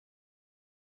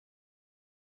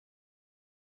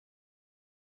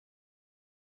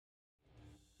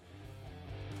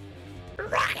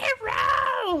rock and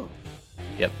roll.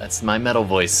 Yep, that's my metal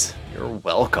voice. You're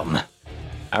welcome.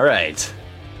 All right,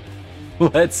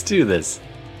 let's do this.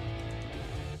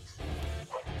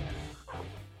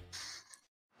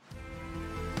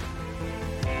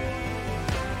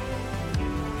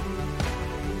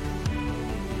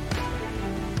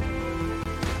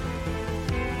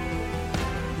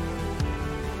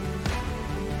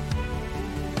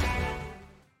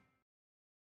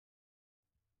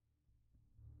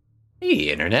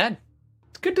 Hey, Internet.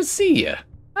 It's good to see you.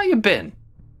 How you been?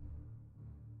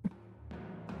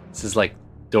 This is like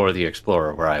Dora the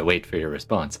Explorer, where I wait for your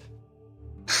response.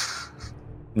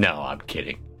 No, I'm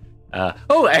kidding.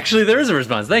 Actually, there is a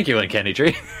response. Thank you, Uncanny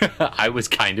Tree. I was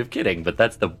kind of kidding, but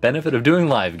that's the benefit of doing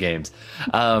live games.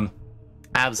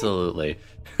 Absolutely.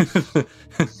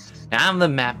 I'm the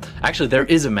map. Actually, there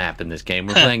is a map in this game.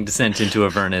 We're playing Descent into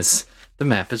Avernus. The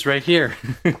map is right here.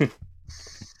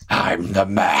 I'm the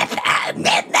map. I'm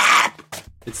the map.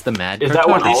 It's the mad. Is that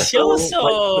one also? Is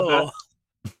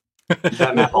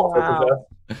that map also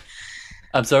possessed?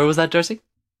 I'm sorry. Was that Darcy?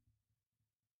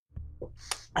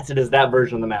 I said, is that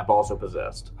version of the map also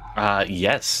possessed?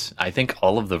 Yes. I think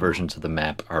all of the versions of the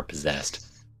map are possessed.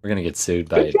 We're gonna get sued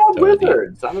by. Good job,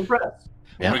 Wizards. I'm impressed.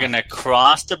 Yeah. We're gonna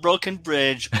cross the broken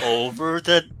bridge over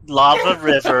the lava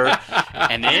river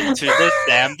and into the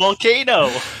damn volcano.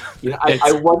 You know,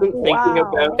 I wasn't thinking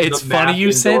about It's the funny map you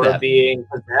in say Dora that. being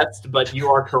possessed, but you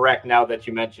are correct now that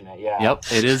you mention it. Yeah. Yep.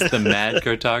 It is the mad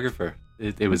cartographer.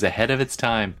 It was ahead of its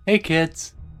time. Hey,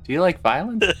 kids. Do you like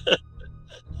violence?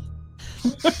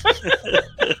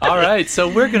 All right. So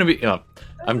we're gonna be.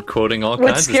 I'm quoting all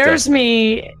What kinds of scares stuff.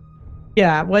 me,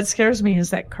 what scares me is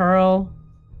that Carl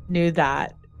knew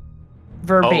that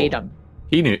verbatim.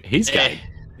 He knew. He's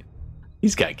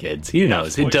got kids. He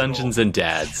knows. He Dungeons and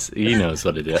Dads. He knows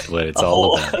what it's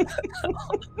all about.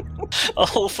 A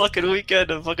whole fucking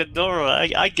weekend of fucking Dora.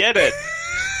 I get it.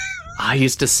 I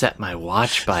used to set my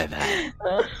watch by that.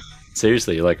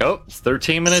 Seriously, you're like, it's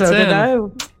 13 minutes So in.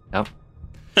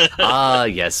 did I.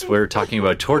 Yes, we're talking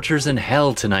about Tortures in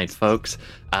Hell tonight, folks.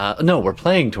 No, we're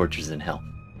playing Tortures in Hell.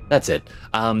 That's it.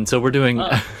 So we're doing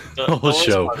the whole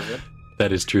show.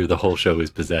 That is true. The whole show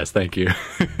is possessed. Thank you.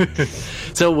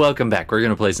 So welcome back. We're going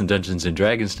to play some Dungeons and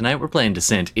Dragons tonight. We're playing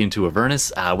Descent into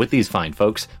Avernus with these fine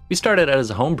folks. We started out as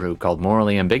a homebrew called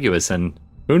Morally Ambiguous, and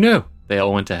who knew? They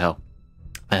all went to hell.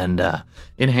 And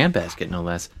in a handbasket, no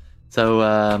less.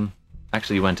 So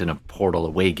actually went in a portal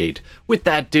away gate with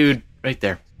that dude right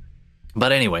there.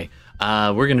 But anyway,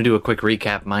 we're going to do a quick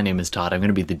recap. My name is Todd. I'm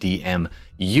going to be the DM.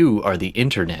 You are the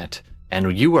internet,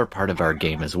 and you are part of our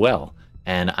game as well.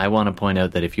 And I want to point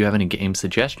out that if you have any game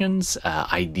suggestions,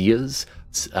 ideas,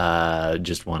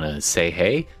 just want to say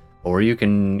hey, or you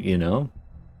can,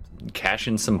 cash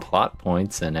in some plot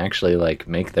points and actually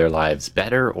make their lives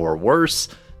better or worse,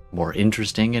 more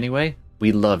interesting anyway.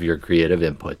 We love your creative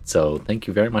input. So thank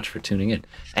you very much for tuning in.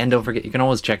 And don't forget, you can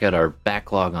always check out our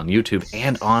backlog on YouTube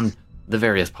and on the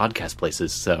various podcast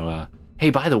places. So, hey,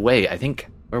 by the way, I think,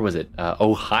 where was it?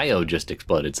 Ohio just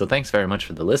exploded. So thanks very much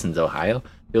for the listens, Ohio.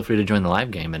 Feel free to join the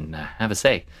live game and have a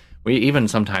say. We even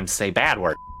sometimes say bad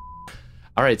words.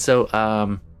 All right, so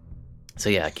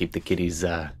yeah, keep the kitties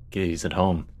at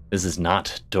home. This is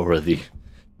not Dora the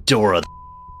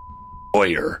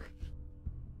Warrior.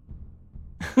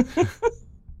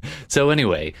 So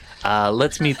anyway,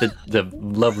 let's meet the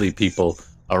lovely people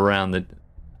around the.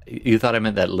 You thought I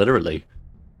meant that literally?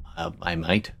 I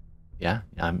might. Yeah,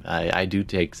 I do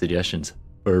take suggestions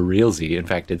for realsy. In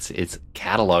fact, it's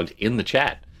cataloged in the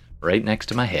chat right next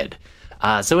to my head.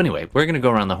 So anyway, we're going to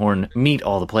go around the horn, meet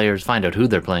all the players, find out who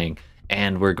they're playing,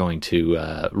 and we're going to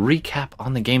recap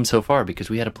on the game so far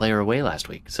because we had a player away last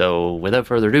week. So without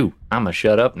further ado, I'm going to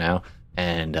shut up now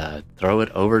and throw it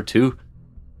over to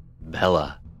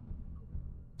Bella.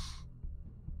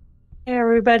 Hey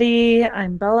everybody,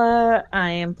 I'm Bella.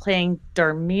 I am playing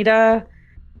Darmida,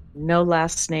 no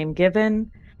last name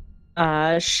given.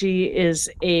 She is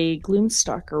a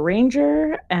Gloomstalker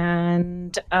Ranger,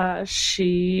 and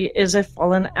she is a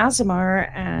fallen Aasimar.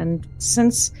 And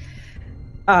since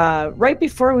right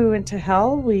before we went to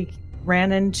hell, we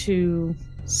ran into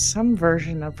some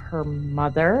version of her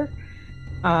mother.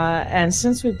 And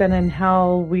since we've been in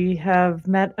hell, we have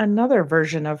met another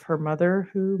version of her mother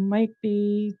who might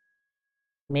be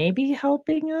maybe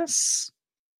helping us.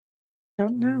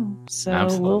 Don't know. So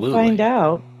Absolutely. We'll find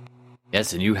out.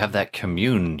 Yes, and you have that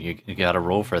commune. You got to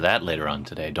roll for that later on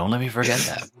today. Don't let me forget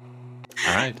that.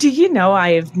 All right. Do you know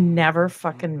I have never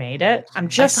fucking made it? I'm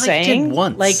just I thought you saying. did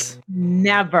once. Like,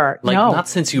 never. Like, no, not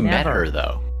since you met never. her,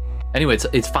 though. Anyway,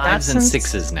 it's fives and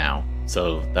sixes now.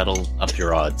 so that'll up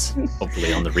your odds,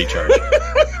 hopefully, on the recharge.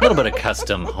 A little bit of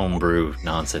custom homebrew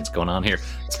nonsense going on here.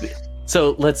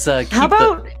 So let's keep How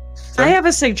about... I have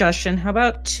a suggestion. How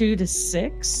about 2 to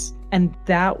 6? And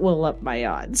that will up my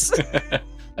odds.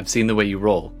 I've seen the way you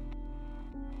roll.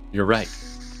 You're right.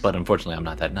 But unfortunately, I'm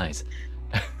not that nice.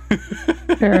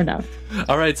 Fair enough.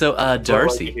 All right, so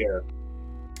Darcy.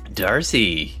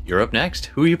 Darcy, you're up next.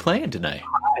 Who are you playing tonight?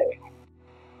 Hi.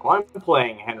 Well, I'm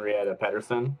playing Henrietta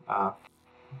Pedersen,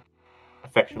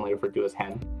 affectionately referred to as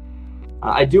Hen.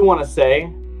 I do want to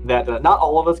say that not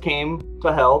all of us came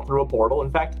to hell through a portal.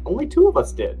 In fact, only 2 of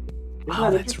us did. Isn't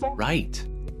that that's interesting? right.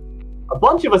 A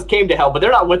bunch of us came to hell, but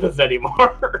they're not with us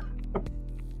anymore.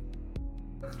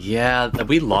 Yeah,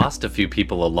 we lost a few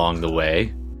people along the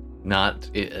way. Not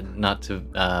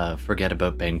to forget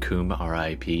about Benkum,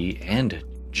 R.I.P., and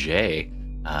Jay.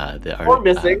 Or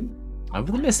missing.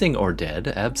 Missing or dead,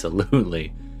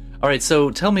 absolutely. All right, so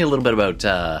tell me a little bit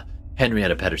about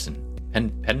Henrietta Pedersen.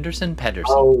 Pedersen?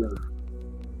 Oh,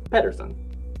 Pedersen.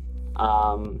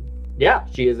 Yeah,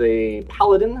 she is a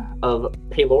paladin of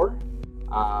Pelor.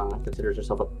 Considers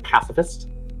herself a pacifist.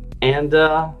 And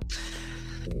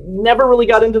never really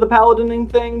got into the paladining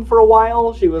thing for a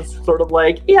while. She was sort of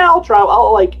like, yeah,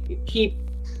 I'll like keep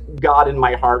God in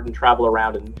my heart and travel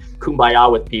around and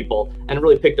kumbaya with people, and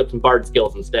really picked up some bard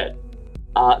skills instead.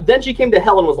 Then she came to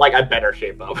hell and was like, I better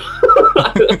shape up.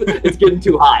 It's getting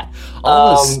too hot.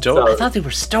 I thought they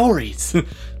were stories.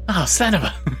 Oh, son of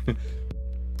a...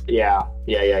 Yeah.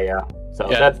 So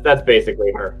that's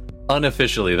basically her.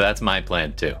 Unofficially, that's my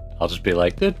plan too. I'll just be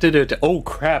like, oh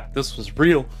crap, this was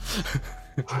real.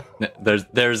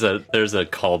 There's a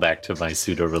callback to my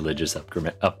pseudo-religious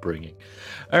upbringing.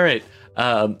 All right.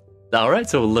 So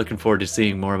we're looking forward to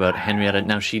seeing more about Henrietta.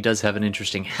 Now, she does have an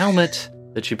interesting helmet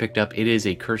that she picked up. It is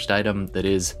a cursed item that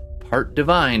is part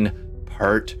divine,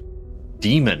 part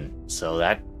demon. So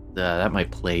that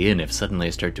might play in if suddenly I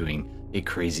start doing a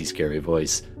crazy, scary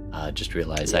voice. Just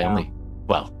realize I only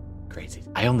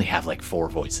have like 4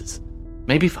 voices.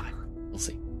 Maybe 5. We'll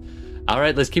see. All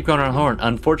right, let's keep going on horn.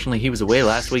 Unfortunately, he was away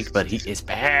last week, but he is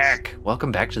back.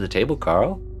 Welcome back to the table,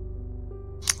 Carl.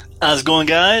 How's it going,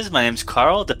 guys? My name's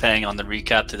Carl. Depending on the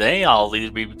recap today, I'll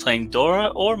either be playing Dora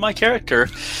or my character,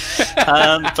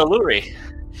 Faluri.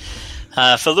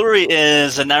 Faluri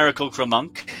is a Narakokra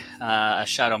monk, a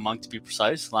shadow monk to be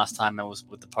precise. Last time I was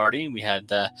with the party, we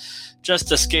had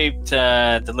just escaped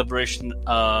the liberation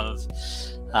of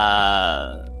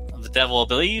the devil, I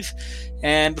believe.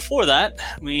 And before that,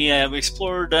 we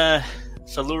explored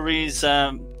Faluri's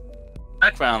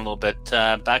background a little bit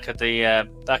back at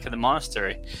the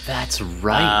monastery. That's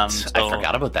right. I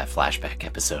forgot about that flashback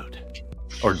episode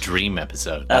or dream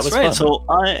episode. That's was right.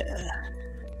 Fun.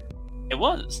 It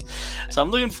was. So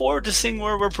I'm looking forward to seeing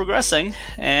where we're progressing,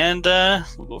 and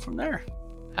we'll go from there.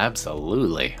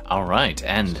 Absolutely. All right.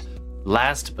 And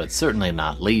last but certainly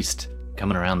not least,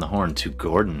 coming around the horn to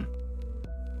Gordon.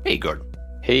 Hey, Gordon.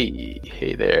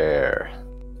 Hey there.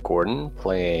 Gordon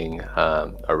playing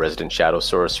a resident shadow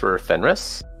sorcerer,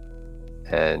 Fenris.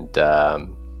 And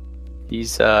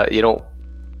he's,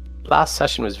 last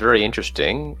session was very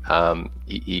interesting.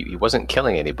 He wasn't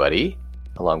killing anybody,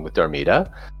 along with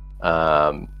Darmida,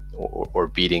 or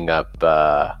beating up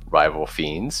rival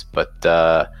fiends,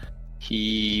 but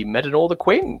he met an old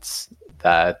acquaintance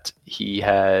that he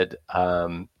had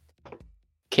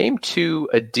came to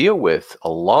a deal with a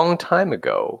long time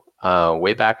ago,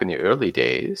 way back in the early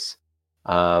days,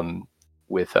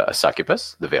 with a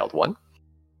succubus, the Veiled One.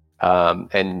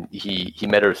 And he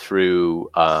met her through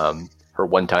her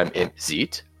one-time imp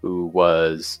Zeet, who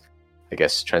was, I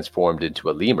guess, transformed into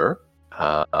a lemur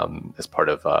as part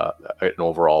of an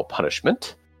overall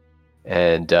punishment.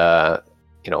 And, I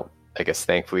guess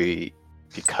thankfully,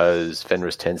 because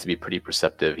Fenris tends to be pretty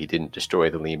perceptive, he didn't destroy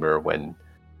the lemur when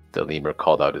the lemur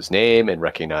called out his name and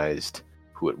recognized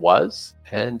who it was.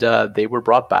 And they were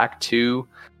brought back to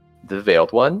the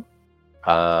Veiled One,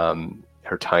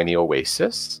 her tiny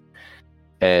oasis,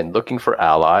 and looking for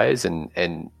allies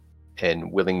and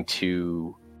willing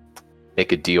to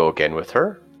make a deal again with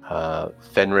her.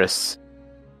 Fenris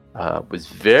was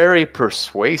very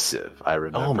persuasive, I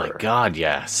remember. Oh my god,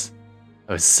 yes.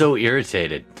 I was so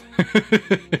irritated.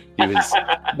 He was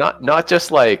not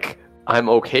just like, I'm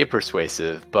okay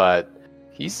persuasive, but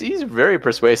he's very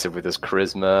persuasive with his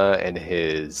charisma and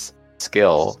his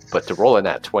skill. But to roll in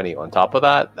that 20 on top of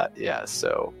that,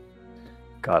 so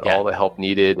got all the help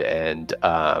needed, and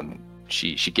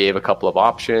she gave a couple of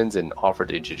options and offered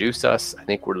to introduce us. I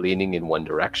think we're leaning in one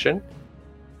direction,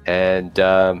 and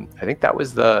I think that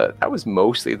was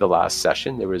mostly the last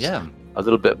session. There was a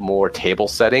little bit more table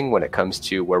setting when it comes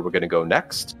to where we're going to go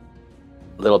next.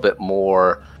 A little bit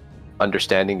more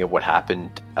understanding of what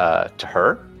happened to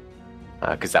her,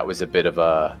 because that was a bit of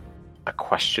a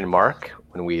question mark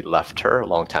when we left her a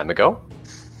long time ago.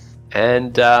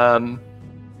 And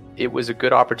it was a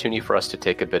good opportunity for us to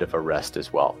take a bit of a rest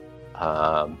as well,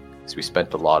 because we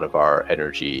spent a lot of our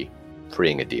energy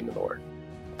freeing a demon lord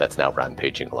that's now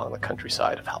rampaging along the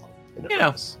countryside of hell.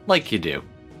 Like you do.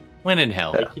 When in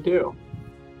hell. Like you do.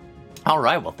 All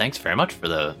right. Well, thanks very much for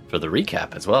the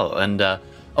recap as well. And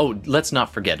let's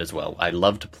not forget as well. I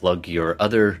love to plug your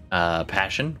other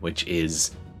passion, which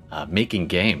is making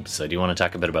games. So, do you want to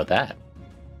talk a bit about that?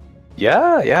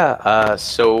 Yeah.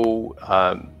 So,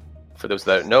 for those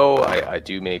that don't know, I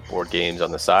do make board games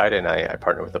on the side, and I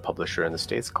partner with a publisher in the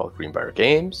States called Greenbrier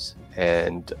Games.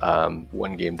 And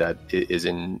one game that is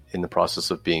in the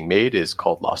process of being made is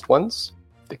called Lost Ones.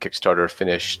 The Kickstarter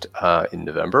finished in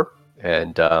November,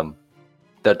 and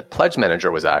the Pledge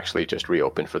Manager was actually just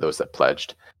reopened for those that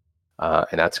pledged,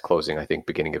 and that's closing, I think,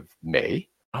 beginning of May.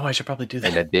 Oh, I should probably do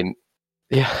that. And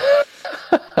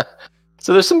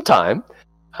so there's some time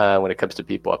when it comes to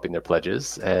people upping their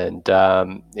pledges, and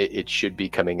it should be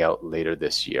coming out later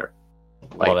this year,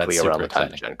 likely around the time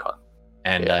of Gen Con.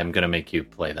 And I'm going to make you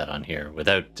play that on here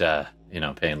without,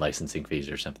 paying licensing fees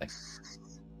or something.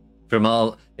 From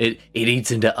all, it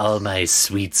eats into all my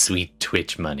sweet, sweet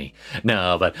Twitch money.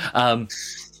 No, but,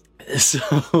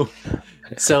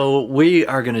 so we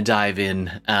are going to dive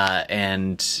in,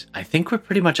 and I think we're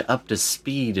pretty much up to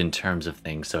speed in terms of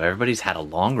things. So everybody's had a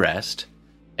long rest.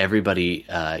 Everybody,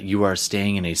 you are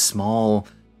staying in a small,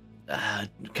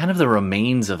 kind of the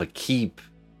remains of a keep,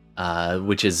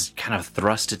 which has kind of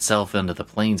thrust itself into the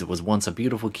plains. It was once a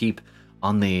beautiful keep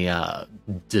on the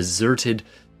deserted,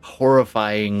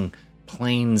 horrifying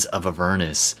plains of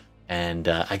Avernus. And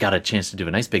I got a chance to do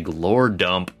a nice big lore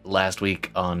dump last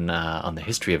week on the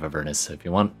history of Avernus. So if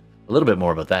you want a little bit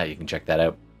more about that, you can check that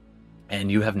out. And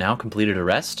you have now completed a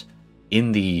rest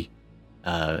in the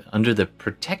under the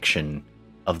protection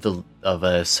of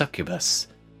a succubus.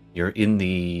 You're in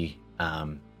the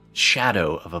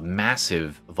shadow of a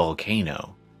massive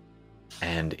volcano,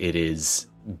 and it is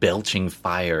belching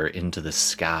fire into the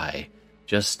sky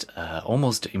just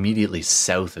almost immediately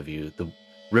south of you. The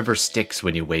river Styx,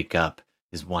 when you wake up,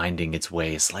 is winding its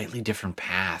way a slightly different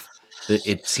path.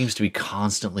 It seems to be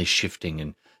constantly shifting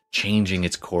and changing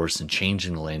its course and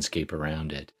changing the landscape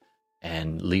around it,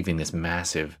 and leaving this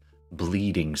massive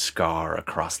bleeding scar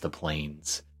across the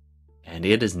plains. And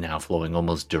it is now flowing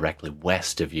almost directly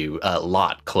west of you, a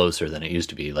lot closer than it used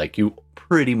to be. Like, you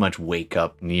pretty much wake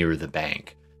up near the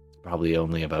bank. It's probably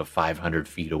only about 500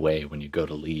 feet away when you go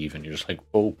to leave, and you're just like,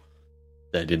 oh,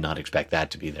 I did not expect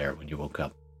that to be there when you woke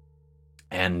up.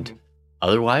 And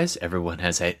otherwise, everyone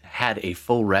has had a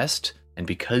full rest, and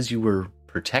because you were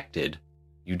protected,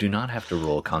 you do not have to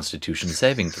roll Constitution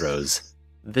saving throws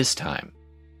this time.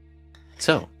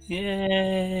 So,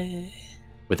 yay!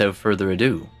 Without further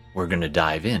ado, we're going to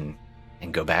dive in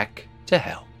and go back to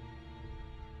hell.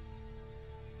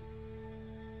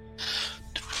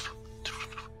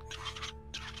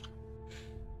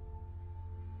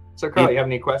 So, Carl, you have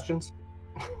any questions?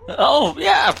 Oh,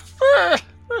 yeah.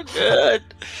 We're good.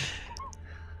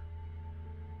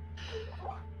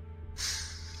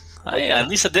 At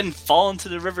least I didn't fall into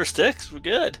the river Styx. We're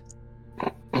good.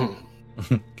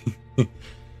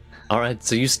 All right,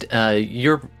 so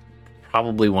you're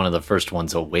probably one of the first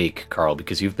ones awake, Carl,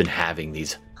 because you've been having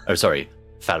these...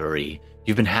 Valerie.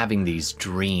 You've been having these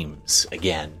dreams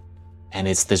again. And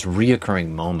it's this reoccurring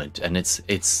moment, and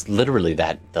it's literally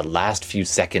the last few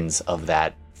seconds of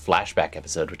that flashback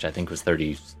episode, which I think was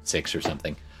 36 or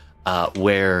something,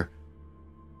 where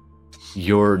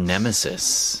your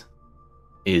nemesis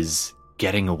is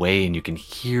getting away, and you can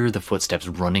hear the footsteps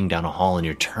running down a hall, and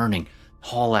you're turning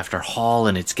hall after hall,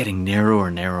 and it's getting narrower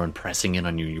and narrower and pressing in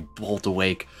on you. You bolt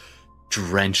awake,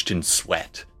 drenched in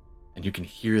sweat, and you can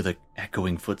hear the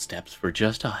echoing footsteps for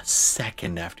just a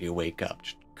second after you wake up.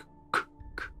 Just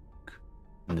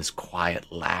and this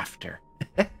quiet laughter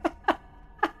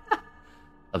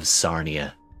of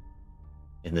Sarnia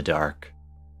in the dark.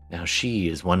 Now she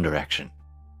is one direction,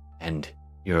 and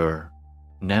your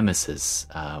nemesis,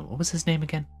 what was his name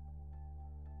again?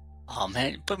 Oh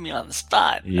man, you put me on the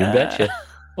spot. You betcha.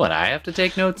 What, I have to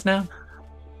take notes now?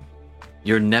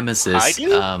 Your nemesis,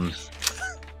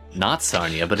 not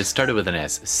Sarnia, but it started with an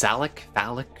S. Phallic,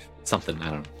 something, I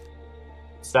don't know.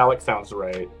 Salic sounds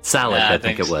right. Salic, yeah, I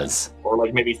think it was. Or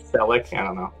like maybe Selic, I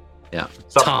don't know. Yeah.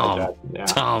 Something Tom. like that. Yeah.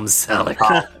 Tom Salic.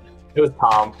 Tom. It was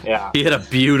Tom, yeah. He had a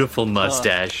beautiful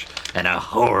mustache and a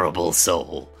horrible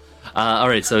soul. All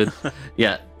right, so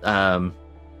yeah,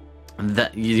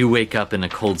 that you wake up in a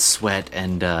cold sweat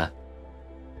and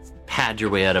pad your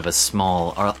way out of a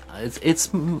small.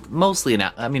 It's mostly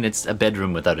it's a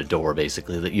bedroom without a door,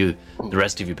 basically. The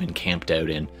rest of you've been camped out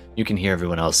in. You can hear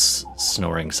everyone else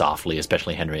snoring softly,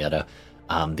 especially Henrietta,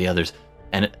 the others,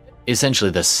 and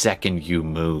essentially the second you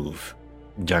move,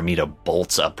 Darmida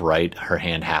bolts upright, her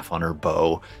hand half on her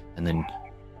bow, and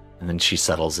then she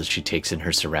settles as she takes in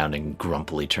her surrounding,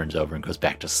 grumpily turns over and goes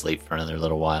back to sleep for another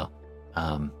little while.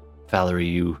 Valerie,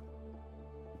 you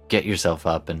get yourself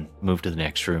up and move to the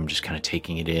next room, just kind of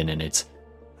taking it in, and it's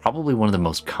probably one of the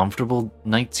most comfortable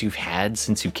nights you've had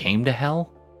since you came to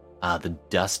Hell. The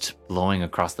dust blowing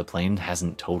across the plain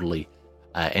hasn't totally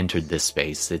entered this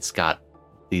space. It's got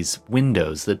these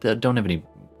windows that don't have any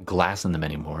glass in them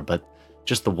anymore, but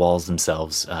just the walls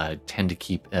themselves tend to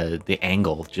keep the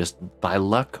angle, just by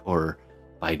luck or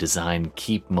by design,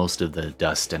 keep most of the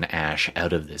dust and ash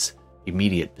out of this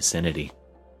immediate vicinity.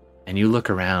 And you look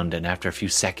around, and after a few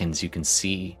seconds, you can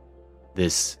see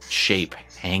this shape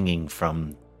hanging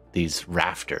from these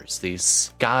rafters. The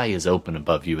sky is open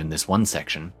above you in this one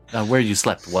section. Where you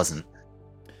slept wasn't.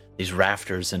 These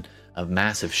rafters and a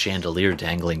massive chandelier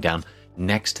dangling down.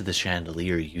 Next to the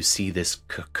chandelier, you see this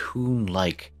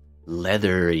cocoon-like,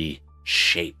 leathery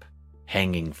shape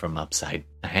hanging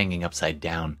upside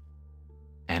down.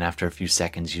 And after a few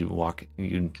seconds, you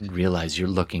realize you're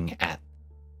looking at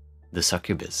the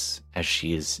succubus as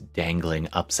she is dangling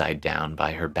upside down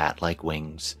by her bat-like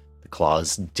wings, the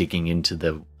claws digging into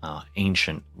the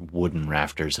ancient wooden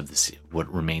rafters of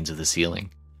what remains of the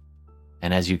ceiling.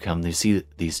 And as you come, you see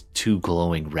these two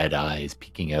glowing red eyes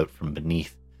peeking out from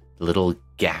beneath the little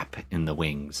gap in the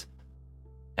wings.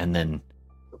 And then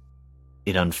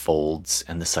it unfolds,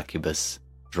 and the succubus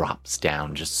drops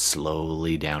down, just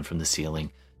slowly down from the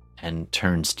ceiling, and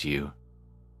turns to you.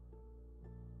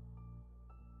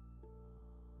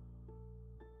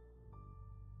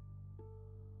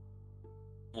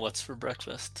 What's for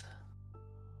breakfast?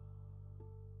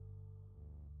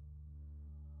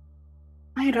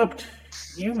 I had hoped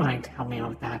you might help me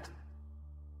with that.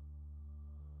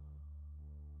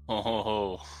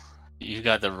 Oh, you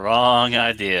got the wrong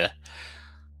idea.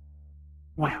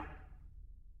 Well,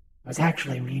 I was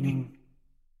actually meaning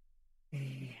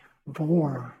the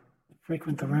boar that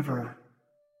frequent the river.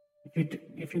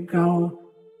 If you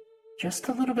go just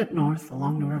a little bit north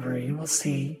along the river, you will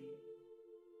see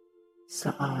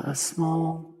a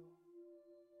small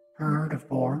herd of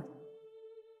boar.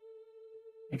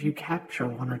 If you capture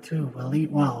one or two, we'll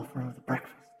eat well for the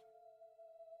breakfast.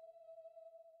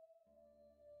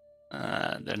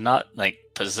 They're not like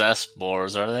possessed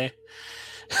boars, are they?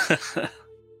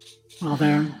 Well,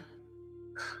 they're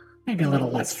maybe a little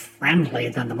less friendly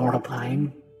than the mortal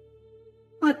pine,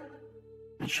 but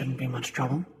that shouldn't be much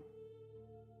trouble.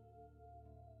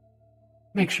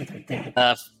 Make sure they're dead.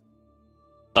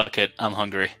 Fuck it, I'm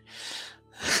hungry.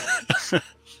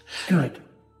 Good.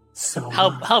 So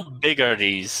how big are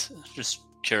these? Just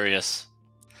curious.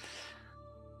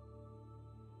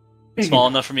 Small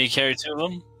enough for me to carry two of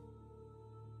them?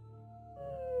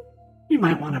 You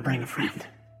might want to bring a friend.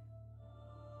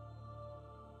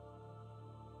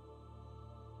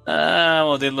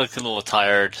 Well, they look a little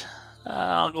tired.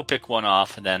 I'll go pick one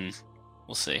off, and then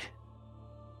we'll see.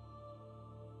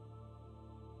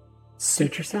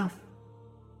 Suit yourself.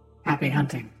 Happy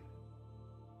hunting.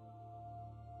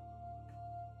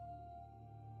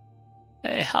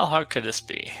 Hey, how hard could this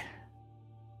be?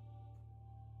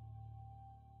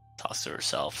 Talks to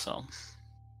herself, so...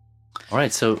 All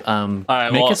right, so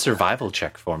right, make a survival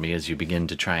check for me as you begin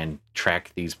to try and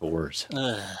track these boars.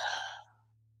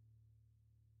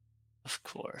 Of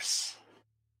course.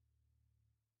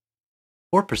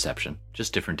 Or perception,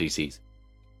 just different DCs.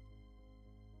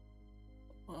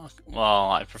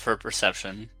 Well, I prefer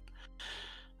perception.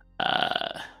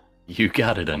 You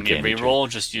got it, uncanny. Reroll,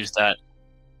 just use that.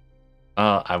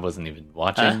 I wasn't even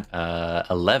watching.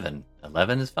 11.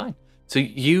 11 is fine. So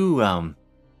you...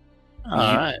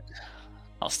 Alright.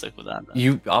 I'll stick with that then.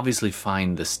 You obviously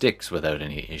find the sticks without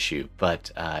any issue,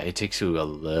 but it takes you a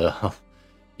little...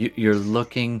 You're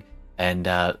looking, and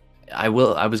I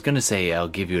was going to say I'll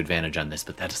give you advantage on this,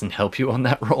 but that doesn't help you on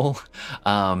that roll.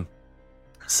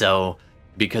 So,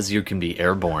 because you can be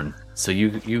airborne, so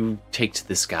you take to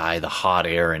the sky, the hot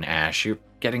air and ash, you're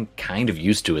getting kind of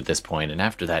used to it at this point, and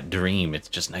after that dream, it's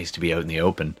just nice to be out in the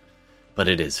open. But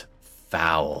it is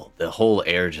foul. The whole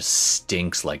air just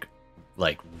stinks like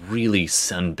really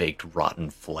sun-baked rotten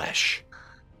flesh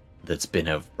that's been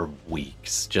out for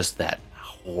weeks. Just that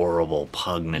horrible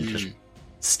pungent just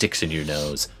sticks in your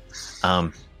nose.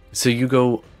 So you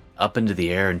go up into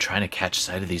the air and trying to catch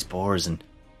sight of these boars, and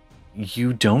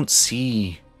you don't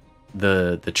see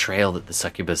the trail that the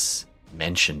succubus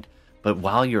mentioned. But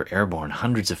while you're airborne,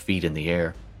 hundreds of feet in the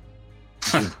air,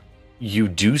 you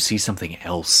do see something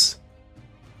else.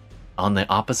 On the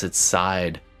opposite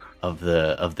side of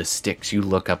the sticks, you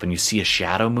look up and you see a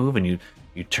shadow move, and you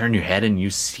turn your head and you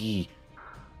see,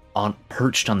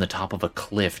 perched on the top of a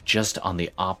cliff just on the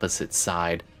opposite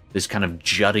side, this kind of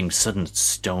jutting sudden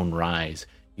stone rise.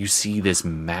 You see this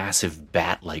massive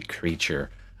bat-like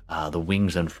creature, the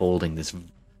wings unfolding.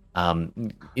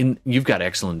 You've got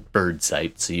excellent bird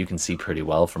sight, so you can see pretty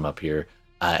well from up here,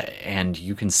 and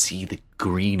you can see the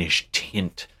greenish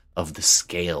tint of the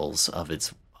scales of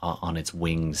on its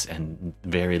wings and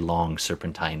very long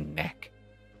serpentine neck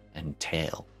and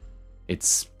tail.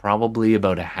 It's probably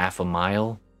about a half a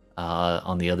mile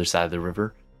on the other side of the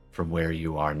river from where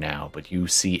you are now, but you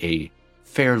see a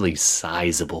fairly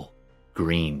sizable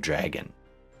green dragon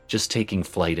just taking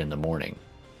flight in the morning.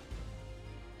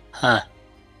 Huh.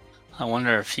 I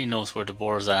wonder if he knows where the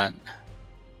boar's at.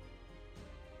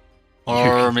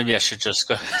 Or maybe I should just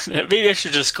go. Maybe I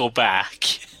should just go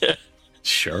back.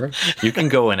 Sure, you can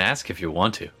go and ask if you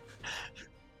want to.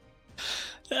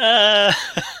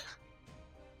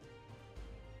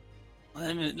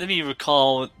 Let me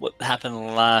recall what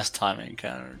happened last time I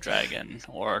encountered a dragon,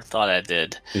 or thought I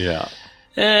did. Yeah.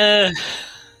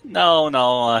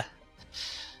 No.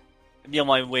 Maybe on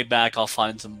my way back, I'll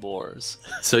find some boars.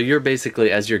 So you're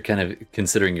basically, as you're kind of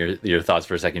considering your thoughts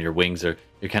for a second, you're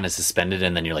kind of suspended,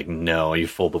 and then you're like, no, you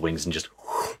fold the wings and just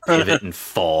pivot and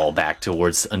fall back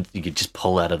towards. You could just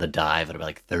pull out of the dive at about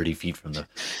like 30 feet from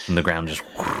the ground, just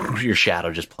your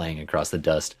shadow just playing across the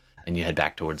dust, and you head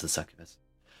back towards the succubus.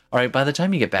 All right, by the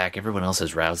time you get back, everyone else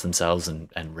has roused themselves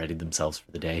and readied themselves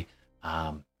for the day.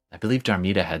 I believe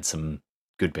Darmida had some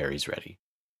good berries ready.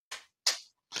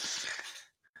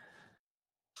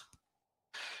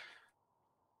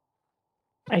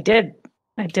 I did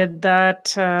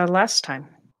that last time.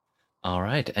 All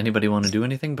right. Anybody want to do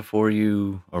anything before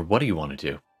or what do you want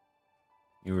to do?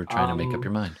 You were trying to make up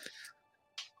your mind.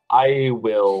 I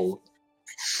will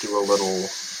do a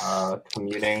little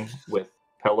communing with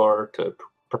Pelor to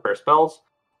prepare spells,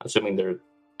 assuming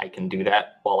I can do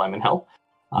that while I'm in hell.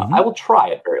 I will try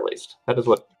at very least. That is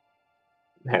what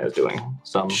Hannah's doing.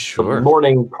 Some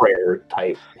morning prayer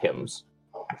type hymns.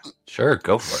 Sure,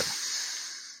 go for it.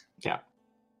 Yeah.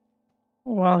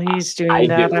 While he's doing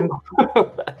that,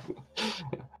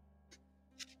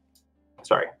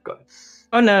 Sorry, go ahead.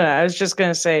 Oh, no, I was just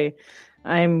going to say,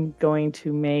 I'm going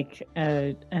to make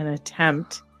an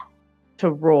attempt to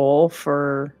roll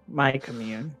for my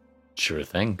commune. Sure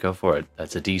thing, go for it.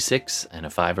 That's a D6, and a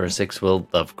 5 or a 6 will,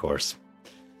 of course.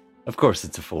 Of course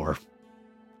it's a 4.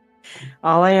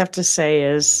 All I have to say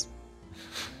is,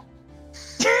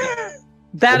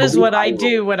 that is what I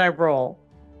do when I roll.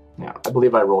 Yeah, I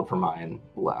believe I rolled for mine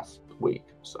last week,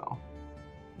 so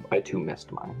I too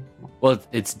missed mine. Well,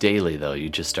 it's daily, though. You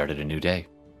just started a new day.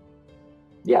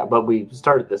 Yeah, but we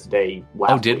started this day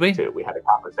last did week, we? too. We had a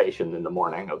conversation in the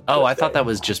morning. I thought that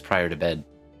was just prior to bed.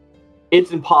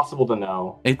 It's impossible to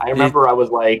know. I remember I was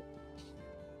like,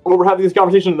 we're having this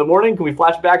conversation in the morning. Can we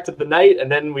flash back to the night?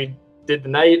 And then we did the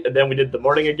night, and then we did the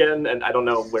morning again, and I don't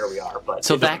know where we are. But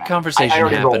so that conversation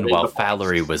happened while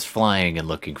Valerie was flying and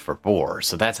looking for boar.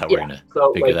 So that's how we're going to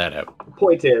figure that out. The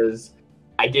point is,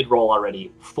 I did roll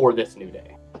already for this new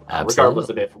day. Regardless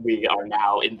of if we are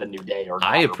now in the new day or not.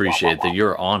 I appreciate that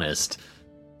you're honest.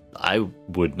 I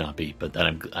would not be, but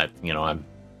then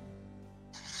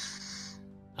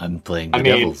I'm playing the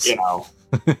devils. You know.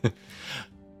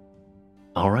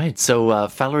 All right, so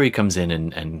Valerie comes in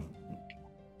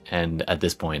and at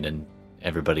this point, and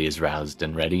everybody is roused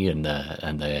and ready, and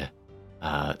the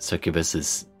succubus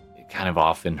is kind of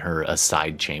off in her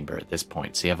aside chamber at this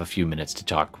point. So you have a few minutes to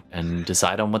talk and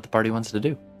decide on what the party wants to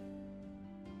do.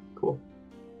 Cool.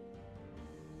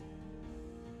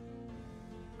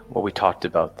 Well, we talked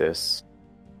about this.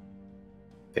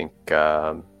 I think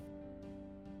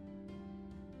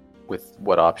with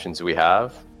what options we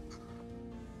have,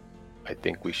 I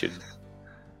think we should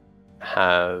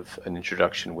have an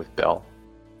introduction with Belle,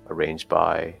 arranged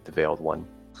by the Veiled One.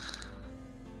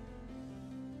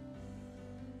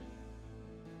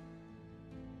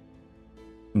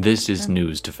 This is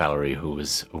news to Valerie, who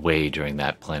was away during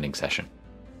that planning session.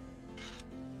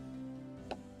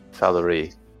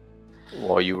 Valerie,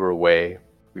 while you were away,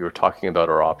 we were talking about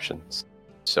our options.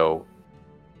 So,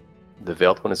 the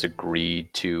Veiled One has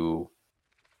agreed to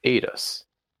aid us,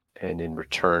 and in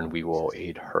return, we will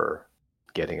aid her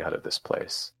getting out of this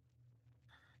place,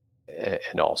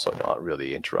 and also not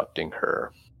really interrupting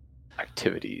her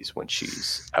activities when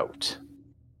she's out.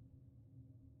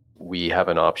 We have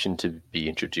an option to be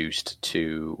introduced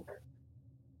to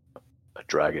a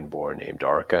dragonborn named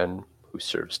Arkan who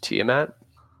serves Tiamat,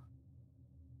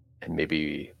 and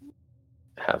maybe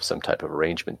have some type of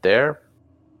arrangement there,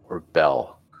 or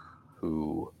Bell,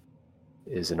 who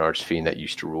is an archfiend that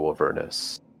used to rule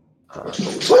Avernus,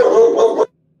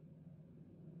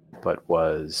 but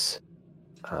was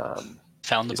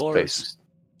found the boars.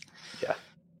 Yeah,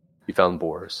 you found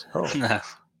boars. Oh, No.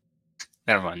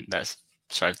 Never mind.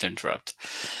 Sorry to interrupt.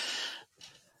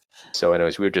 So,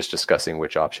 anyways, we were just discussing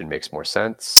which option makes more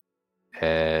sense,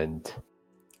 and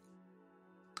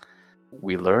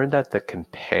we learned that the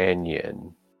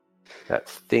companion, that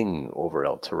thing over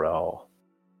El Terrell,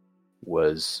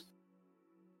 was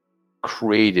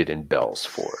created in Bell's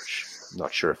Forge. I'm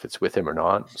not sure if it's with him or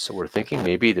not, so we're thinking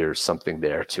maybe there's something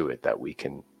there to it that we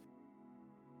can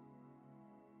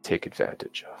take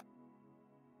advantage of.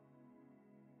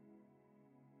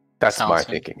 That's my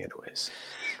thinking, anyways.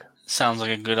 Sounds like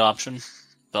a good option.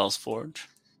 Bell's Forge.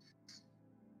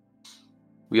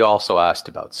 We also asked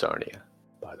about Sarnia,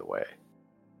 by the way.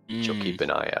 She'll keep an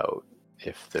eye out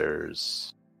if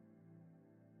there's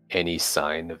any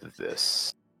sign of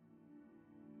this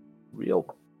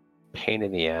real pain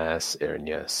in the ass,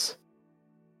 Erinius.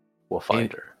 We'll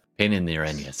find her. Pain in the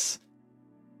Erinius.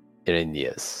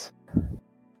 Erinius.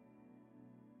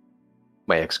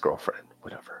 My ex-girlfriend,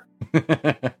 whatever.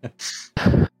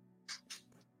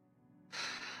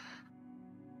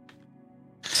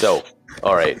 So,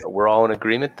 all right, we're all in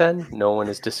agreement then? No one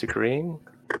is disagreeing?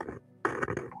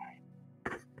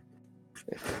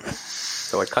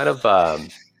 So I kind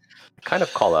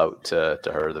of call out to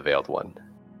her, the Veiled One.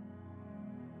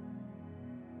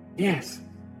 Yes.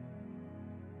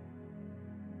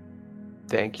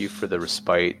 Thank you for the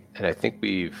respite, and I think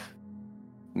we've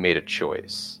made a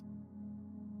choice.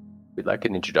 We'd like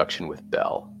an introduction with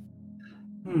Belle.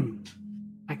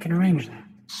 I can arrange that.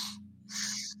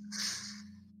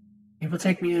 It will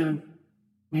take me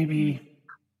maybe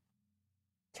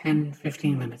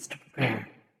 10-15 minutes to prepare.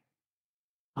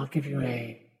 I'll give you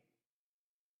a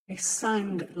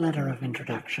signed letter of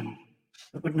introduction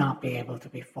that would not be able to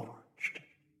be forged.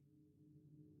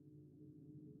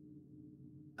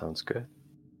 Sounds good.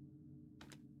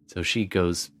 So she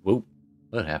goes, whoa,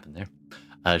 what happened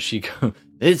there? She goes,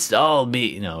 it's all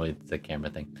me. No, it's a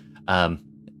camera thing.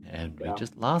 And we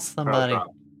just lost somebody.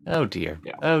 Oh dear.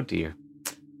 Yeah. Oh dear.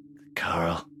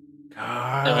 Carl.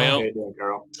 Hey,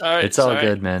 Carl. Sorry, it's all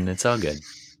good, man. It's all good.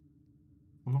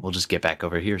 We'll just get back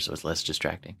over here so it's less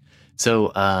distracting.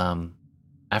 So,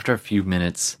 after a few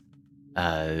minutes,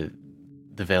 the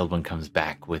Veiled One comes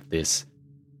back with this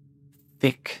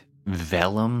thick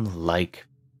vellum-like...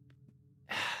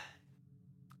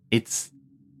 It's...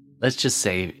 Let's just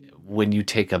say, when you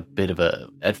take a bit of a...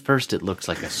 At first it looks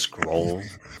like a scroll,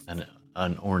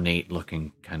 an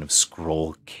ornate-looking kind of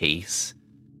scroll case.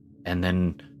 And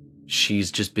then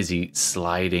she's just busy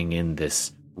sliding in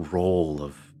this roll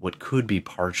of what could be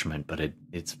parchment, but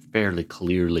it's fairly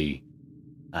clearly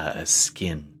a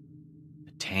skin,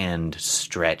 a tanned,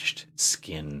 stretched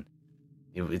skin.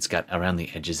 It's got, around the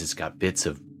edges, it's got bits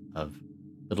of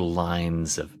little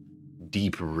lines of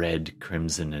deep red,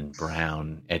 crimson, and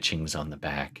brown etchings on the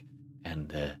back. And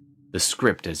the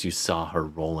script, as you saw her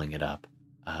rolling it up,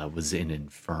 was in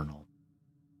Infernal.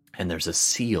 And there's a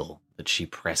seal that she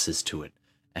presses to it,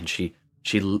 and she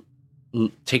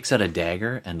takes out a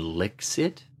dagger and licks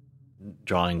it,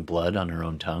 drawing blood on her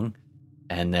own tongue,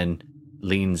 and then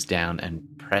leans down and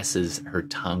presses her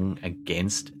tongue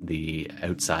against the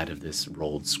outside of this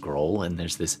rolled scroll, and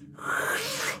there's this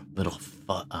little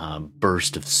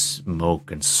burst of smoke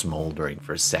and smoldering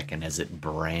for a second as it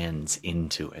brands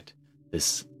into it,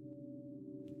 this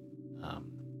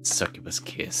succubus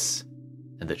kiss,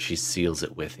 and that she seals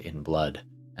it with in blood,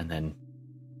 and then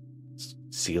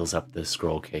seals up the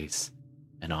scroll case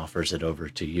and offers it over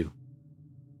to you.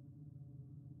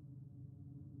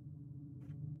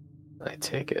 I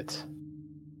take it.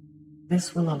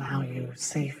 This will allow you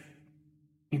safe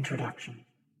introduction.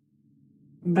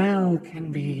 Bell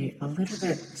can be a little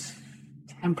bit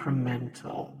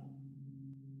temperamental,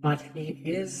 but he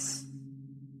is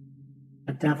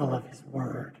a devil of his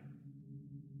word.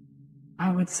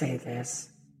 I would say this.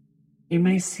 He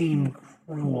may seem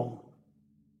cruel,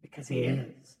 because he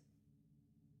is,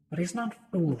 but he's not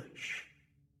foolish.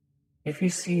 If he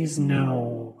sees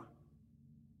no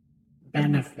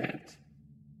benefit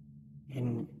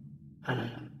in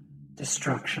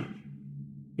destruction,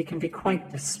 he can be quite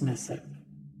dismissive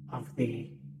of the,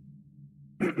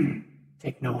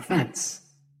 take no offense,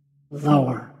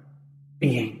 lower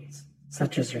beings,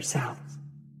 such as yourselves.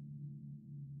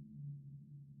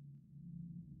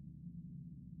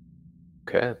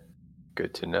 Okay,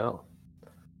 good to know.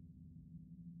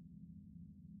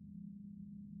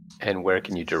 And where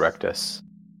can you direct us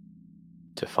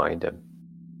to find him?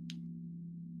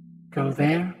 Go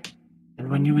there, and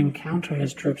when you encounter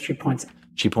his troops,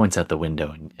 She points out the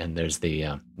window, and there's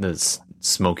the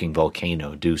smoking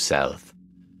volcano due south.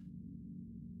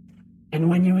 And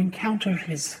when you encounter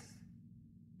his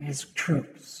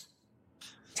troops,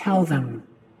 tell them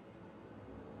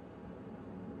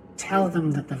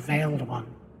that the Veiled One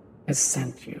has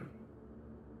sent you.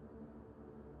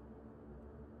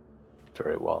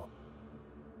 Very well.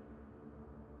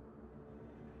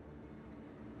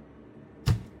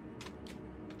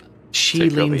 She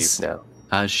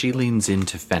leans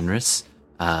into Fenris,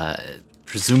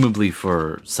 presumably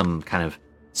for some kind of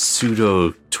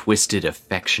pseudo-twisted,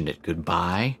 affectionate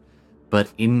goodbye, but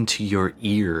into your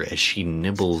ear as she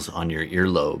nibbles on your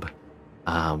earlobe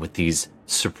with these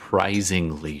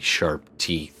surprisingly sharp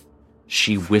teeth.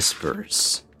 She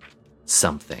whispers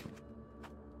something.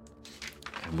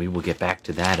 And we will get back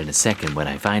to that in a second when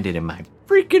I find it in my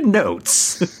freaking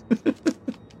notes.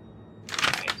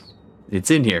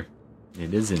 It's in here.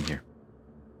 It is in here.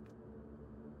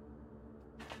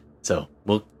 So,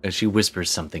 she whispers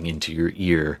something into your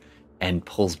ear and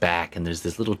pulls back, and there's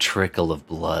this little trickle of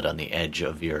blood on the edge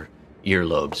of your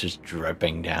earlobes just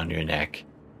dripping down your neck.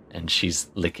 And she's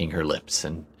licking her lips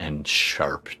and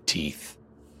sharp teeth.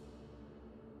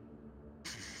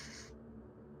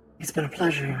 It's been a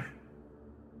pleasure.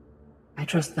 I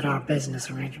trust that our business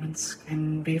arrangements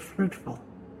can be fruitful.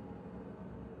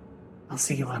 I'll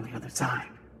see you on the other side.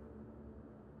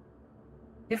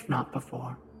 If not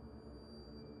before.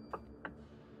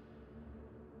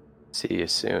 See you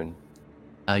soon.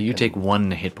 You take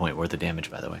 1 hit point worth of damage,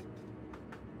 by the way.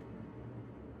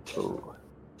 Ooh.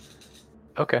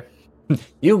 Okay.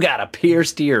 You got a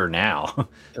pierced ear now.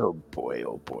 Oh boy,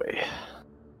 oh boy.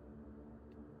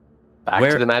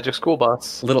 Back to the magic school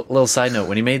bus. Little side note,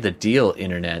 when he made the deal,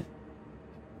 Internet,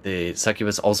 the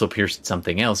succubus also pierced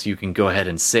something else. You can go ahead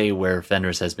and say where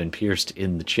Fenris has been pierced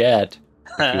in the chat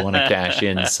if you want to cash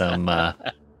in some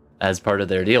as part of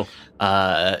their deal.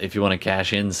 If you want to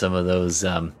cash in some of those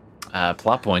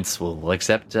plot points, we'll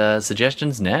accept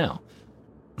suggestions now.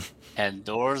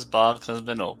 Pandora's box has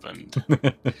been opened.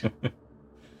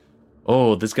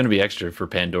 Oh, this is going to be extra for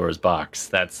Pandora's box.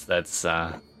 That's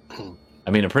I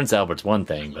mean, a Prince Albert's one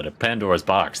thing, but a Pandora's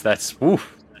box, that's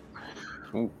oof.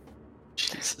 Ooh.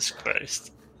 Jesus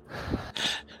Christ.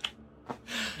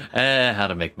 How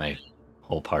to make my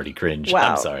whole party cringe.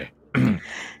 Wow. I'm sorry.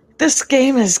 This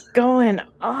game is going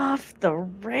off the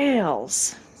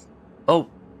rails. Oh,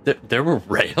 there were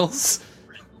rails?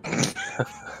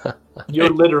 You're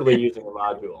literally using a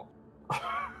module.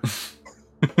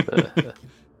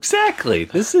 Exactly.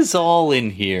 This is all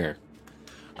in here.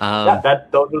 Those are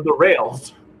the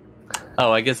rails.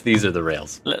 Oh, I guess these are the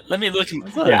rails. Let me look.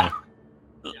 Yeah.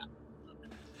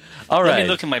 All right. Let me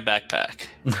look in my backpack.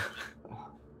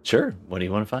 Sure. What do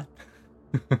you want to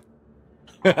find?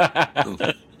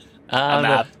 A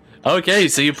map. Okay,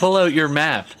 so you pull out your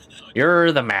map.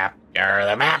 You're the map. You're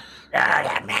the map. You're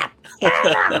the map.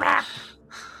 You're the map.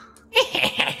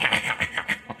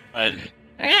 Right.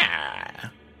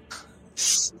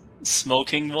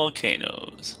 Smoking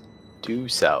volcanoes. Due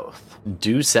south.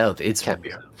 Due south. It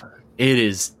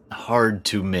is hard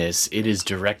to miss. It is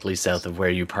directly south of where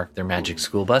you parked their magic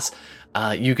school bus.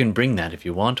 You can bring that if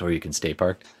you want, or you can stay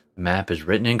parked. Map is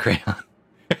written in crayon.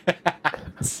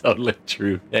 Totally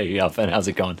true. Hey, Alphen, how's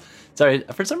it going? Sorry,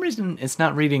 for some reason it's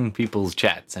not reading people's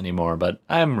chats anymore, but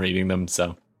I'm reading them,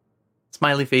 so.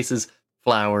 Smiley faces,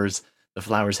 flowers. The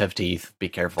flowers have teeth. Be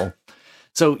careful.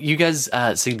 So you guys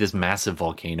see this massive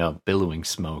volcano, billowing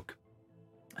smoke,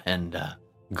 and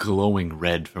glowing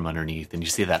red from underneath, and you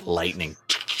see that lightning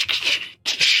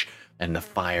and the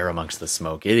fire amongst the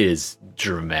smoke. It is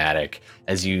dramatic.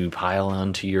 As you pile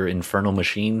onto your infernal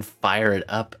machine, fire it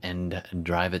up and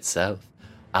drive it south.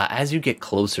 As you get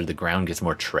closer, the ground gets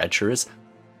more treacherous.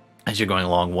 As you're going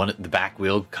along, the back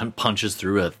wheel punches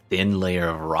through a thin layer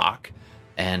of rock,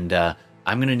 and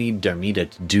I'm going to need Darmida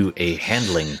to do a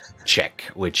handling check,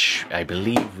 which I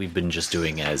believe we've been just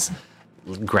doing as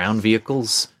ground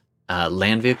vehicles,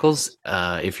 land vehicles,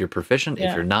 if you're proficient. Yeah.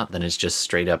 If you're not, then it's just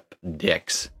straight up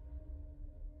dicks.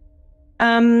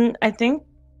 I think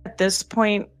at this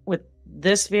point with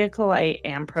this vehicle, I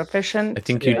am proficient. I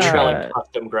think you trained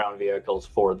custom ground vehicles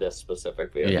for this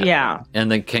specific vehicle. Yeah. And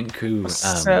then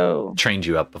Kenku trained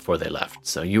you up before they left,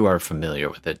 so you are familiar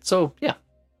with it. So, yeah.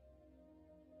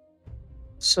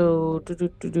 So, I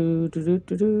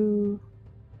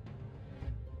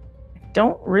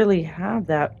don't really have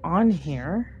that on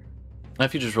here.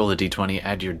 If you just roll a d20,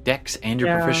 add your dex and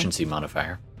your proficiency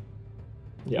modifier.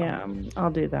 Yeah, I'll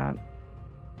do that.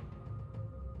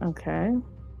 Okay.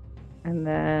 And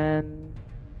then...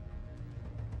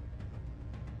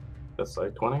 That's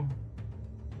like 20?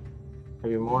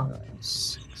 Maybe more?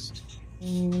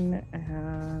 16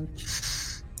 and...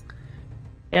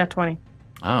 Yeah, 20.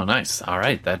 Oh, nice. All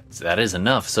right, that is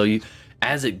enough. So you,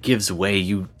 as it gives way,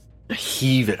 you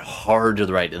heave it hard to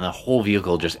the right, and the whole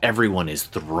vehicle, just everyone is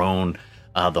thrown.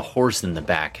 The horse in the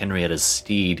back, Henrietta's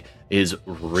steed, is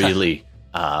really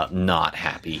not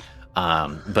happy.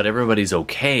 But everybody's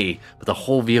okay. But the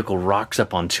whole vehicle rocks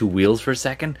up on two wheels for a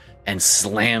second and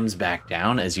slams back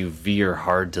down as you veer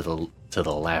hard to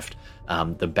the left.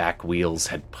 The back wheels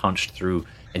had punched through,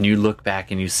 and you look back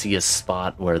and you see a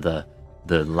spot where the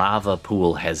lava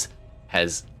pool has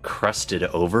crusted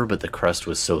over, but the crust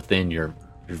was so thin your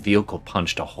vehicle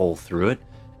punched a hole through it,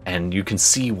 and you can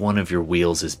see one of your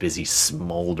wheels is busy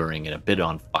smoldering and a bit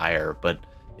on fire, but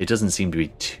it doesn't seem to be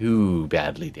too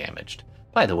badly damaged.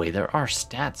 By the way, there are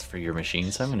stats for your machine,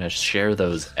 so I'm going to share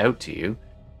those out to you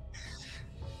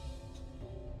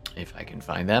if I can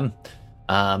find them.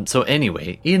 So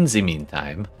anyway, in the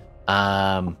meantime,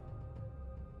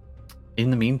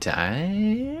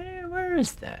 where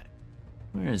is that?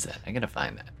 I gotta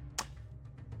find that.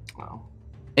 Wow.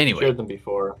 Anyway, Shared them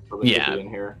before. So they should be in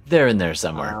here. They're in there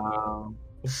somewhere.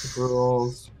 Basic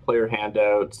rules, player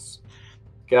handouts,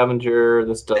 scavenger.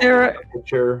 This doesn't have a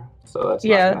picture, so that's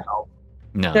not gonna help.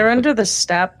 No, they're under the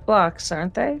stat blocks,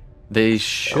 aren't they? They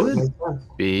should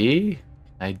be.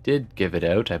 I did give it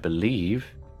out, I believe.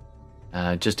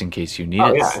 Just in case you need it.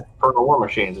 Oh, yeah. Infernal War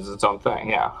Machines is its own thing.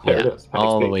 Yeah, there it is.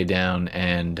 All the way down.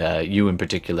 And you in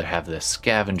particular have the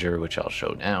scavenger, which I'll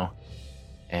show now.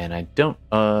 And I don't...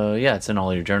 it's in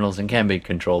all your journals and can be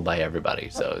controlled by everybody.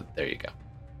 So there you go.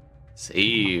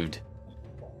 Saved.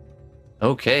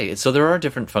 Okay, so there are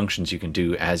different functions you can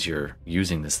do as you're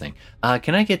using this thing.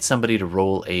 Can I get somebody to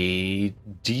roll a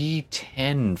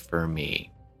D10 for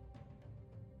me?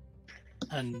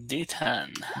 A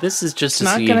D10. This is just it's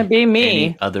not going to be me.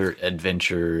 Any other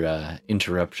adventure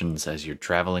interruptions as you're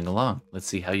traveling along. Let's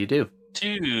see how you do.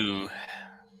 2.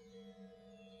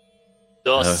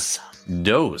 Dos.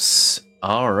 Dos.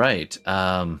 All right.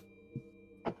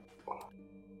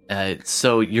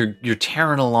 So you're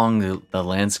tearing along the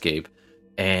landscape,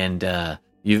 and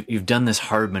you've done this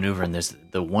hard maneuver, and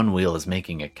the one wheel is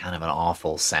making a kind of an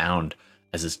awful sound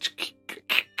as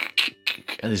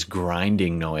this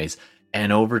grinding noise.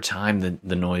 And over time,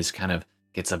 the noise kind of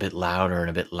gets a bit louder and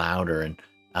a bit louder, and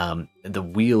the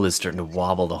wheel is starting to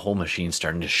wobble. The whole machine's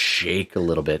starting to shake a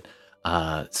little bit.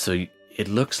 So it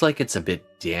looks like it's a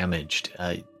bit damaged.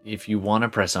 If you want to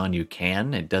press on, you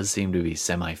can. It does seem to be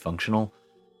semi-functional,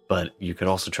 but you could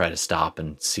also try to stop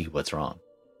and see what's wrong.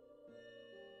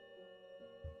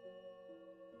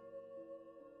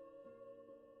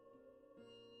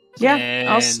 Yeah, And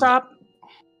I'll stop.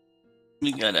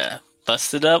 We gotta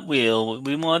busted up wheel. What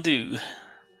we want to do?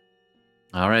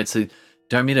 All right, so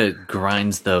Darmida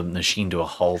grinds the machine to a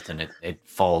halt, and it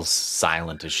falls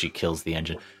silent as she kills the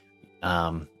engine.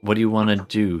 What do you want to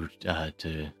do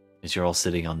as you're all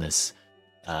sitting on this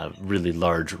really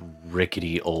large,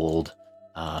 rickety, old,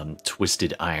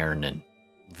 twisted iron and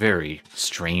very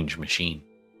strange machine?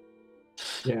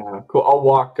 Yeah, cool. I'll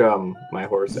walk my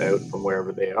horse out from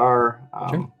wherever they are.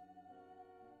 Sure.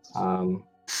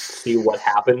 See what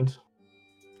happened.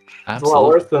 Absolutely. It's a lot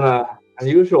worse than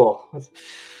unusual. What's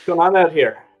going on out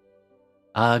here?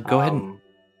 Go ahead and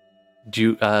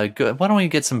why don't we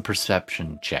get some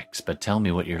perception checks? But tell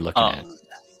me what you're looking at.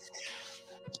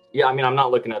 Yeah, I mean, I'm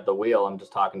not looking at the wheel. I'm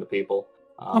just talking to people.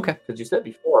 Okay. Because you said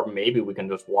before, maybe we can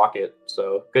just walk it.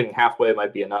 So getting halfway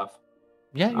might be enough.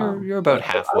 Yeah, you're about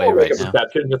halfway I don't right make a now.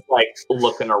 perception, just like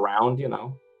looking around, you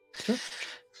know. Sure.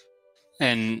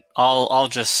 And I'll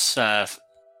just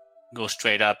go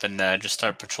straight up and just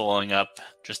start patrolling up,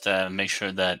 just to make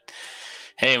sure that,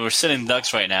 hey, we're sitting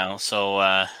ducks right now,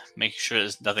 so making sure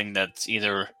there's nothing that's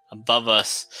either above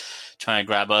us trying to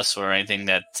grab us or anything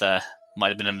that might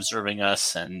have been observing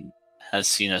us and has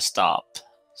seen us stop.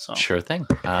 So Sure thing.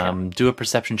 Do a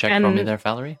perception check for me there,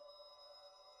 Valerie.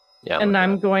 Yeah, And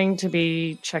I'm going to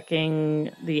be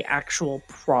checking the actual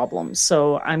problem.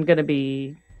 So I'm going to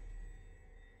be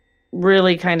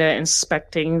really kind of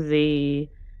inspecting the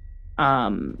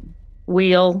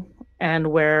wheel and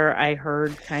where I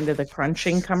heard kind of the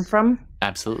crunching come from.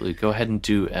 Absolutely. Go ahead and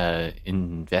do an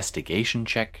investigation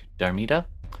check, Darmida.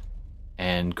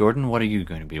 And Gordon, what are you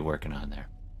going to be working on there?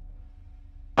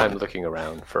 I'm looking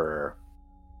around for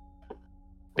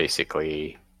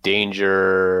basically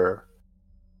danger.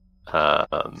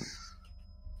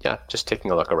 Yeah, just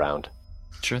taking a look around.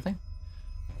 Sure thing.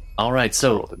 All right,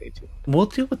 so we'll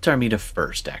deal with Darmida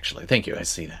first, actually. Thank you, I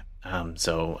see that.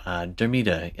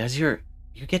 Darmida, as you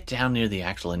get down near the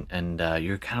axle and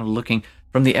you're kind of looking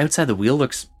from the outside, the wheel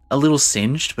looks a little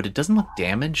singed, but it doesn't look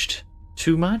damaged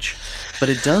too much, but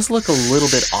it does look a little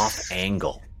bit off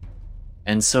angle.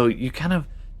 And so you kind of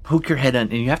poke your head in,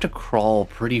 and you have to crawl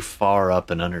pretty far up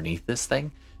and underneath this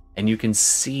thing, and you can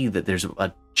see that there's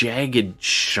a jagged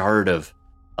shard of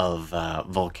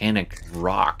volcanic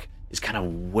rock is kind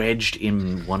of wedged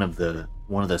in one of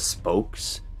the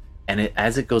spokes, and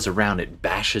as it goes around, it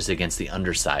bashes against the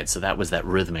underside. So that was that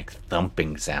rhythmic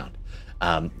thumping sound.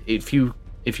 If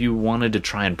you wanted to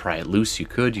try and pry it loose, you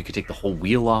could take the whole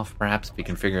wheel off, perhaps, if you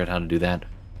can figure out how to do that,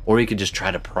 or you could just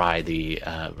try to pry the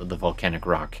volcanic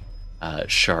rock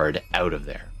shard out of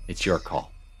there. It's your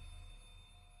call.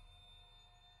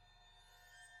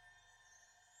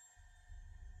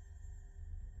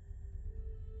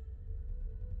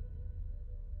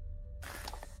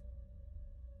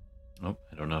 Oh,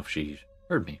 I don't know if she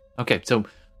heard me. Okay, so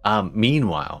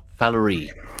meanwhile,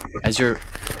 Valerie, as you're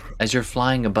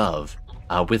flying above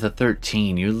with a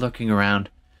 13, you're looking around.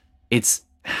 It's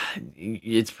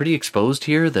pretty exposed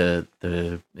here.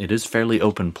 It is fairly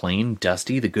open plain,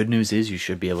 dusty. The good news is you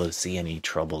should be able to see any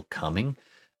trouble coming,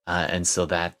 and so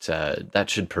that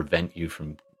should prevent you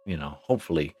from,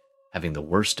 hopefully having the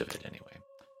worst of it anyway.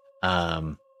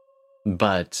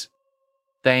 But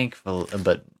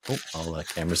all the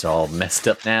cameras are all messed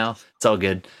up now. It's all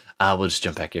good. We'll just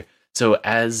jump back here. So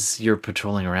as you're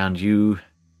patrolling around, you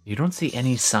don't see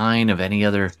any sign of any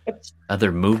other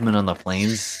movement on the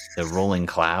plains, the rolling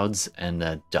clouds and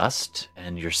the dust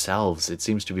and yourselves. It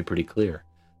seems to be pretty clear.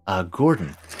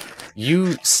 Gordon,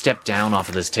 you step down off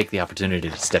of this, take the opportunity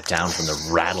to step down from the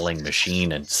rattling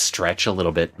machine and stretch a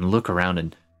little bit and look around,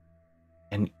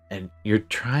 and you're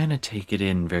trying to take it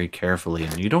in very carefully,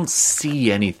 and you don't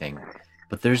see anything,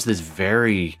 but there's this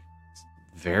very,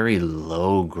 very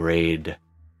low grade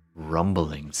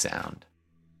rumbling sound.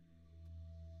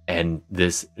 And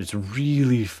it's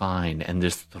really fine, and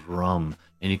this thrum,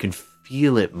 and you can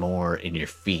feel it more in your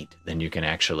feet than you can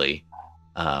actually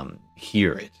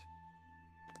hear it.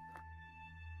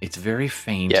 It's very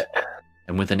faint, yeah.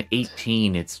 And with an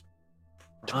 18, it's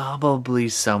probably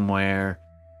somewhere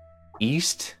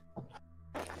east.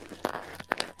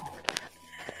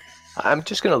 I'm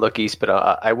just going to look east, but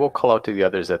I will call out to the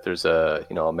others that there's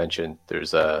I'll mention there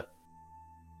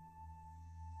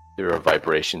are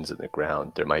vibrations in the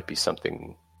ground. There might be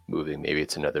something moving. Maybe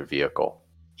it's another vehicle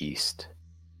east,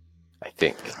 I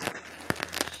think.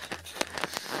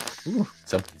 Ooh,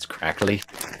 something's crackly.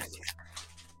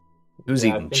 Who's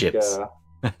eating chips?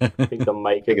 I think the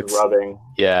mic is rubbing.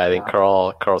 Yeah, I think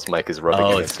Carl's mic is rubbing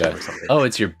against it or something. Oh,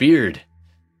 it's your beard.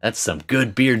 That's some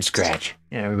good beard scratch.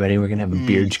 Yeah, everybody, we're gonna have a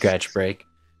beard scratch break.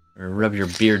 Or rub your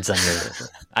beards on your.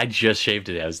 I just shaved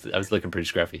it. I was looking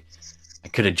pretty scruffy. I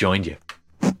could have joined you.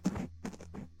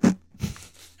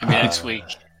 Maybe next week.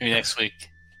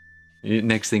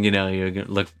 Next thing you know, you're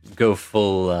gonna go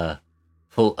full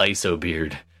ISO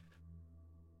beard.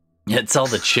 It's all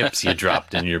the chips you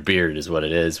dropped in your beard, is what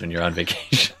it is when you're on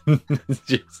vacation.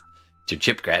 It's your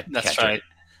chip catcher. That's right.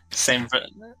 Same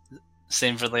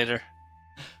for later.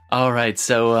 All right,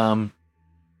 so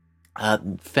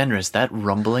Fenris, that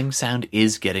rumbling sound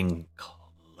is getting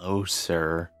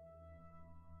closer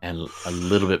and a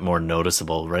little bit more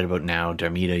noticeable right about now.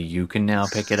 Darmida, you can now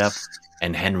pick it up,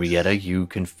 and Henrietta, you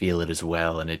can feel it as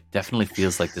well, and it definitely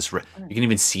feels like this. You can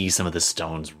even see some of the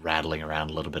stones rattling around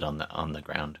a little bit on the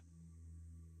ground.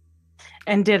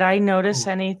 And did I notice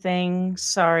anything?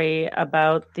 Sorry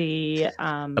about the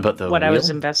what wheel? I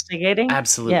was investigating.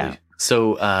 Absolutely. Yeah.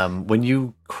 So when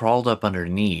you crawled up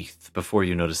underneath, before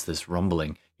you noticed this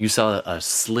rumbling, you saw a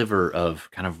sliver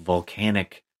of kind of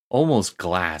volcanic, almost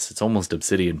glass. It's almost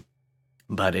obsidian,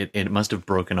 but it must have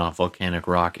broken off volcanic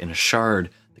rock in a shard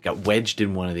that got wedged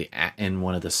in one of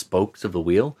the spokes of the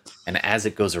wheel, and as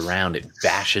it goes around, it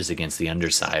bashes against the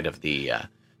underside of the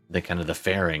kind of the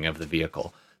fairing of the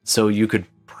vehicle. So you could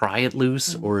pry it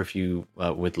loose, or if you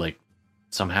would like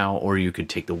somehow, or you could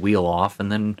take the wheel off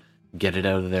and then get it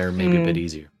out of there maybe a bit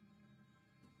easier.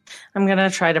 I'm going to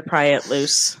try to pry it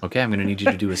loose. Okay, I'm going to need you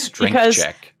to do a strength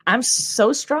check. I'm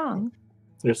so strong.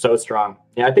 You're so strong.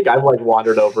 Yeah, I think I've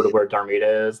wandered over to where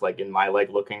Darmida is, in my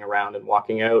looking around and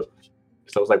walking out.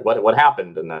 So I was like, what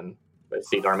happened? And then I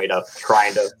see Darmida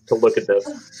trying to look at this.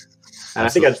 And Absolutely. I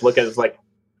think I just look at it as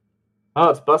oh,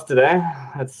 it's busted, eh?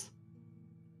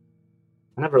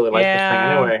 I never really liked this thing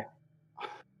anyway.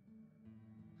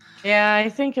 Yeah, I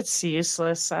think it's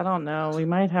useless. I don't know. We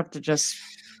might have to just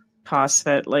toss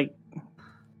it. Like,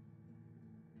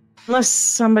 unless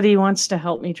somebody wants to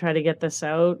help me try to get this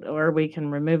out, or we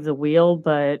can remove the wheel.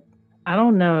 But I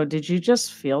don't know. Did you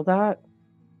just feel that?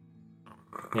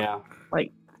 Yeah.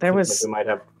 Like there was. Like we might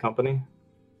have company.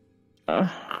 I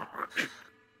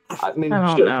mean,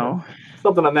 I don't know.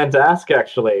 Something I meant to ask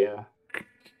actually. A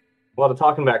lot of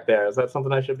talking back there. Is that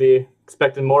something I should be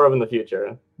expecting more of in the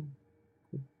future?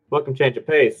 Welcome change of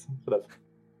pace. Instead of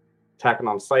attacking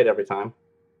on sight every time.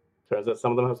 Turns out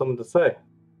some of them have something to say.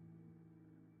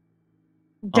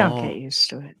 Don't get used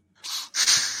to it.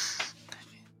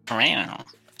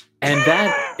 And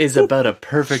that is about a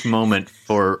perfect moment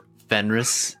for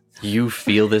Fenris. You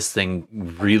feel this thing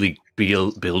really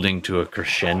building to a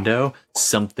crescendo.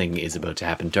 Something is about to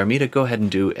happen. Darmida, go ahead and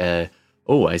do a...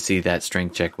 Oh, I see that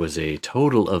strength check was a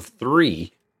total of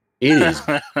 3. It is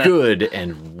good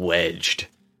and wedged.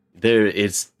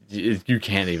 You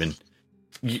can't even...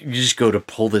 You just go to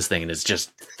pull this thing and it's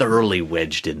just thoroughly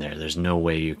wedged in there. There's no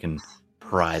way you can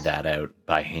pry that out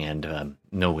by hand.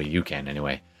 No way you can,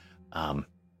 anyway. At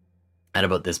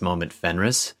about this moment,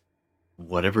 Fenris,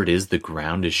 whatever it is, the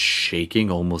ground is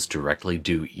shaking almost directly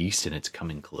due east, and it's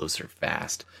coming closer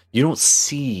fast. You don't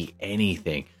see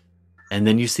anything. And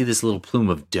then you see this little plume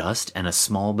of dust, and a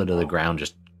small bit of the ground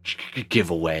just give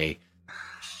away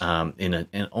in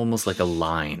almost like a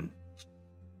line.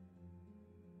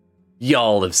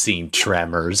 Y'all have seen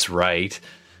Tremors, right?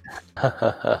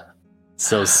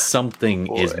 So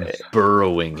something is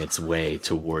burrowing its way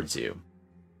towards you.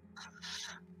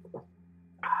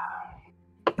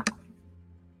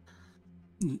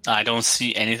 I don't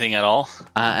see anything at all.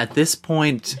 At this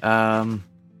point, not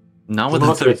with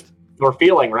the you're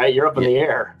feeling, right? You're up in the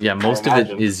air. Yeah, most of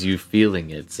it is you feeling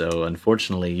it. So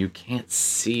unfortunately, you can't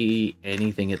see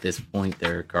anything at this point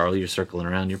there, Carl. You're circling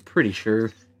around. You're pretty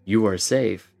sure you are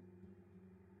safe.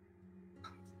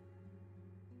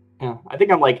 Yeah, I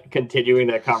think I'm like continuing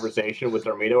that conversation with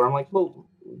Darmida, where I'm like, well,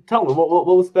 tell me, what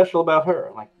was special about her?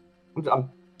 I'm like,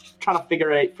 I'm trying to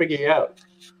figure you out.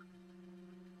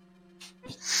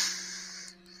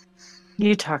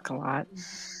 You talk a lot.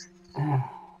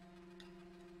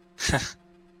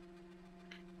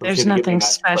 There's nothing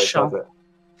special.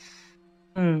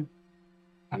 I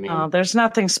mean, there's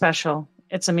nothing special.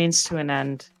 It's a means to an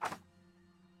end.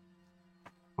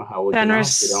 Well, how would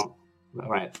Fenris, you know? You don't.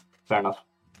 Right, fair enough.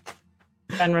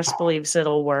 Fenris believes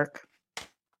it'll work.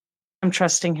 I'm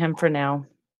trusting him for now.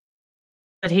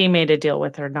 But he made a deal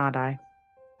with her, not I.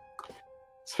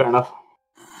 It's fair enough.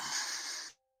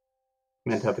 I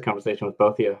meant to have the conversation with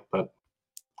both of you, but,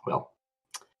 well.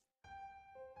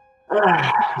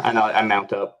 I know, I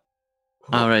mount up.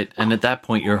 All right, and at that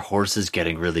point, your horse is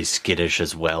getting really skittish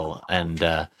as well,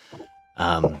 and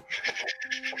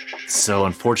so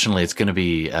unfortunately, it's going to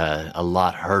be a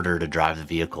lot harder to drive the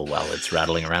vehicle while it's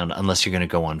rattling around, unless you're going to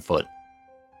go on foot.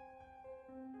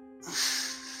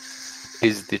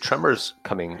 Is the tremors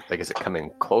coming, like, is it coming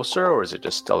closer, or is it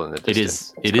just still in the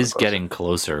distance? It is getting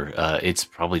closer. It's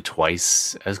probably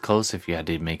twice as close if you had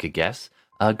to make a guess.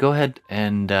 Go ahead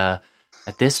and,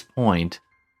 at this point,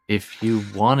 if you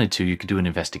wanted to, you could do an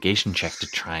investigation check to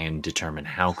try and determine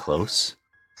how close.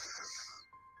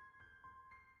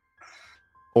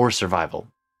 Or survival.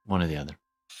 One or the other.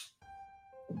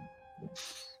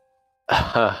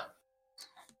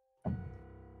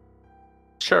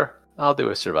 Sure. I'll do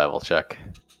a survival check.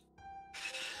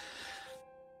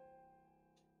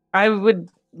 I would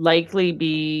likely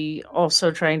be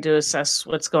also trying to assess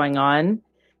what's going on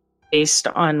based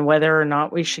on whether or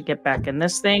not we should get back in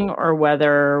this thing, or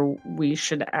whether we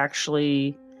should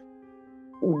actually,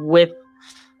 with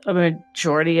a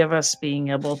majority of us being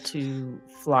able to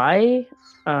fly,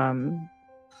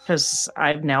 because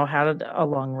I've now had a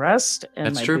long rest and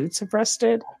That's my true. boots have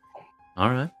rested. All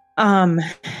right.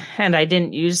 And I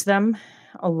didn't use them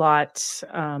a lot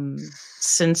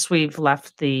since we've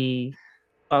left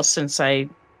since I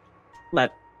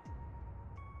let,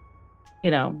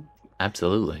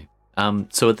 Absolutely.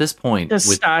 So at this point, the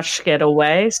stash get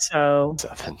away. So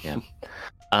 7.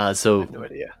 Yeah. So I have no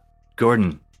idea.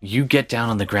 Gordon, you get down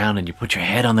on the ground and you put your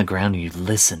head on the ground and you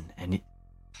listen, and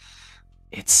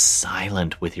it's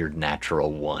silent with your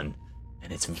natural 1,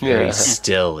 and it's very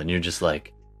still, and you're just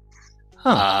like,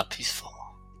 peaceful.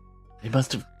 They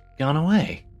must have gone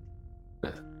away.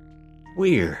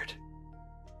 Weird.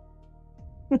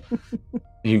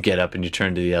 You get up and you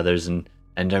turn to the others, and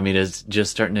Darmida's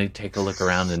just starting to take a look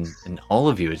around, and all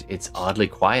of you, it's oddly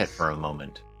quiet for a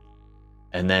moment.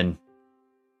 And then,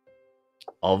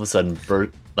 all of a sudden,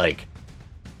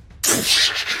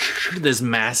 this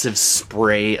massive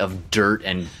spray of dirt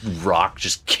and rock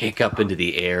just kick up into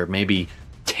the air, maybe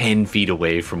 10 feet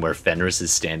away from where Fenris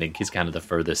is standing. He's kind of the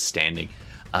furthest standing.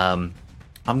 I'm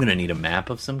going to need a map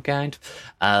of some kind.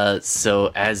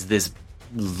 So as this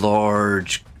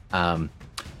large...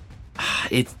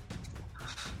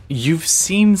 You've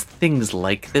seen things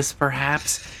like this,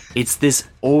 perhaps. It's this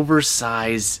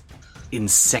oversized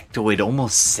insectoid,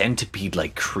 almost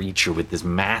centipede-like creature with this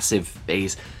massive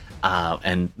face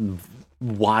and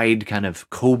wide kind of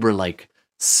cobra-like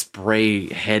spray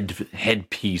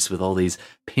headpiece with all these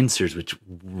pincers which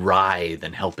writhe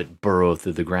and help it burrow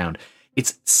through the ground.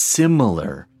 It's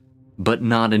similar, but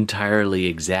not entirely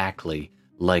exactly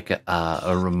like a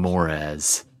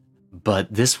Remorez.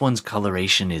 But this one's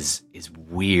coloration is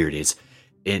weird.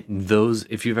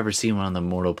 If you've ever seen one on the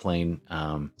mortal plane,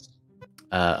 on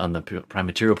the prime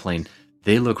material plane,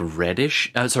 they look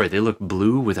reddish. They look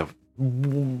blue with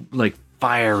like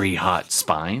fiery hot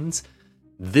spines.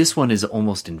 This one is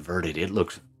almost inverted. It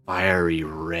looks fiery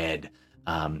red,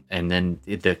 and then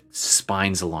the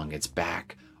spines along its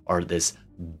back are this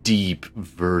deep,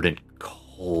 verdant,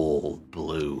 cold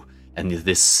blue, and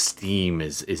this steam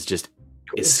is just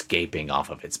escaping off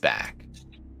of its back.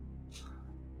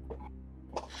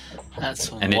 That's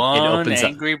and one it opens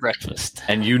angry up, breakfast.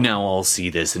 And you now all see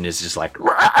this, and it's just like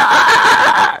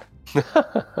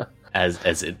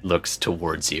as it looks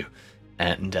towards you.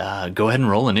 And go ahead and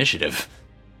roll initiative.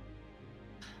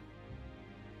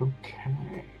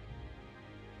 Okay.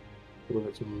 Well,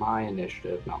 it's my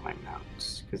initiative, not my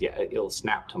notes. Because, yeah, it'll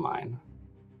snap to mine.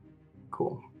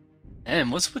 Cool.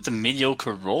 Man, what's with the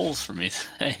mediocre rolls for me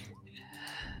today?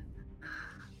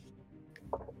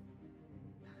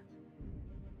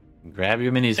 Grab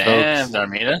your minis, Damn, folks.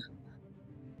 Darmida.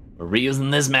 We're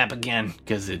reusing this map again,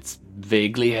 because it's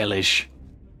vaguely hellish.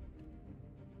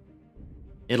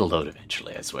 It'll load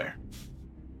eventually, I swear.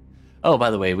 Oh,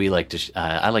 by the way, I like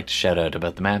to shout out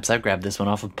about the maps. I grabbed this one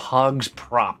off of Pogs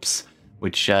Props,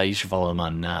 which you should follow them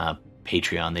on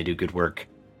Patreon. They do good work.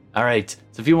 All right,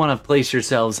 so if you want to place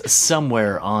yourselves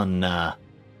somewhere on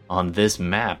this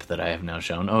map that I have now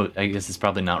shown, I guess it's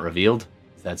probably not revealed.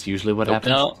 That's usually what happens.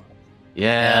 No.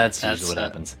 Yeah, that's usually what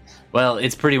happens. Well,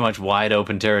 it's pretty much wide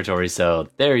open territory, so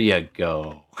there you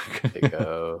go. There you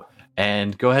go.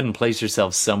 And go ahead and place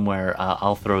yourself somewhere.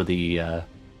 I'll throw the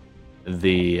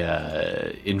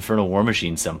Infernal War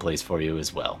Machine someplace for you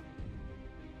as well.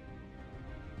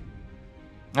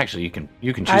 Actually, you can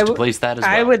choose to place that as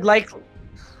well. I would like...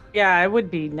 Yeah, I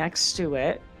would be next to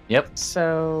it. Yep.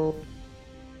 So...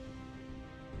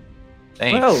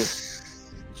 Thanks.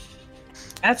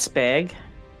 Whoa. That's big.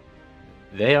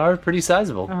 They are pretty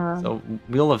sizable. Uh-huh. So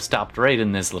we'll have stopped right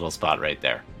in this little spot right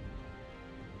there.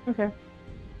 Okay.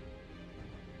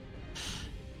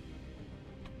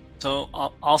 So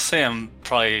I'll say I'm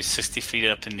probably 60 feet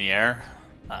up in the air.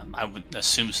 I would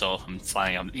assume so if I'm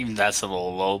flying up. Even that's a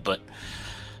little low, but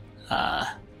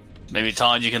maybe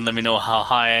Todd, you can let me know how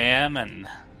high I am. And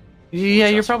yeah,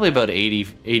 you're probably about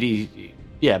 80,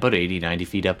 about 80, 90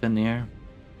 feet up in the air.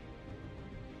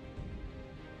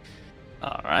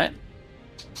 All right.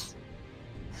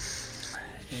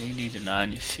 80 to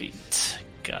 90 feet.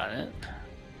 Got it.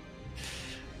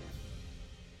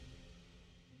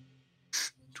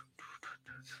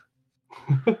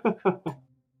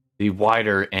 The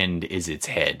wider end is its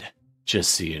head,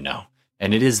 just so you know.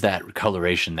 And it is that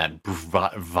coloration, that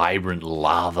vibrant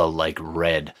lava-like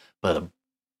red, but a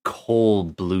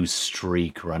cold blue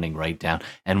streak running right down.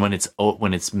 And when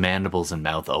its mandibles and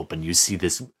mouth open, you see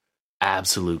this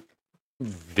absolute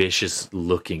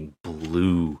vicious-looking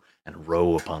blue and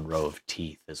row upon row of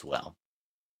teeth as well.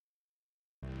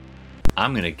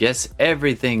 I'm gonna guess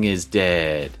everything is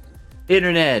dead.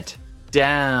 Internet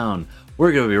down.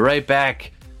 We're gonna be right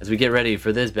back as we get ready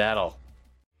for this battle.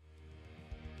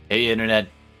 Hey, Internet.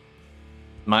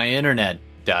 My internet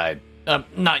died.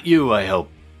 Not you, I hope.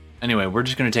 Anyway, we're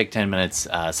just gonna take 10 minutes.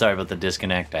 Sorry about the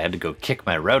disconnect. I had to go kick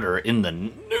my router in the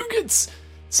nougats.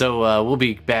 So we'll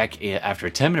be back after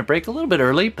a 10-minute break, a little bit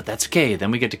early, but that's okay. Then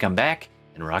we get to come back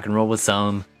and rock and roll with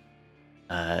some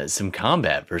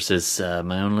combat versus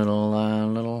my own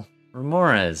little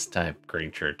Remorez type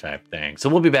creature type thing. So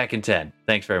we'll be back in 10.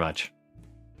 Thanks very much.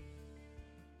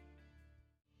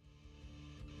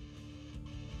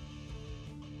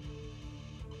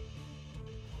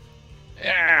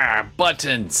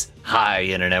 Buttons. Hi,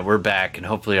 Internet. We're back, and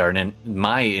hopefully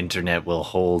my internet will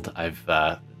hold.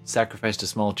 I've sacrificed a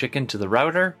small chicken to the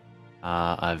router.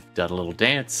 I've done a little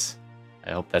dance.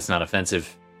 I hope that's not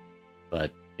offensive,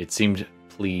 but it seemed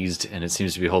pleased, and it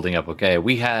seems to be holding up okay.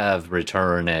 We have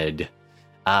returned.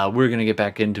 We're going to get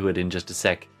back into it in just a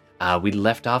sec. We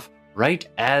left off right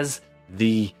as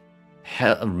the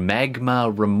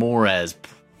magma remores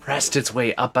pressed its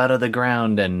way up out of the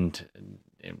ground, and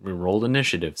we rolled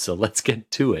initiative. So let's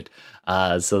get to it.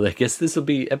 So I guess this will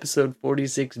be episode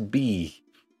 46B.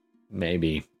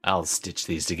 Maybe. I'll stitch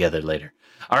these together later.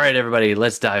 All right, everybody,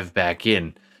 let's dive back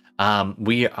in.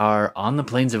 We are on the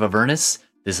plains of Avernus.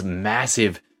 This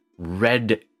massive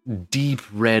red, deep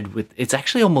red with, it's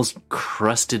actually almost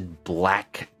crusted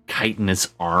black chitinous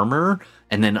armor.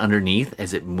 And then underneath,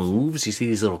 as it moves, you see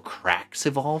these little cracks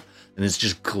evolve, and it's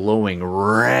just glowing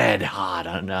red hot.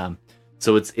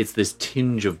 So it's this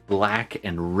tinge of black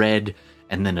and red,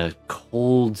 and then a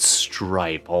cold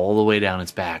stripe all the way down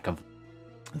its back of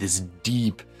this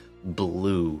deep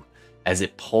blue as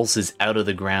it pulses out of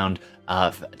the ground.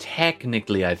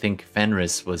 Technically, I think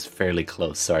Fenris was fairly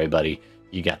close. Sorry, buddy.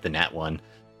 You got the nat one.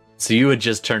 So you would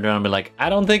just turn around and be like, I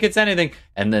don't think it's anything.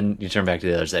 And then you turn back to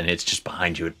the other side, and it's just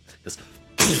behind you. It goes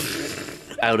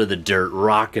out of the dirt,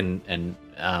 rock and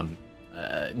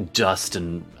dust,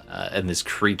 and this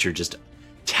creature just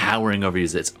towering over you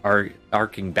as it's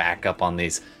arcing back up on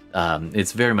these.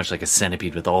 It's very much like a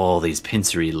centipede with all these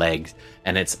pincery legs,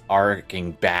 and it's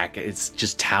arcing back. It's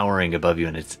just towering above you,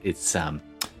 and its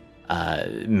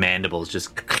mandibles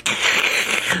just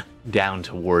down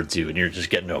towards you, and you're just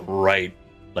getting right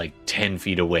like 10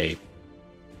 feet away.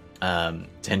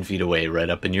 10 feet away, right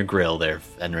up in your grill there,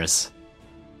 Fenris.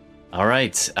 All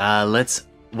right,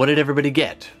 what did everybody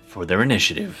get for their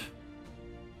initiative?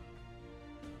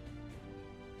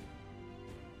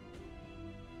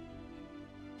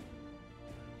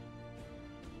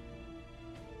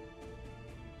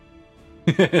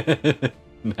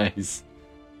 Nice.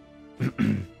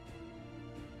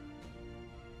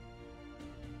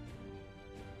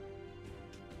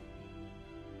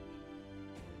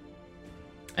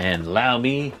 And allow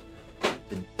me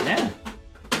to,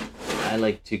 I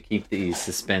like to keep the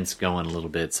suspense going a little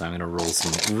bit, so I'm going to roll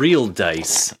some real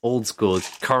dice. Old school.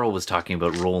 Carl was talking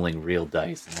about rolling real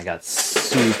dice, and I got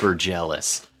super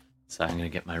jealous. So I'm going to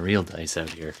get my real dice out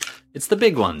here. It's the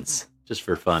big ones, just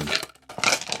for fun.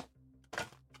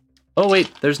 Oh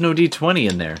wait, there's no D20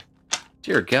 in there.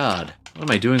 Dear God, what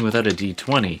am I doing without a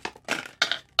D20?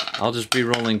 I'll just be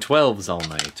rolling 12s all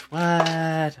night.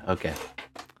 What? Okay.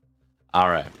 All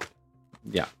right.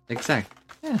 Yeah, exactly.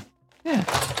 Yeah,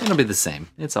 it'll be the same.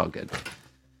 It's all good.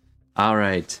 All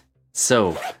right.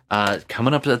 So,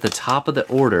 coming up at the top of the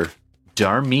order,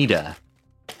 Darmida.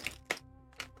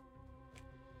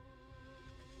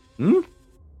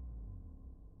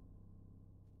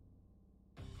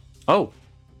 Oh,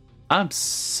 I'm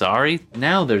sorry.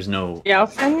 Now there's no...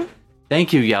 Yaofen?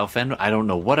 Thank you, Yaofen. I don't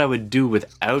know what I would do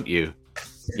without you.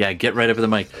 Yeah, get right up to the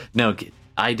mic. No,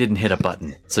 I didn't hit a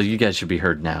button, so you guys should be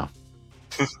heard now.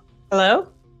 Hello?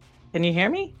 Can you hear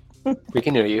me? We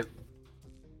can hear you.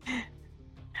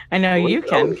 I know you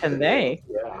can they?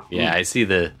 Yeah, I see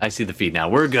the feed now.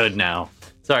 We're good now.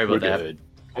 Sorry about that. Good.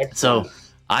 So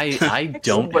I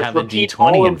don't have a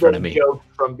D20 in front of me. Jokes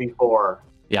from before.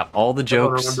 Yeah, all the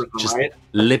jokes, just right?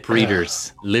 lip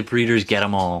readers. Lip readers, get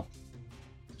them all.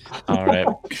 All right.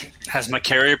 Has my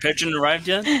carrier pigeon arrived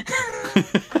yet?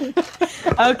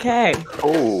 Okay.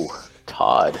 Oh,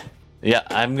 Todd. Yeah,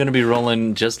 I'm gonna be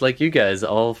rolling just like you guys,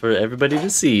 all for everybody to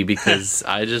see, because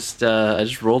I just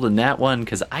rolled a nat 1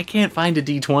 because I can't find a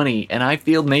D20 and I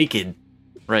feel naked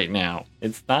right now.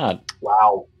 It's not.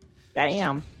 Wow.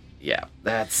 Damn. Yeah,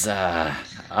 that's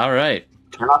all right.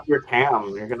 Turn off your cam.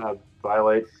 You're gonna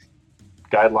violate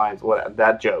guidelines. What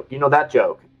that joke? You know that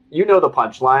joke. You know the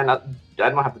punchline. I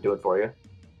don't have to do it for you.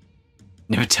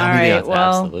 No, tell All me right, that.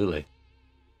 well- Absolutely.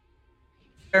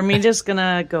 Are me just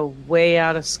gonna go way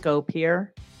out of scope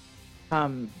here?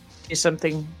 Do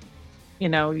something,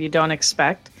 you don't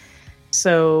expect.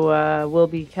 So we'll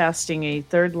be casting a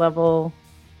 3rd level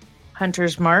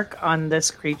Hunter's Mark on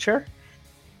this creature.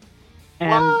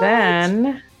 And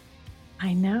then,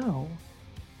 I know.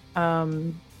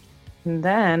 And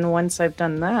then once I've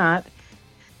done that,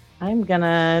 I'm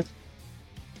gonna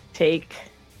take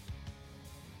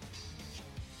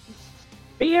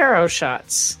 3 arrow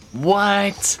shots.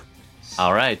 What?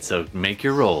 All right, so make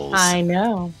your rolls. I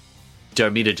know.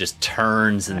 Darmida just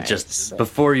turns and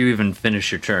before you even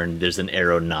finish your turn, there's an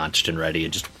arrow notched and ready.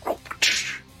 It just.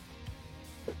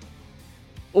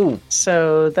 Ooh.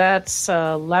 So that's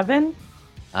 11.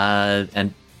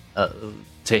 And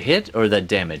to hit or that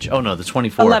damage? Oh no, the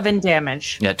 24. 11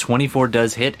 damage. Yeah, 24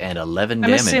 does hit and 11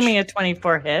 I'm damage. assuming a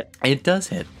 24 hit. It does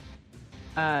hit.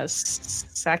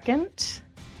 Second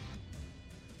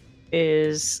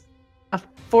is a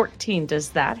 14. Does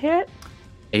that hit?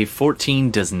 A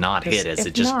 14 does not hit as If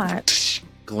it just not,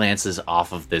 glances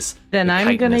off of this. Then the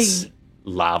I'm gonna chitinous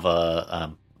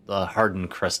lava, the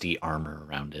hardened, crusty armor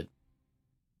around it.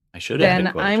 I should have.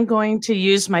 Then I'm going to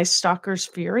use my Stalker's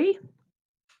Fury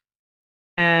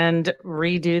and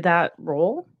redo that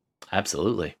roll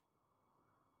Absolutely.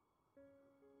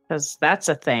 because that's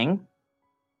a thing,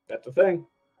 That's the thing.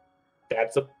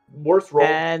 That's a worse roll.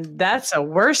 and that's a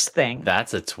worse thing.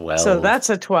 That's a 12. So that's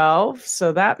a 12.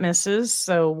 So that misses.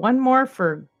 So one more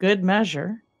for good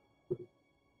measure.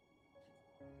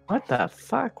 What the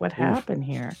fuck? What happened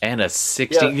here? And a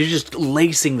 16. Yeah. You're just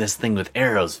lacing this thing with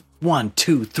arrows. 1,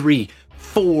 2, 3,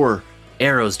 4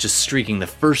 arrows just streaking. The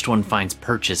first one finds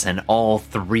purchase, and all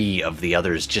 3 of the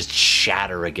others just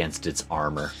shatter against its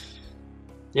armor.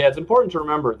 Yeah, it's important to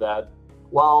remember that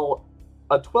while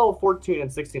a 12, 14,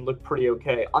 and 16 look pretty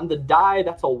okay, on the die,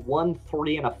 that's a 1,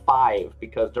 3, and a 5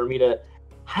 because Darmida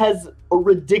has a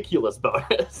ridiculous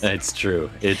bonus. It's true.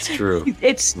 It's true.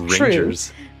 It's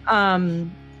Rangers. true.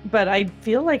 But I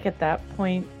feel like at that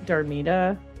point,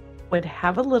 Darmida would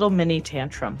have a little mini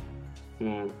tantrum.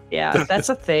 Yeah, that's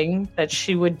a thing that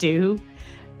she would do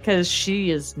because she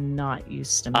is not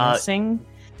used to missing.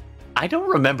 I don't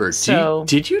remember.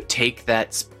 Did you take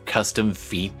that custom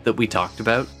feat that we talked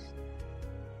about?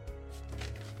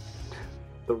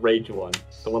 The rage one.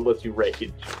 The one lets you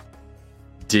rage.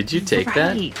 Did you take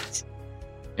that? Right.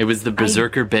 It was the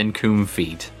Berserker Ben Koom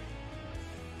feat.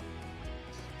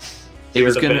 It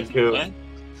was gonna. What?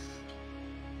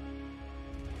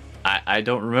 I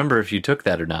don't remember if you took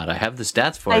that or not. I have the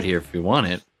stats for it here if you want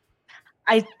it.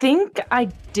 I think I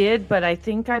did, but I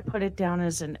think I put it down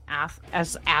as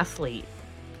athlete.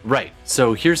 Right.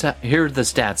 So here are the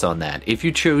stats on that. If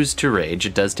you choose to rage,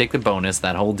 it does take the bonus,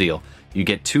 that whole deal. You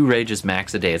get 2 rages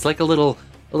max a day. It's like a little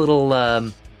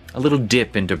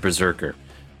dip into Berserker.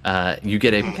 You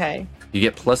get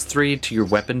 +3 to your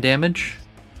weapon damage.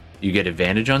 You get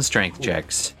advantage on strength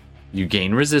checks. You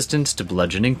gain resistance to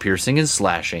bludgeoning, piercing, and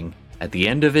slashing. At the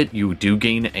end of it, you do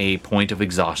gain a point of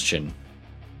exhaustion.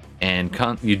 And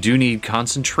you do need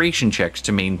concentration checks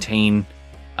to maintain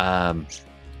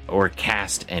or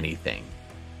cast anything.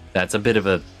 That's a bit of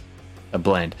a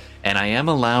blend. And I am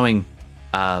allowing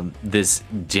this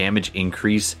damage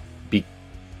increase.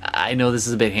 I know this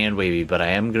is a bit hand-wavy, but I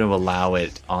am going to allow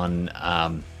it on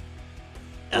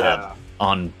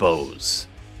bows.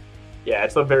 Yeah,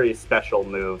 it's a very special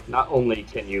move. Not only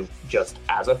can you just,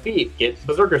 as a feat, get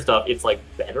Berserker stuff, it's like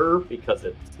better because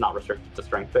it's not restricted to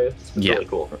strength based. It's really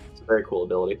cool. It's a very cool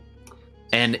ability.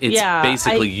 And it's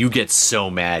basically you get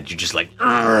so mad, you just like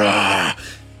Argh!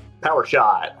 Power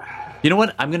shot. You know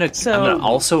what? I'm gonna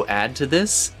also add to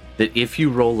this that if you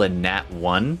roll a nat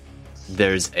 1,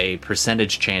 there's a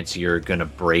percentage chance you're gonna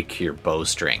break your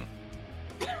bowstring.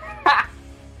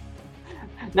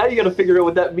 Now you gotta figure out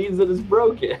what that means that it's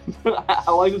broken.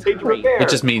 How long does it take to repair? It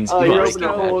just means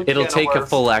it'll take a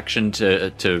full action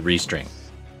to restring.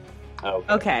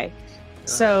 Okay.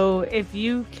 So if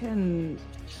you can,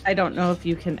 I don't know if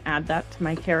you can add that to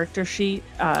my character sheet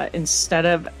instead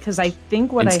of, because I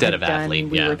think what instead I had of done, athlete,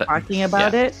 we were talking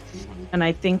about it, and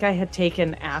I think I had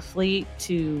taken athlete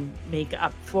to make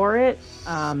up for it,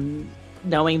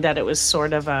 knowing that it was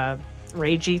sort of a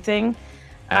ragey thing.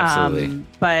 Absolutely.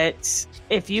 But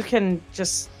if you can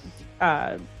just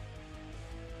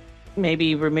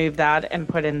maybe remove that and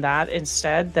put in that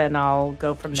instead, then I'll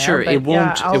go from there. Sure, but it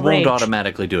won't. I'll It won't rage.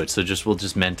 automatically do it. So we'll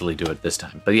just mentally do it this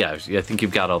time. But yeah, I think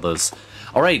you've got all those.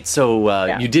 All right. So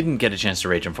you didn't get a chance to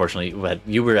rage, unfortunately, but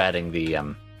you were adding the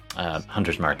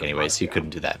Hunter's Mark anyway, so you couldn't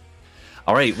do that.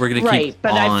 All right, we're gonna keep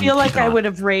but I feel like I on. would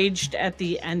have raged at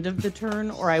the end of the turn,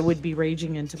 or I would be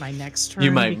raging into my next turn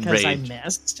You might because rage. I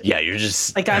missed. Yeah, you're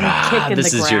just Like I'm kicking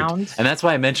this the is ground. and that's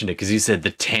why I mentioned it because you said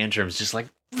the tantrum's just like,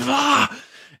 and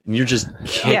you're just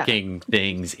kicking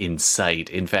things in sight.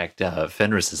 In fact,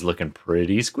 Fenris is looking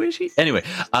pretty squishy. Anyway,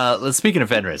 speaking of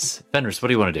Fenris, what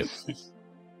do you want to do?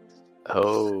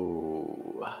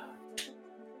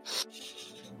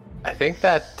 I think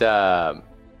that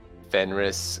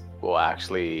Fenris will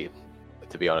actually,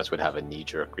 to be honest, would have a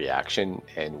knee-jerk reaction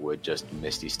and would just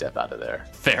Misty Step out of there.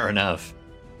 Fair enough.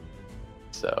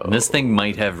 So And this thing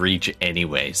might have reach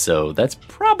anyway, so that's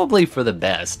probably for the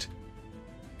best.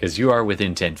 Because you are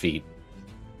within 10 feet.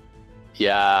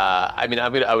 yeah, I mean,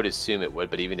 I would assume it would,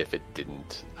 but even if it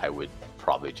didn't, I would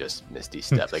probably just Misty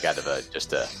Step, like out of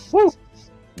Woo!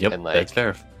 Yep, And, like, that's fair.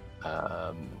 if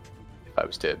I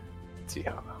was to see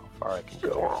how far I can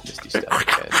go, Misty Step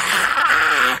again.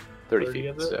 30 feet.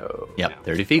 is it? So Yep,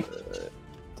 30 feet.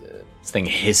 This thing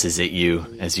hisses at you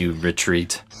as you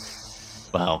retreat.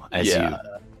 Well, as you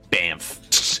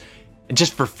bamf. And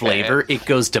just for flavor, it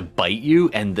goes to bite you,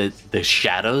 and the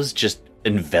shadows just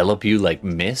envelop you like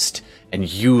mist,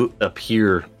 and you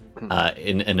appear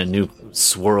in a new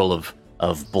swirl of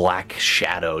black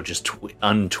shadow, just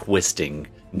untwisting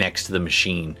next to the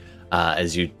machine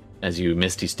as you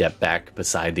misty step back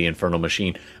beside the infernal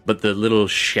machine. But the little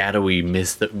shadowy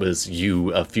mist that was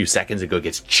you a few seconds ago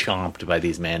gets chomped by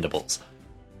these mandibles.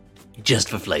 Just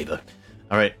for flavor.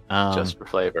 All right. Just for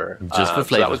flavor. Just for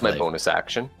flavor. So that was my bonus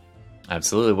action.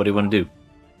 Absolutely. What do you want to do?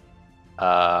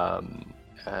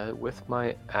 With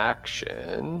my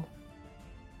action,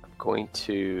 I'm going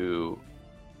to...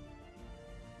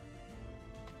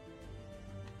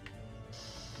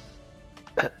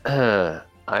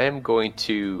 I am going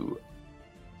to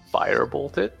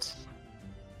firebolt it,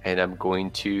 and I'm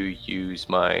going to use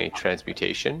my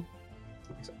transmutation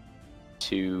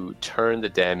to turn the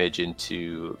damage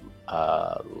into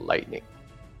lightning.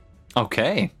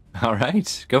 Okay. All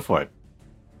right. Go for it.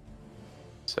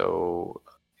 So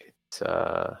it's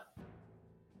a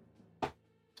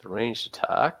ranged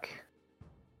attack.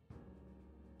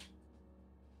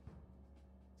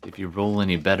 If you roll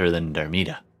any better than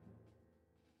Darmida.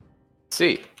 Let's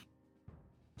see.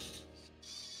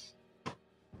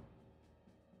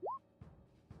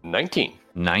 $19.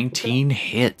 19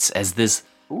 hits as this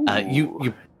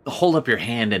you hold up your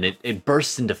hand and it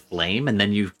bursts into flame, and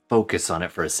then you focus on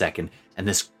it for a second, and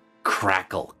this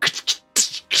crackle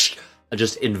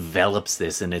just envelops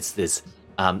this, and it's this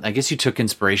I guess you took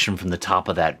inspiration from the top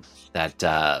of that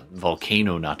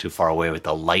volcano not too far away with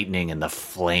the lightning and the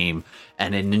flame,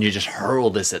 and then you just hurl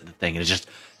this at the thing, and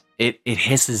it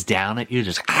hisses down at you,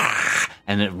 just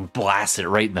and it blasts it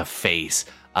right in the face.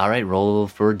 All right, roll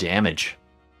for damage.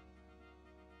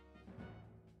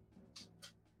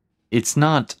 It's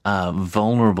not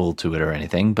vulnerable to it or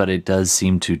anything, but it does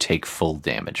seem to take full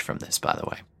damage from this, by the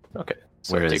way. Okay,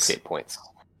 so it takes 8 points.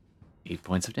 8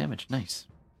 points of damage, nice.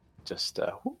 Just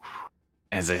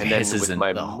as it and hisses then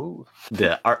with my move,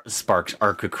 the sparks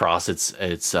arc across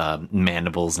its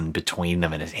mandibles and between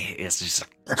them, and it's just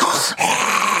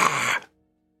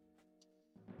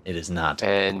it is not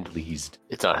pleased.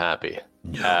 It's not happy.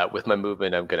 No. With my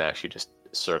movement, I'm gonna actually just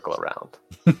circle around.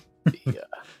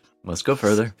 Let's go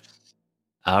further.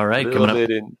 All right, coming up.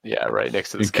 Right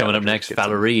next to this. Coming up next,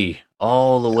 Valerie,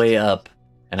 all the way up.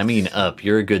 And I mean up.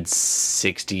 You're a good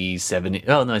 60, 70...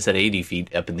 Oh, no, I said 80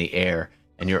 feet up in the air.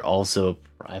 And you're also,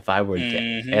 if I were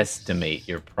to estimate,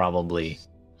 you're probably...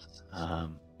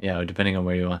 depending on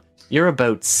where you are. You're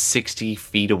about 60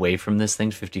 feet away from this thing,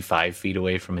 55 feet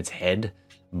away from its head,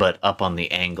 but up on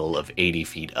the angle of 80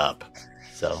 feet up.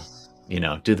 So,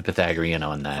 do the Pythagorean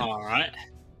on that. All right.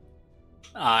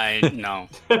 I know.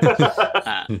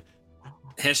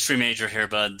 History major here,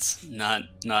 buds. Not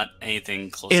anything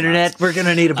close. Internet, we're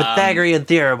gonna need a Pythagorean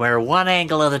theorem where one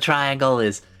angle of the triangle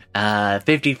is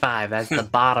 55. That's the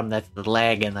bottom. That's the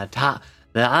leg, and the top.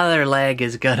 The other leg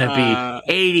is gonna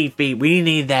be 80 feet. We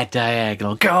need that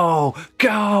diagonal. Go,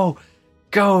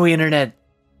 internet.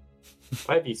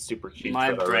 Might be super cheap.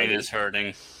 My brain is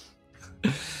hurting.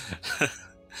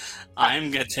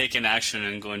 I'm gonna take an action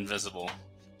and go invisible.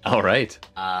 All right.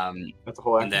 That's a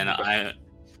whole action. And then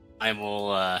I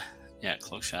will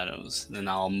cloak shadows. Then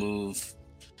I'll move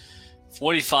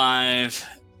 45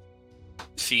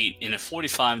 feet in a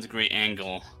 45-degree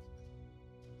angle.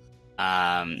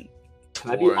 Can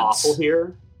I be awful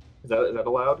here? Is that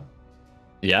allowed?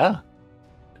 Yeah.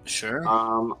 Sure.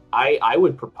 I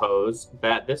would propose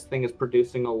that this thing is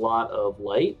producing a lot of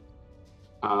light,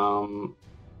 and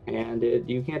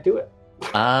you can't do it.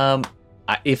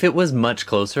 If it was much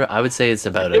closer, I would say it's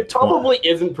about It probably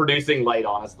isn't producing light,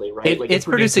 honestly, right? It's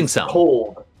producing some.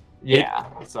 Cold. Yeah.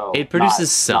 So it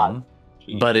produces some,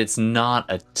 but it's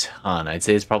not a ton. I'd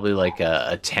say it's probably like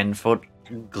a 10-foot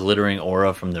glittering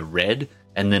aura from the red,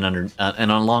 and then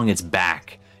and along its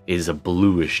back is a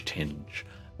bluish tinge,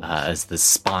 as the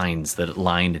spines that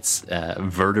line its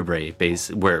vertebrae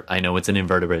base, where I know it's an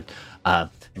invertebrate,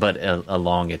 but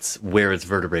along where its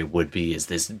vertebrae would be is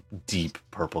this deep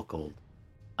purple gold.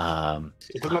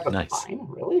 It doesn't have a spine,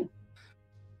 really?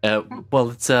 Well,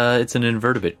 it's an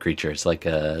invertebrate creature. It's like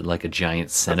a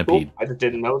giant centipede. Cool. I just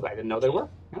didn't know they were.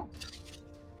 Yeah.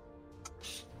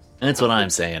 And that's what I'm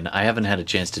saying. I haven't had a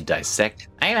chance to dissect.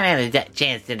 I haven't had a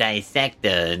chance to dissect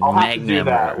the I'll Magnum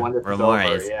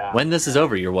Remoris. Yeah. When this is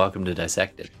over, you're welcome to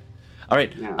dissect it. All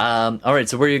right. Yeah. All right.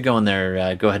 So where are you going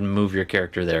there? Go ahead and move your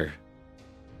character there,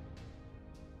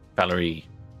 Valerie.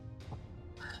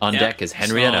 On deck is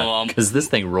Henrietta, because this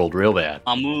thing rolled real bad.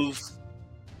 I'll move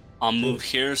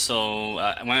here, so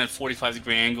I went at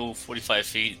 45-degree angle, 45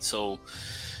 feet, so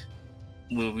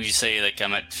would you say like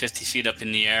I'm at 50 feet up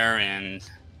in the air, and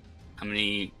how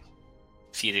many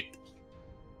feet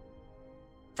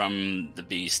from the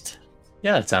beast.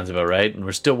 Yeah, that sounds about right. And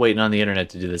we're still waiting on the internet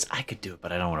to do this. I could do it,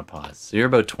 but I don't want to pause. So you're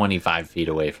about 25 feet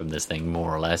away from this thing,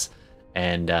 more or less,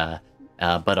 and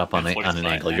but up on an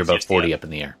angle. You're about 40 up in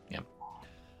the air. Yeah.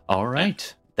 All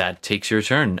right, that takes your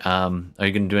turn. Are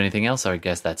you going to do anything else? I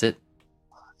guess that's it.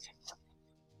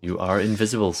 You are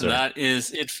invisible, sir. That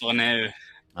is it for now.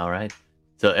 All right.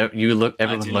 So you look.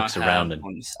 Everyone looks around,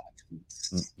 and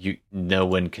no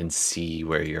one can see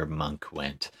where your monk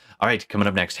went. All right, coming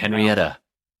up next, Henrietta.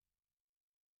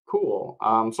 Cool.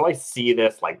 So I see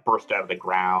this like burst out of the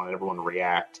ground and everyone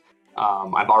react.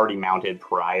 I've already mounted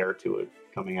prior to it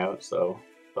coming out, so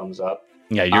thumbs up.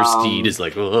 Yeah, your steed is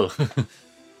like, whoa.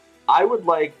 I would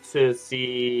like to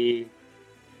see.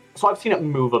 So I've seen it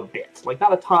move a bit, like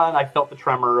not a ton. I felt the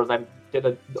tremors. I did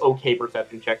an okay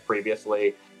perception check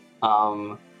previously.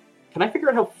 Can I figure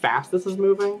out how fast this is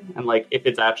moving and like if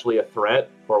it's actually a threat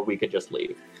or we could just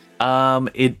leave?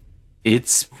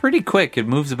 It's pretty quick. It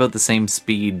moves about the same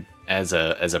speed as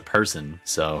a person,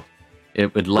 so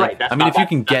it would like. Right, I mean, if you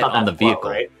can get on the vehicle,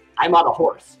 right? I'm on a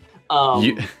horse.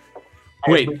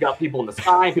 Wait, we've got people in the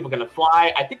sky. People going to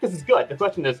fly. I think this is good. The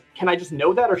question is, can I just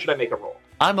know that, or should I make a roll?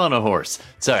 I'm on a horse.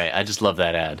 Sorry, I just love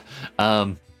that ad.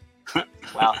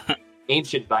 Well,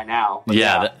 ancient by now.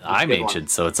 Yeah, I'm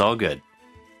ancient, so it's all good.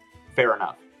 Fair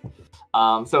enough.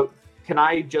 So can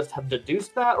I just have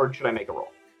deduced that, or should I make a roll?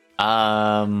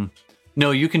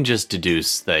 No, you can just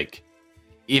deduce, like,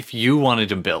 if you wanted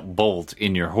to bolt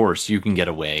in your horse, you can get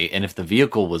away, and if the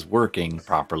vehicle was working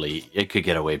properly, it could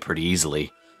get away pretty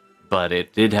easily, but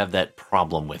it did have that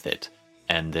problem with it,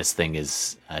 and this thing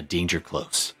is danger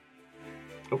close.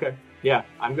 Okay, yeah,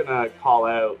 I'm gonna call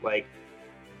out, like,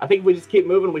 I think if we just keep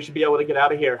moving, we should be able to get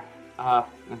out of here.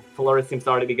 Dolores seems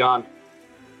to already be gone.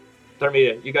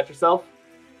 Darmida, you got yourself?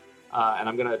 And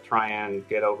I'm going to try and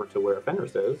get over to where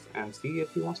Fenris is and see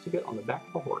if he wants to get on the back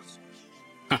of a horse.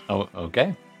 Oh,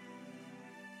 okay.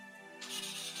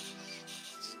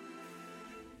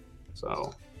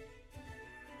 So,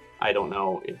 I don't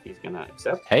know if he's going to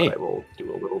accept, hey, but I will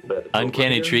do a little bit.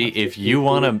 Uncanny Tree, if you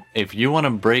want to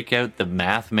break out the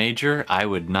math major, I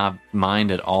would not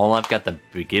mind at all. I've got the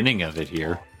beginning of it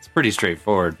here. It's pretty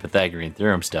straightforward Pythagorean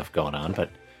theorem stuff going on, but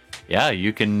yeah,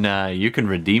 you can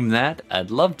redeem that.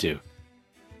 I'd love to.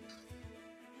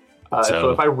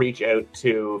 So if I reach out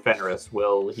to Fenris,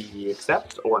 will he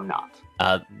accept or not?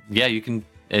 Yeah, you can.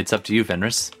 It's up to you,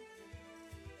 Fenris.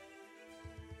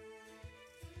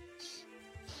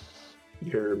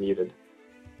 You're muted.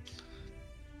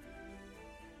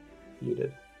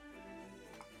 Muted.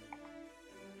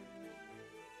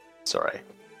 Sorry.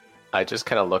 I just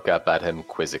kind of look up at him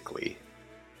quizzically.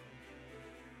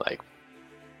 Like,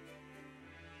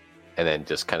 and then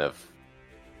just kind of...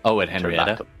 Oh, at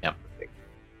Henrietta? Yep.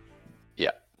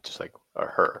 Yeah, just like, or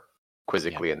her,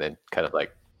 quizzically, and then kind of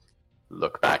like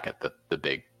look back at the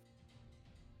big,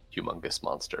 humongous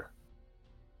monster.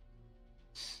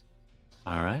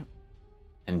 All right.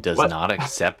 And does not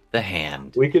accept the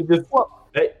hand. We could just...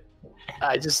 Hey.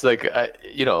 I just like, I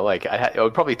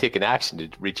would probably take an action to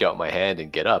reach out my hand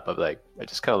and get up. I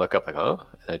just kind of look up like, huh?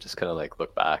 And I just kind of like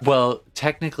look back. Well,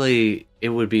 technically, it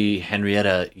would be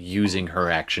Henrietta using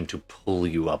her action to pull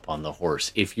you up on the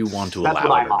horse if you want to allow it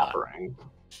or not.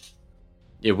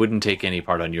 It wouldn't take any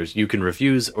part on yours. You can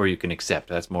refuse or you can accept.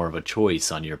 That's more of a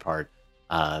choice on your part.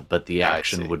 But the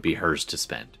action would be hers to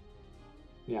spend.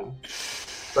 Yeah.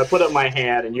 So I put up my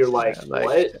hand and you're like,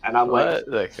 what? And I'm what?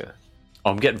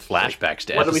 I'm getting flashbacks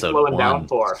to what episode 1. What are we slowing down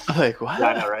for? Like, what? Yeah,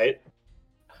 I know, right?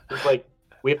 It's like,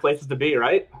 we have places to be,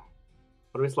 right?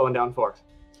 What are we slowing down for?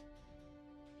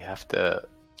 You have to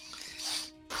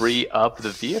free up the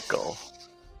vehicle.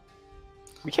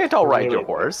 We can't all ride your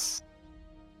horse.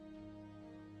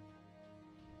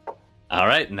 All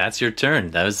right, and that's your turn.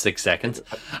 That was 6 seconds.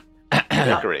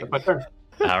 Agree. My turn.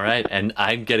 All right, and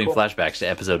I'm getting flashbacks to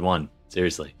episode 1.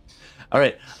 Seriously. All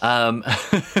right.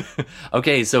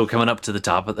 Okay, so coming up to the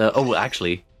top of the... Oh,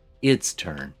 actually, its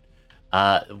turn.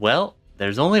 Well,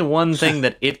 there's only one thing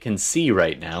that it can see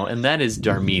right now, and that is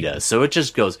Darmida. So it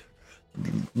just goes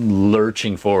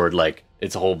lurching forward like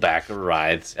its whole back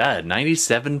writhes.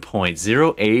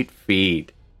 97.08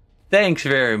 feet. Thanks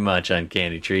very much,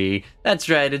 Uncanny Tree. That's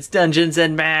right, it's Dungeons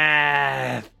and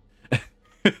Math.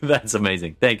 That's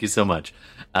amazing. Thank you so much.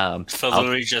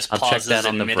 Faluri just pauses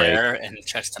in midair and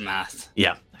checks the math.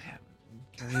 Yeah.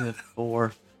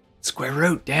 4 square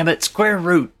root. Damn it, square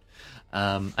root.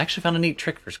 I actually found a neat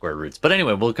trick for square roots, but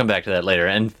anyway, we'll come back to that later.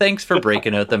 And thanks for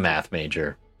breaking out the math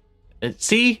major.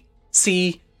 See,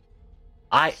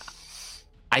 I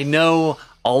know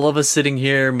all of us sitting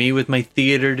here, me with my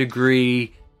theater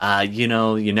degree.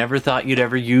 You never thought you'd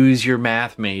ever use your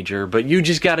math major, but you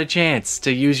just got a chance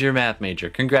to use your math major.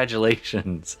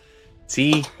 Congratulations.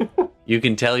 See, you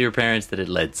can tell your parents that it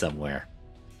led somewhere.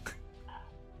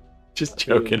 Just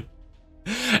joking.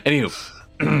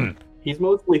 Anywho. He's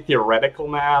mostly theoretical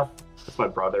math. That's my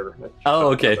brother.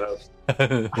 Oh, okay.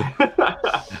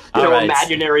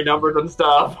 Imaginary numbers and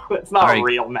stuff. It's not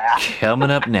real math.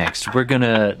 Coming up next, we're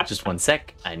gonna... Just one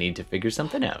sec. I need to figure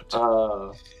something out.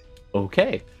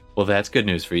 Okay. Well, that's good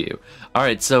news for you. All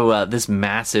right, so this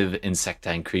massive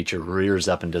insectine creature rears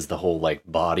up and does the whole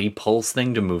body pulse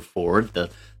thing to move forward. The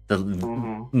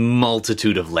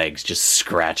multitude of legs just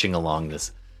scratching along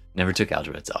this. Never took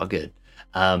algebra. It's all good.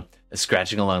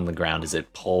 Scratching along the ground as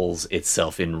it pulls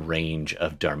itself in range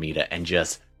of Darmida and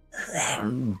just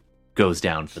goes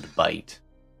down for the bite.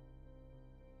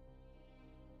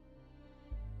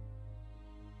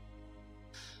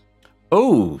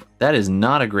 Oh, that is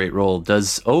not a great roll.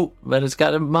 But it's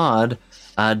got a mod.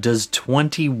 Does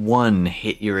 21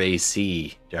 hit your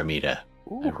AC, Darmida?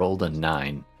 Ooh. I rolled a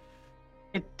 9.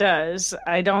 It does.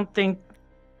 I don't think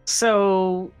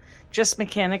so. Just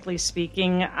mechanically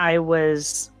speaking, I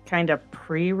was kind of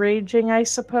pre-raging, I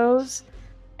suppose.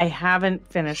 I haven't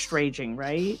finished raging,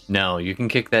 right? No, you can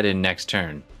kick that in next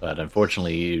turn, but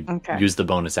unfortunately you use the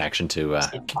bonus action to...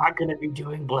 It's not going to be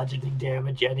doing bludgeoning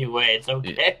damage anyway, it's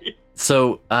okay.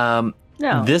 So,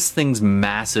 this thing's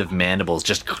massive mandibles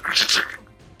just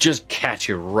catch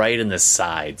you right in the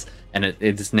sides, and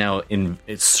it's now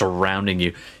it's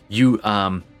surrounding you.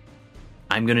 I'm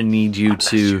going to need you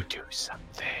to... do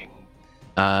something.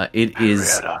 It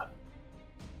is...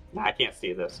 I can't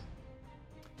see this.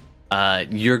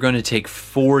 You're going to take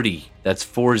 40, that's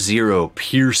 40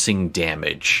 piercing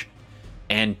damage,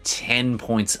 and 10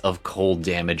 points of cold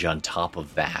damage on top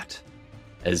of that,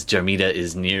 as Darmida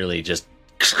is nearly just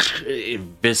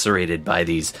eviscerated by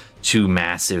these two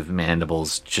massive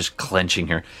mandibles just clenching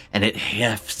her, and it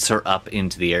hefts her up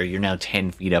into the air. You're now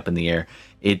 10 feet up in the air.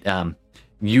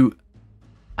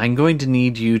 I'm going to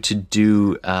need you to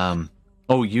do,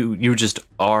 you just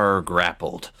are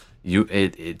grappled.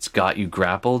 It's got you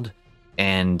grappled,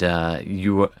 and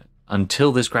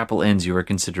until this grapple ends, you are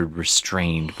considered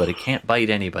restrained, but it can't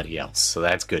bite anybody else, so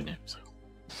that's good news.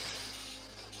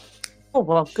 Oh,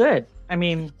 well, good. I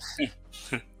mean,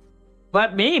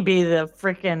 let me be the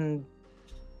frickin'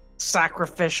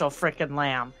 sacrificial frickin'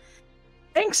 lamb.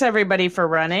 Thanks, everybody, for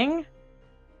running.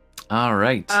 All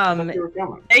right.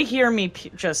 They hear me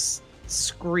just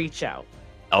screech out.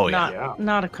 Oh, yeah.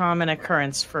 Not a common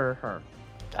occurrence for her.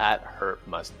 That hurt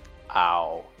must...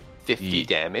 Ow. 50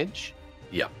 damage?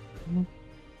 Yep.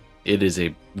 It is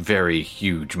a very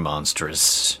huge,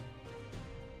 monstrous,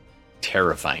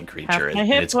 terrifying creature.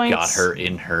 And it's got her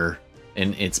in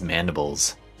its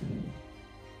mandibles.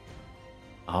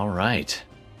 All right.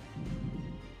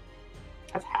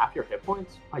 That's half your hit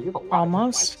points? Oh, you have a lot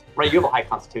almost. Of hit points. Right, you have a high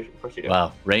constitution. Of course you do.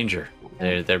 Wow, Ranger.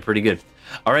 They're pretty good.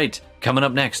 All right, coming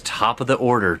up next, top of the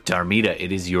order, Darmida,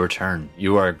 it is your turn.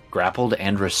 You are grappled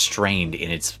and restrained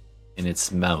in its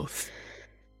mouth.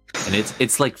 And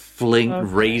it's like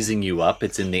raising you up.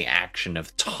 It's in the action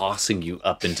of tossing you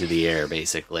up into the air,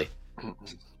 basically.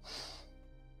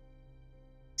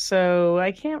 So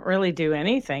I can't really do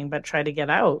anything but try to get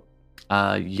out.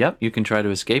 Yep, you can try to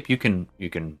escape. You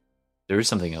can there is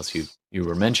something else you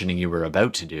were mentioning you were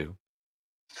about to do.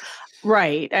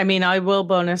 Right. I mean, I will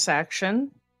bonus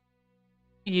action.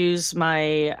 Use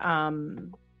my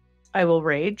I will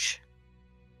rage.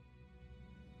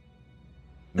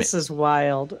 This is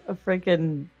wild. A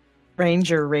freaking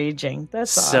ranger raging.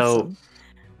 That's awesome.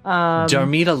 So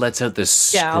Darmida lets out this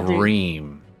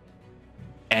scream.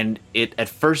 And at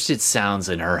first it sounds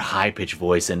in her high-pitched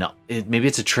voice, and maybe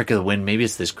it's a trick of the wind, maybe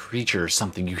it's this creature or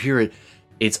something. You hear it,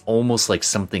 it's almost like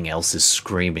something else is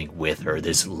screaming with her,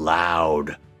 this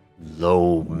loud,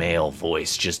 low male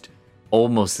voice, just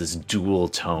almost this dual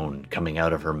tone coming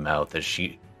out of her mouth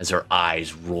as her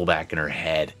eyes roll back in her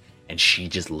head, and she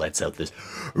just lets out this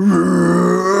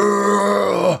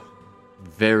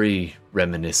very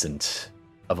reminiscent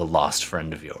of a lost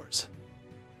friend of yours.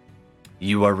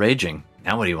 You are raging.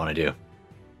 Now what do you want to do?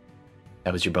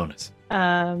 That was your bonus.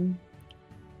 So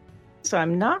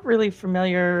I'm not really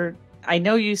familiar. I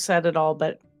know you said it all,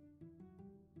 but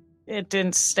it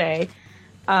didn't stay.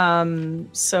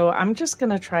 So I'm just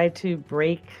going to try to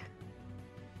break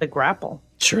the grapple.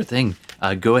 Sure thing.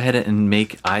 Go ahead and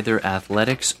make either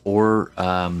athletics or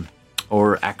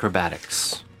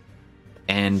acrobatics.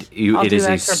 And I'll do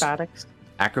acrobatics.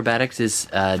 Acrobatics is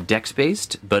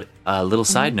dex-based, but a little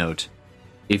side note.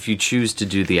 If you choose to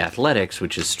do the athletics,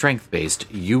 which is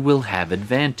strength-based, you will have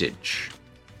advantage.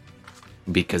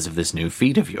 because of this new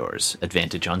feat of yours.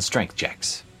 Advantage on strength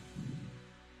checks.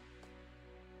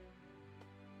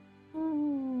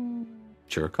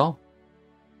 It's your call.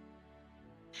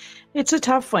 It's a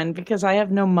tough one because I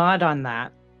have no mod on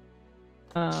that.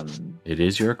 It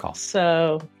is your call.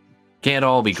 So Can't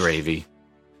all be gravy.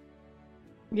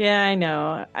 yeah, I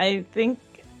know. I think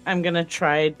I'm gonna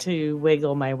try to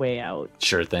wiggle my way out.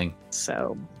 Sure thing.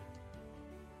 So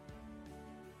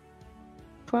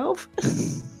 12.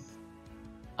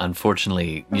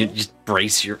 Unfortunately, you just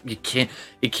brace you can't,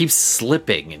 it keeps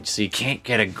slipping, and so you can't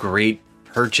get a great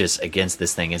purchase against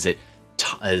this thing as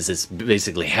it's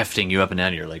basically hefting you up and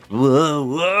down. You're like, whoa,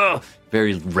 whoa,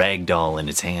 very ragdoll in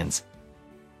its hands.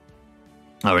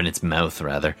 Or in its mouth,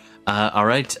 rather. All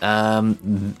right,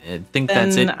 I think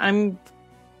that's it. I'm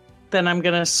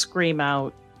gonna scream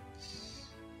out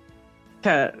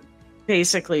to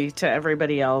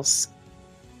everybody else.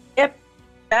 Get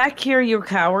back here, you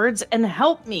cowards, and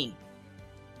help me.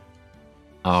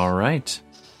 All right.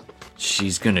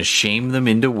 She's going to shame them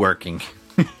into working.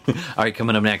 All right,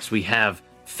 coming up next, we have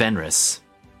Fenris.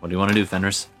 What do you want to do,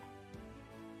 Fenris?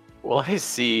 Well, I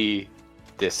see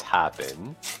this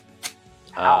happen.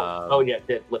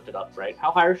 Did lift it up, right?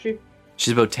 How high is she?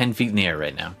 She's about 10 feet in the air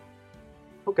right now.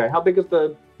 Okay, how big is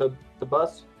the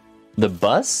bus? The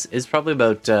bus is probably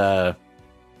about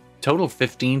total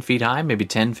 15 feet high, maybe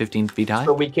 10, 15 feet high.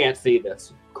 So we can't see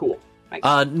this. Cool. Thanks.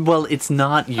 Well, it's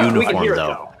not uniform, we can hear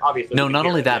though. It, though. Obviously, No, not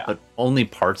only that, but only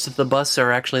parts of the bus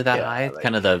are actually that high. Like,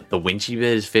 kind of the winchy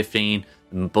bit is 15.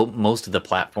 Most of the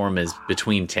platform is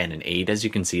between 10 and 8. As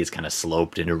you can see, it's kind of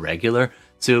sloped and irregular.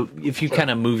 So if you kind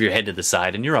of move your head to the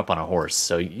side, and you're up on a horse,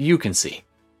 so you can see.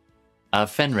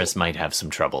 Fenris might have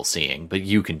some trouble seeing, but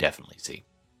you can definitely see.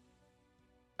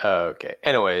 Okay.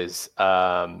 Anyways,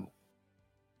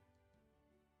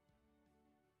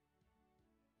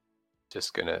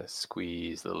 just gonna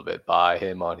squeeze a little bit by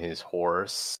him on his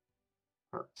horse,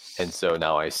 and so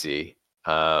now I see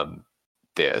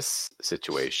this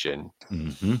situation,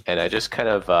 and I just kind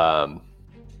of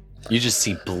you just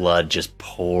see blood just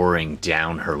pouring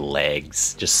down her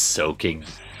legs, just soaking,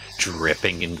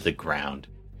 dripping into the ground.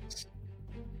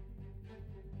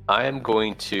 I am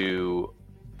going to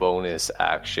bonus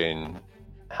action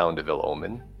Hound of Ill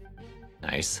Omen.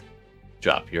 Nice.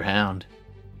 Drop your hound.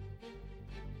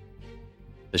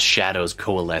 The shadows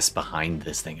coalesce behind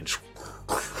this thing and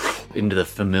into the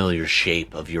familiar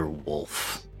shape of your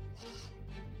wolf,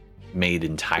 made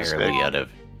entirely out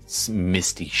of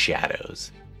misty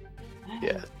shadows.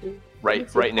 Yeah,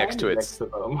 right next to its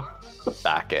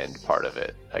back end part of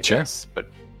it, I guess.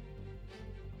 But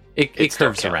it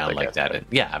curves around like that.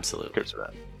 Yeah, absolutely. Curves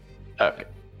around. Okay.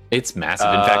 It's massive.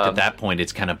 In fact, at that point,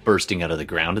 it's kind of bursting out of the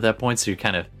ground at that point, so you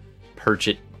kind of perch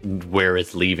it where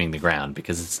it's leaving the ground,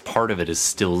 because it's part of it is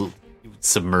still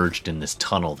submerged in this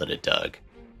tunnel that it dug.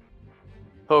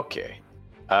 Okay.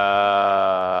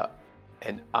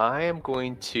 And I am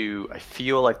going to... I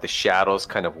feel like the shadows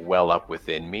kind of well up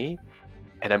within me,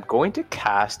 and I'm going to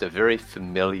cast a very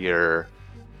familiar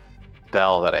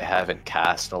spell that I haven't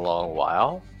cast in a long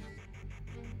while.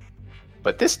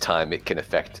 But this time it can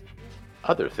affect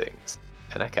other things,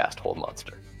 and I cast Hold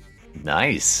Monster.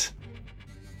 Nice.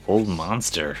 Hold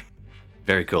Monster.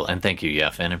 Very cool. And thank you,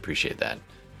 Yefan. Appreciate that.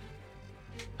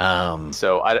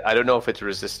 So I don't know if it's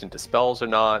resistant to spells or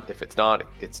not. If it's not,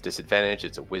 it's disadvantage.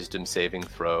 It's a wisdom saving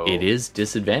throw. It is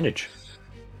disadvantage.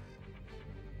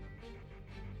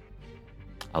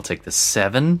 I'll take the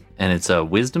 7, and it's a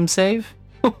wisdom save.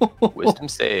 Wisdom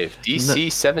save.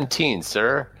 DC 17,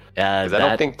 sir. I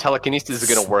don't think telekinesis is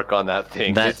going to work on that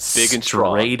thing. It's big and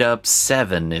strong. Straight up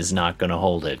 7 is not going to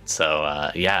hold it.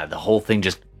 So, yeah, the whole thing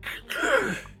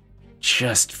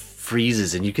just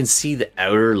freezes, and you can see the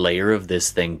outer layer of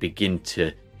this thing begin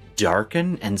to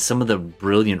darken, and some of the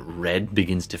brilliant red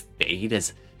begins to fade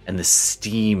and the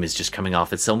steam is just coming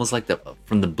off. It's almost like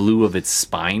from the blue of its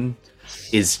spine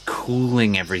is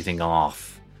cooling everything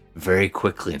off very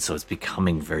quickly, and so it's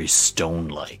becoming very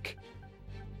stone-like.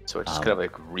 So it's just kind of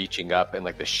like reaching up, and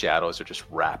like the shadows are just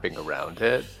wrapping around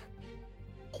it,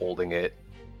 holding it,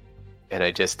 and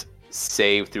I just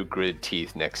save through gritted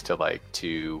teeth next to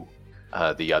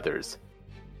the others.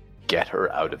 Get her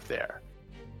out of there.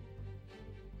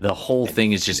 The whole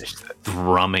thing is just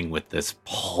thrumming with this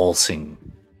pulsing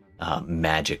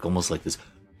magic, almost like this.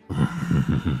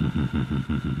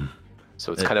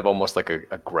 So it's kind of almost like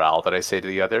a growl that I say to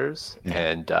the others,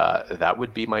 and that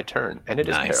would be my turn, and it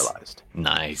is paralyzed.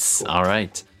 Nice. Cool. All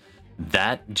right.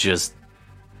 That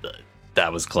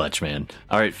was clutch, man.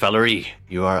 All right, Valerie,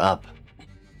 you are up.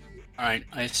 All right,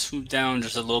 I swoop down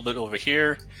just a little bit over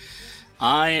here.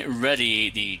 I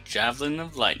ready the Javelin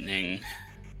of Lightning,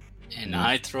 and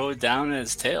I throw it down at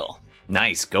its tail.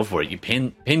 Nice, go for it. You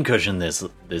pin cushion this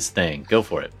thing. Go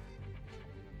for it.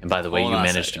 And by the way, you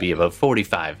managed to be about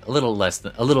 45,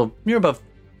 you're about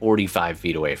 45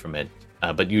 feet away from it,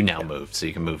 but you now move, so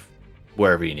you can move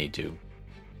wherever you need to.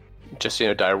 Just so you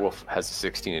know, Direwolf has a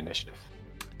 16 initiative.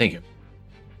 Thank you.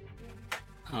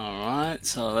 Alright,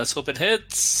 so let's hope it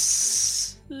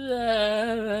hits.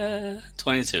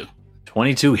 22.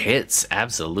 22 hits,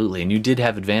 absolutely. And you did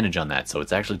have advantage on that, so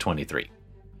it's actually 23.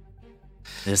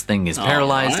 This thing is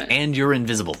paralyzed, and you're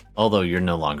invisible, although you're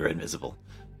no longer invisible.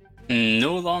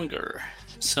 No longer.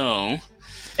 So...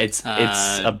 It's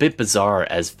a bit bizarre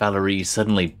as Valerie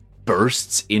suddenly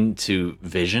bursts into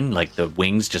vision, like the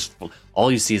wings just...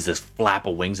 All you see is this flap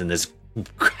of wings and this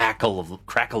crackle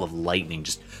of lightning.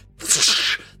 Just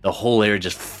the whole area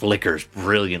just flickers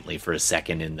brilliantly for a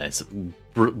second in this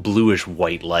bluish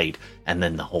white light, and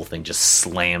then the whole thing just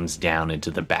slams down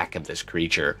into the back of this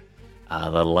creature.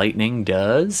 The lightning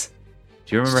does...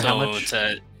 Do you remember how much?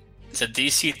 It's a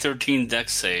DC 13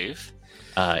 Dex save.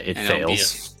 It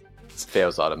fails.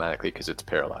 Fails automatically because it's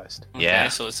paralyzed. Okay, yeah.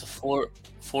 So it's a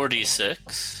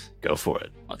 4d6. Go for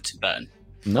it. Not too bad.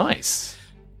 Nice.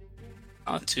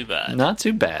 Not too bad. Not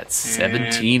too bad.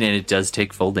 17, and it does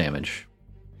take full damage.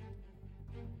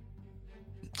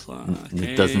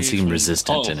 It doesn't seem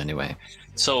resistant in any way.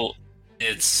 So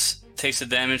it takes the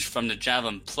damage from the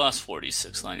javelin plus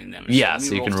 46 lightning damage. Yeah,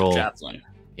 so you can roll. Javelin.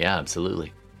 Yeah,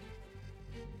 absolutely.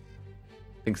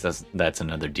 I think that's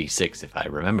another d6 if I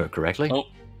remember correctly. Oh,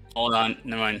 hold on,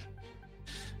 never mind.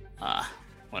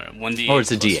 1d8 or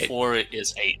it's a d8. 4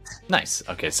 is 8. Nice.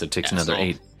 Okay, so it takes another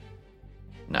 8.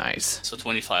 Nice. So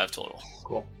 25 total.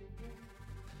 Cool.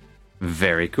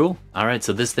 Very cool. All right,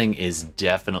 so this thing is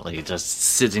definitely just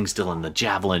sitting still, and the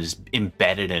javelin is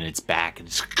embedded in its back, and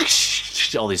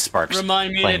just all these sparks.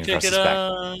 Remind me to pick it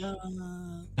up.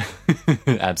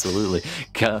 Absolutely.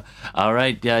 All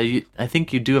right. I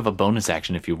think you do have a bonus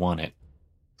action if you want it.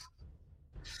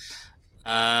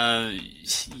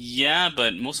 Yeah,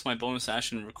 but most of my bonus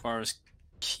action requires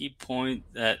key point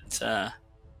that.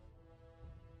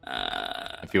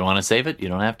 If you want to save it, you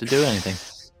don't have to do anything.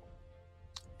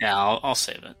 Yeah, I'll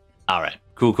save it. All right.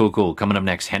 Cool. Coming up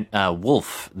next,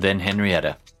 Wolf, then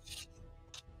Henrietta.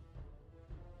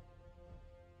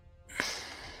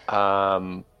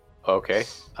 Okay.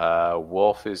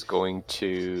 Wolf is going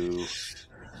to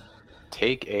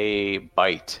take a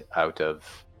bite out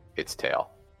of its tail.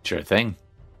 Sure thing.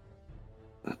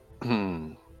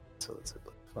 So it's a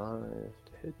 5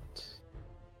 to hit.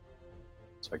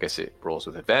 So I guess it rolls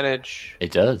with advantage.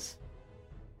 It does.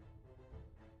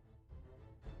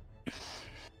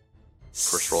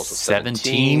 First rolls with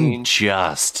 17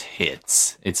 just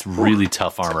hits. It's really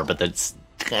tough armor, but it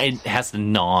has to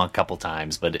gnaw a couple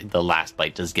times, but the last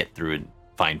bite does get through and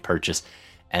find purchase.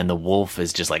 And the wolf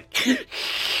is just like...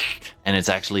 and it's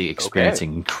actually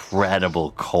experiencing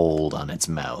incredible cold on its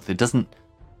mouth. It doesn't...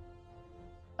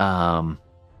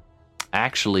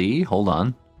 Actually, hold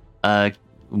on.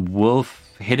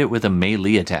 Wolf hit it with a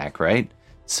melee attack, right?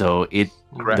 So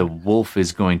the wolf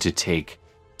is going to take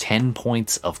 10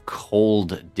 points of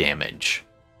cold damage.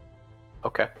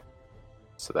 Okay.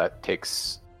 So that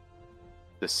takes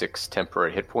the 6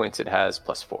 temporary hit points it has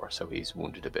plus 4, so he's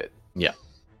wounded a bit. Yeah.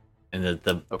 And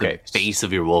the face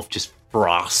of your wolf just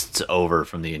frosts over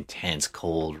from the intense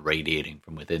cold radiating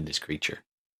from within this creature.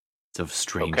 It's a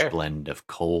strange blend of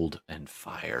cold and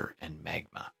fire and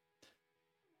magma.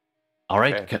 All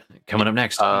right, coming up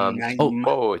next. So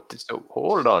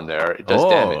hold on there. It does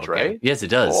damage, right? Yes, it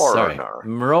does. Sorry.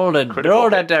 Roll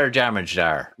that there damage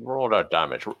there. Roll that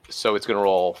damage. So it's going to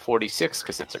roll 46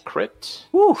 because it's a crit.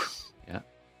 Woo! Yeah.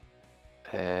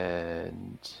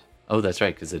 And... Oh, that's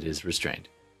right, because it is restrained.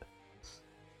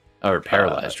 Or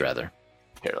paralyzed, rather.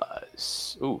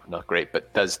 Paralyzed. Ooh, not great,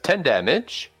 but does 10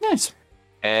 damage. Nice.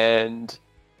 And...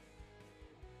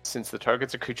 since the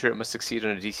target's a creature, it must succeed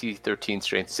on a DC 13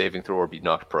 strength saving throw or be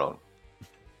knocked prone.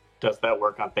 Does that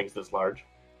work on things this large?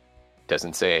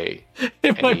 Doesn't say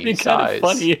it might be kind of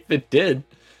funny if it did.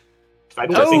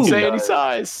 Doesn't say any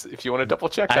size. If you want to double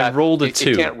check that. I rolled a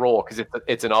 2. It can't roll because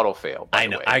it's an auto fail. I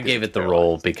know. I gave it the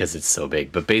roll because it's so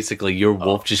big. But basically, your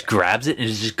wolf just grabs it and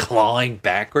is just clawing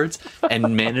backwards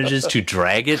and manages to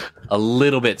drag it a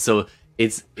little bit. So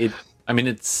it's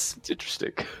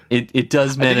interesting. It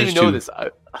does manage I didn't even know this.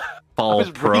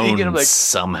 fall prone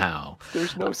somehow.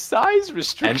 There's no size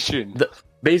restriction.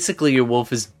 Basically, your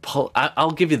wolf is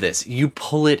I'll give you this. You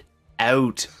pull it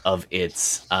out of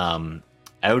its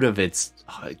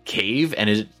cave, and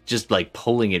it's just like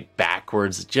pulling it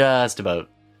backwards, just about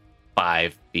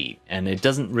 5 feet, and it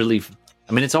doesn't really.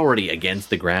 I mean, it's already against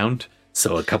the ground,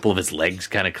 so a couple of its legs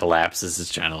kind of collapses.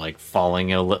 It's kind of like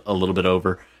falling a little bit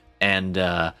over, and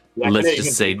let's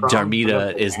just say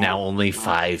Darmida is now only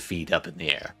 5 feet up in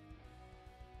the air.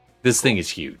 This thing is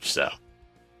huge, so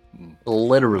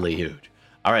literally huge.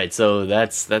 All right, so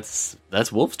that's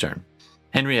Wolf's turn.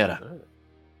 Henrietta.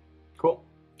 Cool.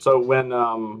 So when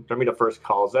Darmida first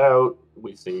calls out,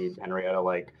 we see Henrietta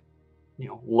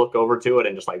look over to it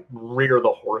and just rear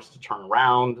the horse to turn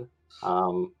around.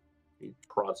 He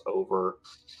prods over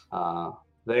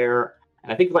there,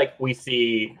 and I think we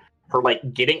see her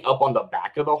getting up on the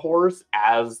back of the horse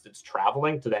as it's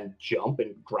traveling to then jump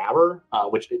and grab her,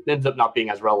 which ends up not being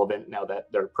as relevant now that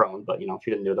they're prone. But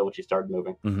she didn't know that when she started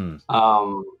moving. Mm-hmm.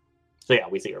 So yeah,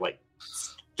 we see her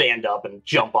stand up and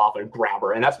jump off and grab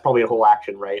her, and that's probably a whole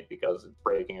action, right? Because it's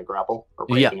breaking a grapple or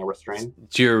breaking a restraint.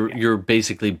 So you're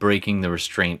basically breaking the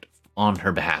restraint on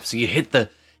her behalf. So you hit the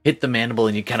mandible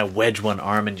and you kind of wedge one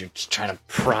arm and you're just trying to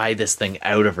pry this thing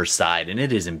out of her side, and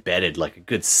it is embedded a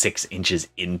good 6 inches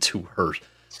into her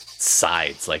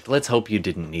sides. Let's hope you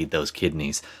didn't need those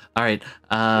kidneys. All right.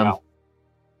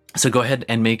 So go ahead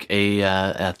and make a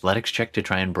athletics check to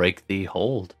try and break the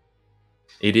hold.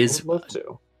 It is.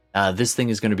 This thing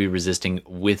is going to be resisting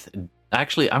with.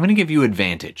 Actually, I'm going to give you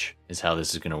advantage. Is how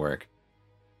this is going to work.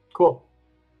 Cool.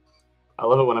 I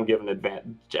love it when I'm given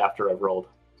advantage after I've rolled.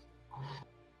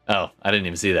 Oh, I didn't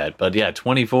even see that. But yeah,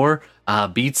 24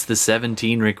 beats the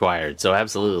 17 required. So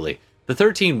absolutely. The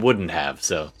 13 wouldn't have.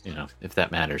 So, if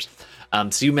that matters.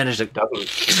 So you managed to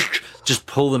just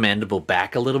pull the mandible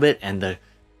back a little bit, and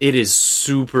it is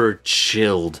super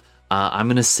chilled. I'm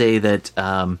going to say that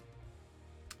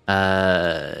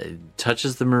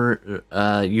touches the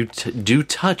you do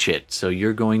touch it. So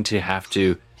you're going to have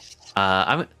to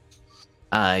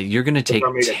you're going to take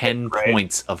 10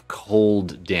 points of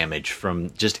cold damage from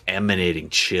just emanating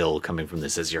chill coming from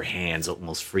this as your hands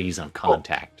almost freeze on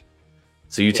contact.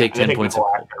 So you take 10 points of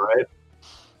cold. Right?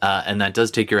 And that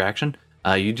does take your action.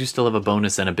 You do still have a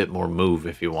bonus and a bit more move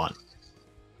if you want.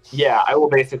 Yeah, I will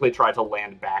basically try to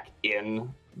land back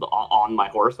on my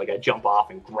horse. I jump off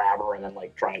and grab her and then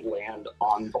try and land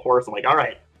on the horse. I'm all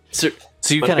right. So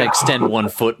you kind of extend one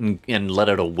foot and let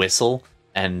out a whistle.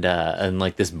 And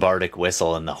this bardic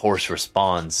whistle, and the horse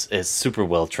responds. Is super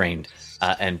well trained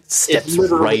and steps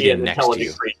right in next to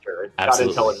you. Creature. It's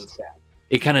Absolutely. got intelligence.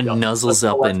 It kind of nuzzles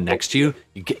up in next to you.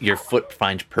 You get your foot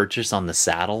finds purchase on the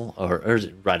saddle, or is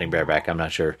it riding bareback? I'm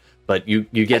not sure, but you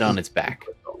get on its back,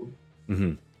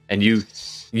 and you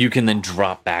can then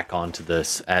drop back onto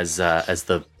this as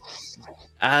the.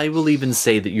 I will even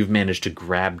say that you've managed to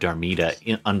grab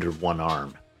Darmida under one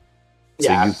arm.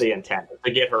 Yeah, that's the intent,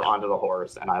 to get her onto the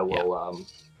horse, and I will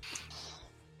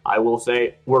I will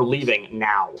say, we're leaving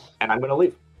now, and I'm going to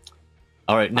leave.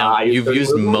 All right, now you've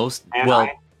used most... Well,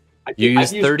 you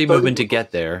used 30 movement to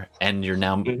get there, and you're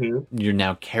now you're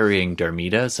now carrying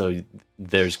Darmida, so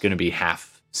there's going to be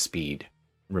half speed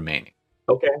remaining.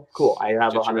 Okay, cool. I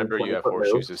have. Just remember, you have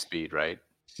horseshoes of speed, right?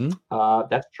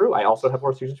 That's true. I also have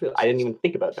horseshoes of speed. I didn't even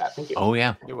think about that. Thank you. Oh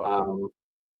yeah. You're welcome.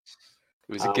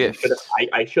 It was a gift.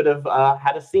 I should have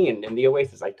had a scene in the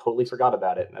Oasis. I totally forgot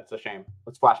about it. That's a shame.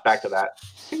 Let's flash back to that.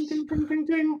 Ding, ding, ding, ding,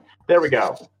 ding. There we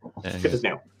go. Good as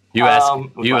new. You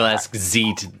ask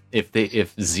Zeet if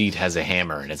Zeet has a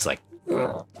hammer, and it's like,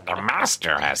 the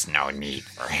master has no need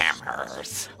for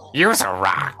hammers. Use a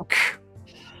rock.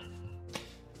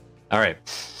 All right.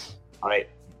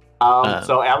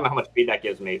 So I don't know how much speed that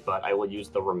gives me, but I will use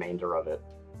the remainder of it.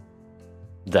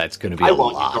 That's going to be a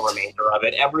lot. I won't use the remainder of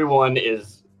it. Everyone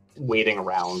is waiting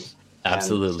around.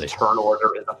 Absolutely. Turn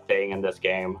order is a thing in this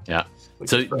game. Yeah.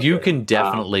 So you can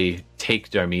definitely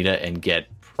take Darmida and get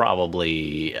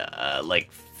probably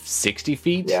 60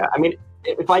 feet. Yeah, I mean,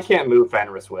 if I can't move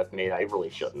Fenris with me, I really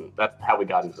shouldn't. That's how we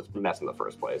got into this mess in the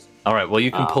first place. All right, well,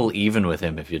 you can pull even with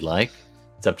him if you'd like.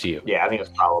 It's up to you. Yeah, I think it's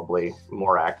probably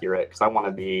more accurate, because I want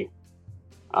to be...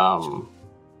 I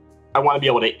want to be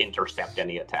able to intercept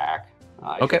any attack.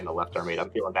 Okay. In the left Darmida.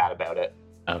 I'm feeling bad about it.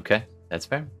 Okay, that's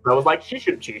fair. I was like, she's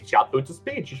got boots of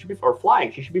speed. She should be, or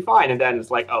flying. She should be fine. And then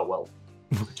it's like, oh well.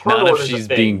 Not if she's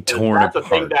being torn apart. That's a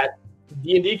thing that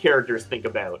D&D characters think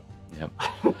about. Yep.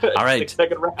 All right.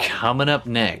 Coming up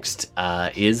next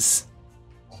is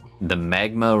the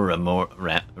Magma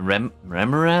Remoraz.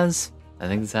 I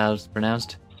think that's how it's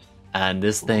pronounced. And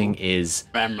this thing is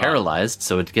paralyzed,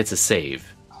 so it gets a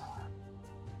save.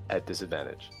 At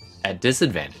disadvantage. At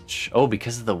disadvantage. Oh,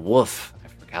 because of the wolf. I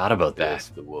forgot about that. Yes,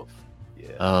 the wolf. Yeah.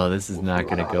 Oh, this is not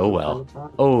going to go well.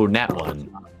 Oh, nat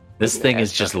one. This thing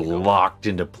is just locked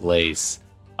into place.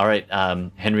 All right,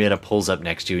 Henrietta pulls up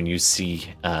next to you, and you see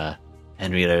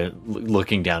Henrietta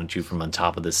looking down at you from on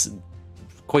top of this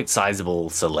quite sizable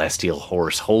celestial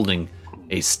horse, holding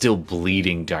a still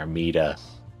bleeding Darmida.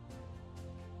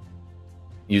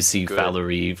 You see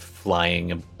Valerie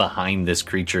flying behind this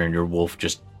creature, and your wolf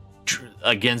just,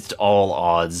 against all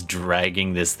odds,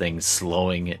 dragging this thing,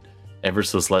 slowing it ever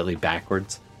so slightly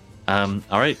backwards. All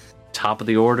right, top of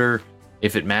the order,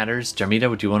 if it matters. Darmida,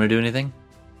 would you want to do anything?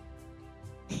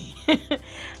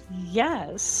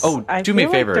 Yes. Oh, do me a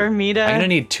favor. Like Darmida... I'm going to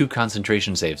need 2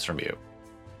 concentration saves from you.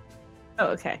 Oh,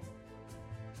 okay.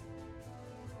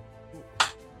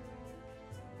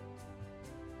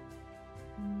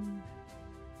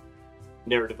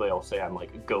 Narratively, I'll say I'm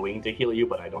like going to heal you,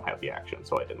 but I don't have the action,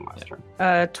 so I didn't last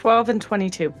turn. 12 and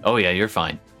 22. Oh yeah, you're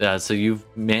fine. So you've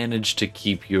managed to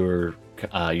keep your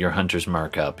hunter's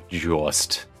mark up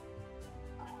just.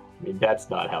 I mean, that's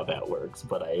not how that works,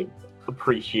 but I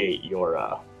appreciate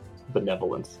your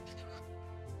benevolence.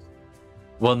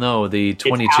 Well, no, the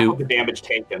 22. It's half of the damage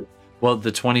taken. Well,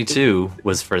 the 22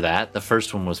 was for that. The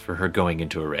first one was for her going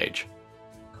into a rage.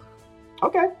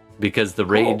 Okay. Because the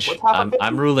rage,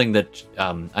 I'm ruling that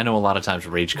I know a lot of times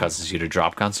rage causes you to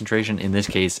drop concentration. In this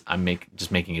case, I'm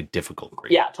just making it difficult.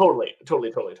 Yeah, totally.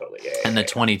 Yeah, and the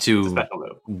 22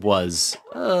 was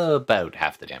about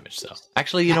half the damage. So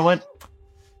actually, you know what?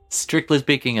 Strictly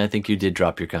speaking, I think you did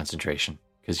drop your concentration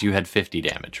because you had 50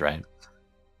 damage, right?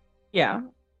 Yeah.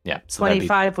 Yeah. So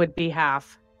 25 would be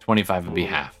half. 25 would be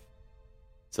half.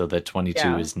 So that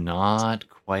 22 is not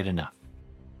quite enough.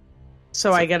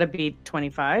 So I gotta beat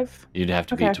 25? You'd have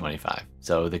to beat 25.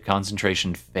 So the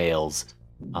concentration fails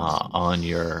on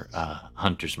your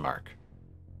hunter's mark.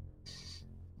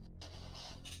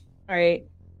 All right.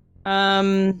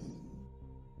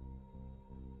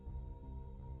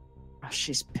 Oh,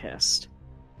 she's pissed.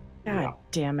 God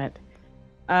damn it.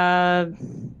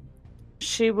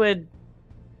 She would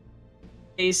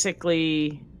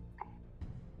basically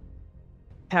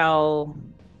tell...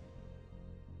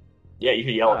 Yeah, you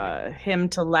could yell at him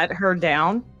to let her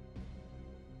down.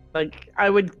 Like,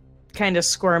 I would kind of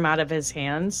squirm out of his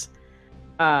hands.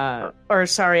 Out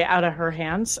of her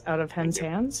hands, out of Hen's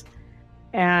hands.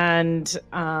 And,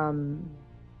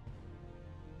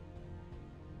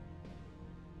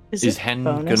 Is Hen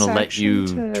gonna let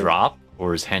you drop,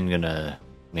 or is Hen gonna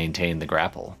maintain the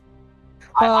grapple?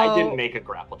 I didn't make a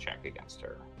grapple check against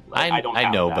her. Like, I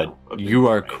know, but you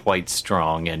are quite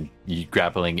strong, and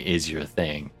grappling is your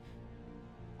thing.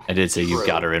 I did say you've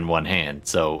got her in one hand,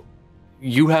 so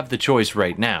you have the choice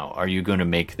right now. Are you going to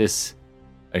make this?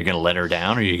 Are you going to let her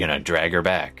down, or are you going to drag her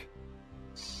back?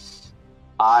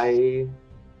 I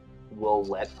will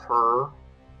let her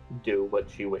do what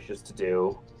she wishes to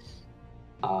do.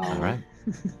 All right.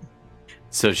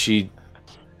 So she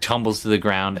tumbles to the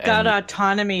ground. Got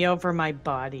autonomy over my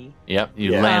body. Yep,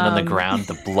 you land on the ground.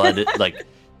 The blood, like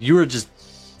you were just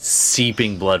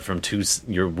seeping blood from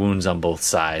your wounds on both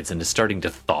sides, and it's starting to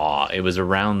thaw. It was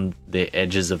around the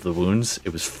edges of the wounds.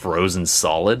 It was frozen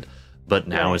solid, but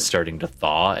now it's starting to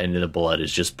thaw, and the blood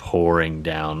is just pouring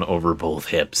down over both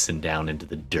hips and down into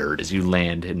the dirt as you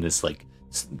land in this like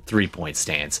 3-point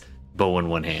stance, bow in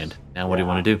one hand. Now, what do you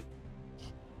want to do?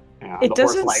 Yeah, it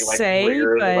doesn't say,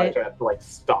 but I have to like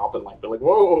stop and like be like,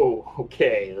 "Whoa,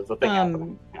 okay, there's a thing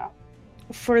happening." Yeah.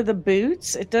 For the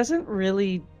boots, it doesn't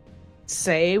really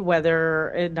say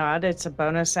whether or not it's a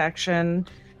bonus action.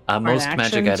 Most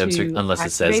magic items, unless it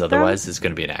says otherwise, is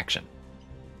going to be an action.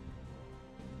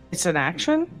 It's an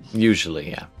action?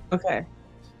 Usually, yeah. Okay.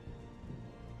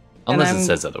 Unless it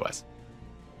says otherwise.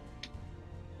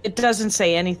 It doesn't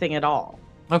say anything at all.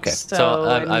 Okay, so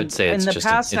I would say it's just in the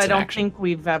past. I don't action. think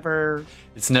we've ever.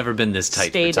 It's never been this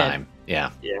tight for time.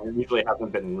 Yeah. Yeah, it usually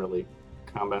hasn't been really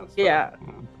combat. Stuff. Yeah.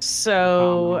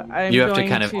 So I'm you have going to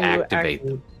kind of activate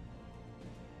them.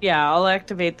 Yeah, I'll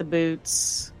activate the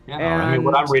boots. Yeah, I mean,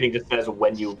 what I'm reading just says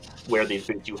when you wear these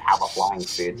boots, you have a flying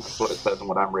speed. That's what it says in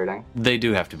what I'm reading. They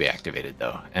do have to be activated,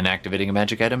 though, and activating a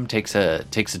magic item takes a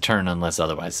turn unless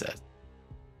otherwise said,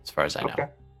 as far as I know. Okay.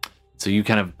 So you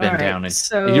kind of bend down,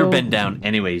 and you're bent down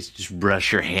anyways. Just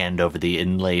brush your hand over the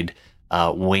inlaid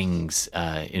wings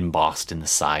embossed in the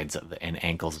sides of and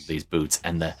ankles of these boots,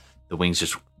 and the wings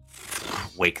just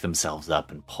wake themselves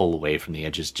up and pull away from the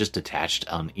edges, just attached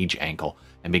on each ankle,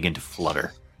 and begin to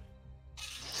flutter.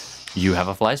 You have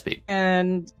a fly speed,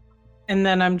 and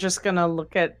then I'm just gonna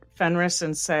look at Fenris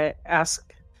and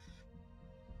ask,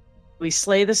 "We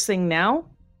slay this thing now,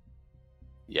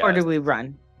 or do we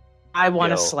run? I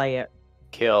want to slay it.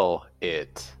 Kill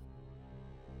it."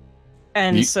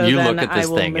 And you so you then look at this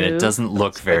thing, and it doesn't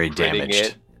look very gritting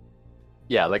damaged.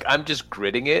 Yeah, like I'm just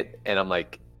gritting it, and I'm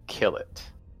like, kill it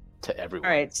to everyone.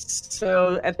 All right.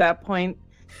 So at that point,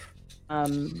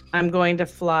 I'm going to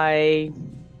fly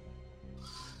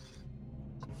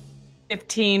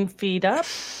 15 feet up.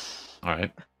 All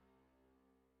right.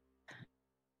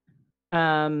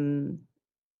 How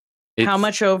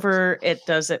much over it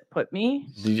does it put me?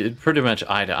 Pretty much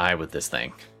eye to eye with this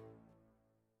thing.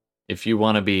 If you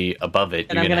want to be above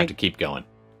it, you're gonna have to keep going.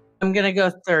 I'm gonna go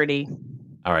 30.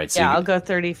 All right. So I'll go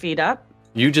 30 feet up.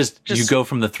 You you go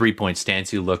from the 3-point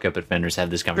stance, you look up at Fenris, have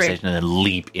this conversation, and then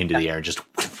leap into the air, just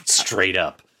straight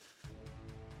up.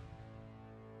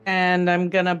 And I'm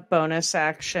gonna bonus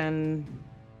action.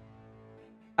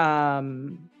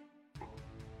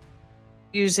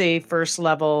 Use a first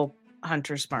level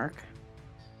hunter's mark.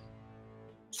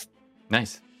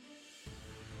 Nice.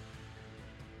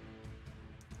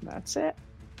 That's it.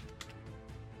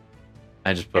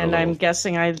 I just put. And I'm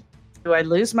guessing do I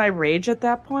lose my rage at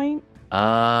that point?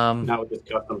 Not with this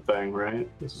custom thing, right?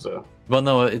 This is a. Well,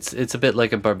 no, it's a bit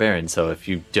like a barbarian. So if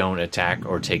you don't attack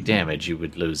or take damage, you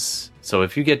would lose. So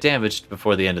if you get damaged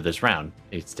before the end of this round,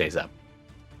 it stays up.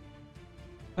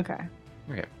 Okay.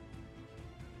 Okay.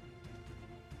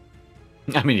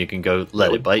 I mean, you can go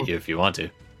let it bite you if you want to.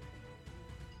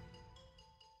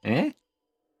 Eh?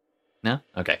 No?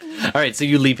 Okay. All right, so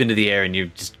you leap into the air and you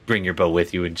just bring your bow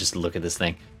with you and just look at this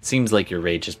thing. Seems like your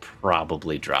rage has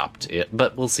probably dropped,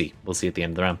 but we'll see. We'll see at the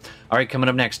end of the round. All right, coming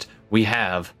up next, we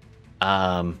have...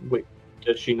 Wait,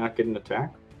 did she not get an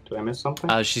attack? Did I miss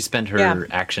something? She spent her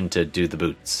action to do the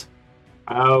boots.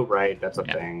 Oh, right. That's a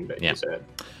thing that you said.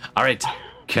 All right,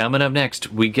 coming up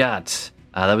next, we got...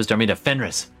 that was Darmida.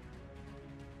 Fenris.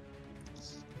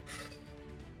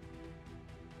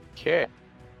 Okay.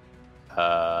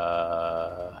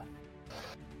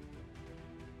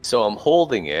 So I'm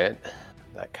holding it.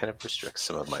 That kind of restricts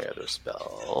some of my other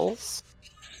spells.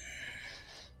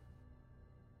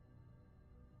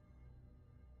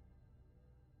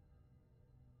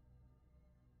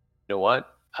 You know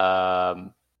what?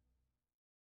 How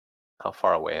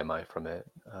far away am I from it?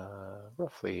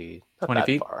 Roughly not 20 that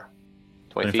feet? far.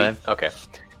 20 25? feet? Okay.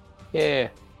 Yeah.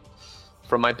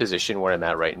 From my position where I'm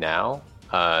at right now,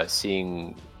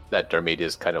 seeing that Darmida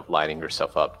is kind of lining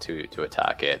herself up to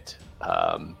attack it.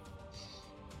 And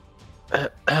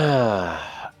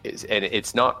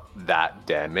it's not that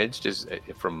damaged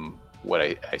from what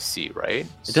I see, right?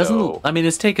 It doesn't... I mean,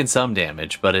 it's taken some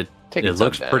damage, but it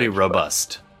looks pretty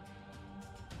robust.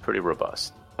 Pretty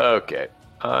robust. Okay.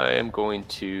 I am going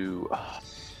to...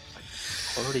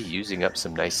 already using up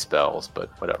some nice spells, but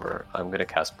whatever. I'm going to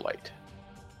cast Blight.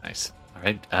 Nice. All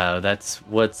right.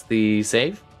 What's the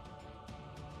save?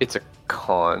 It's a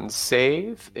con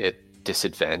save. It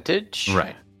disadvantage.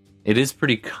 Right. It is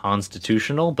pretty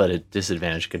constitutional, but a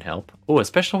disadvantage can help. Oh,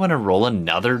 especially when I roll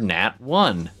another nat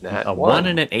 1. A 1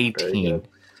 and an 18.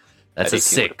 That's a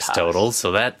 6 total,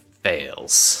 so that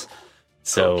fails.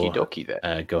 So okie dokie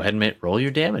then. Go ahead and roll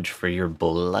your damage for your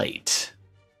Blight.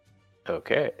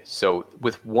 Okay, so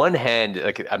with one hand,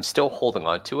 like I'm still holding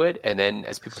on to it, and then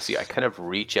as people see, I kind of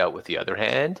reach out with the other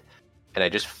hand, and I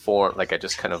just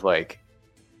kind of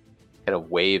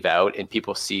wave out, and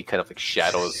people see kind of like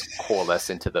shadows coalesce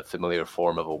into the familiar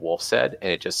form of a wolf's head,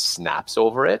 and it just snaps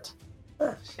over it,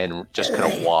 and just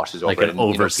kind of washes over like it. An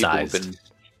oversized.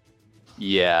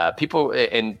 People,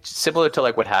 and similar to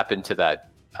like what happened to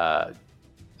that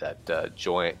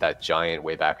giant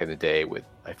way back in the day with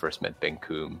I first met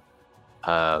Benkum.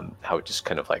 How it just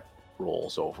kind of like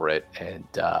rolls over it and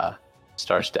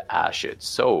starts to ash it.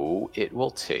 So it will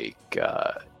take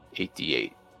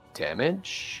 8d8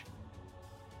 damage.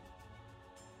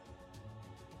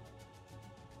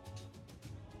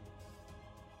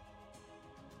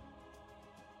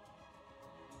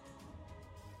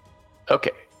 Okay,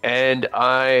 and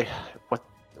why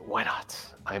not?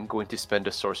 I'm going to spend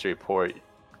a sorcery point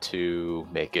to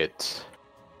make it.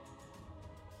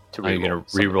 Are you going to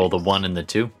re-roll the 1 and the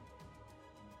 2? I'm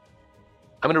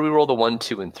going to re-roll the 1,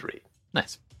 2, and 3.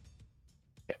 Nice.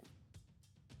 Okay.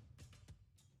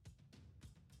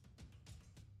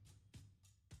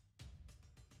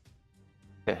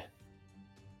 Okay.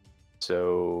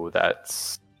 So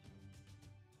that's...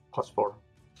 +4.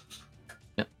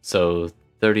 Yep. So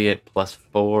 38 plus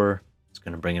 4 is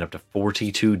going to bring it up to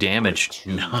 42 damage.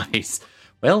 Nice.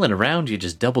 Well, in a round, you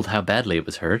just doubled how badly it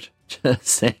was hurt. Just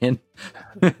saying.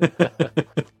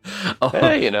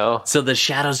 Hey, you know. So the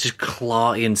shadows just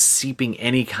claw in, seeping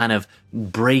any kind of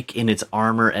break in its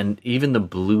armor, and even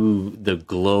the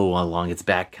glow along its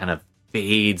back kind of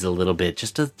fades a little bit,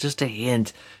 just a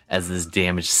hint, as this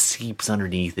damage seeps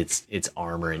underneath its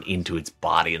armor and into its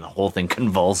body, and the whole thing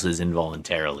convulses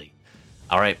involuntarily.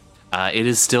 All right, it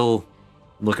is still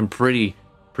looking pretty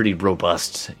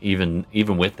robust, even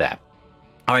with that.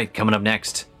 All right, coming up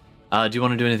next. Do you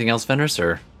want to do anything else, Fenris,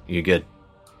 or are you good?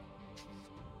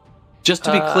 Just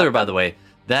to be clear, by the way,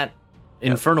 that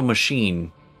infernal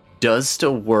machine does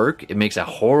still work. It makes a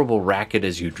horrible racket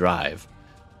as you drive,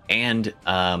 and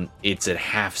it's at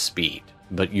half speed,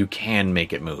 but you can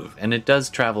make it move, and it does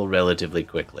travel relatively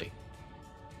quickly.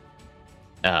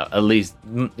 At least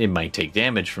it might take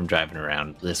damage from driving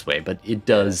around this way, but it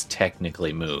does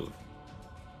technically move.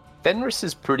 Fenris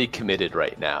is pretty committed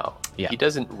right now. Yeah. He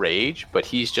doesn't rage, but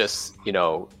he's just,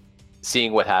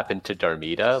 seeing what happened to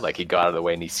Darmida. Like, he got out of the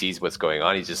way and he sees what's going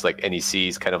on. He's just like, and he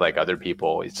sees kind of like other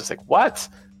people. He's just like, what?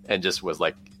 And just was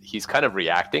like, he's kind of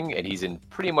reacting, and he's in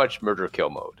pretty much murder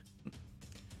kill mode.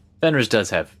 Fenris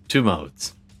does have 2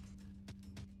 modes.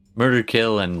 Murder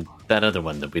kill and that other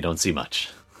one that we don't see much.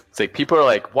 It's like, people are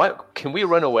like, what? Can we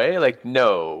run away? Like,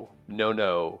 no.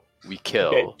 We kill.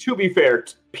 Okay, to be fair,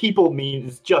 people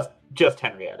means just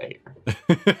Henrietta here.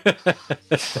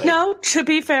 No, to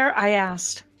be fair, I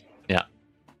asked. Yeah.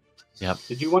 Yep.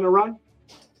 Did you want to run?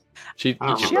 She I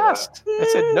don't remember Just. I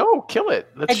said, no, kill it.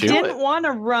 Let's I shoot didn't it. want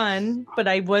to run, but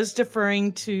I was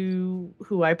deferring to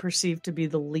who I perceived to be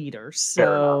the leader.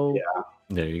 So Fair enough,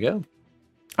 There you go.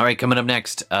 All right, coming up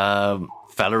next,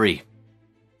 Valerie.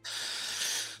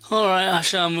 All right, I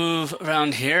shall move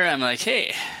around here. I'm like,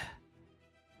 hey.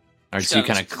 All right, so you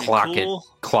Sounds kind of pretty clock cool.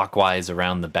 it clockwise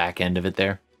around the back end of it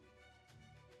there.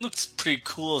 Looks pretty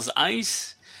cool as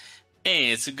ice.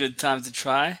 Hey, it's a good time to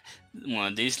try one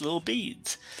of these little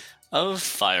beads of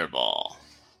fireball.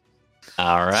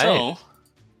 All right. So,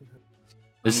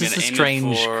 this I'm is a gonna aim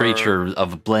it strange for- creature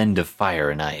of a blend of fire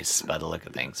and ice by the look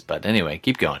of things. But anyway,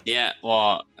 keep going. yeah,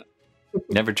 well,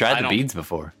 Never tried I the don't- beads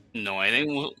before. no, I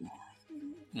think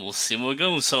we'll see where it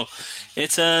goes. So,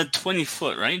 it's a 20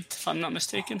 foot, right? If I'm not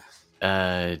mistaken.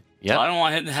 Yeah. So I don't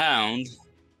want to hit the hound.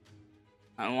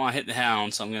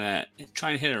 So I'm gonna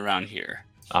try and hit it around here.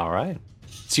 All right.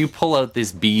 So you pull out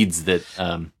these beads that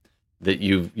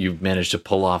you've managed to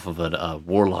pull off of a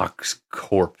warlock's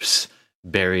corpse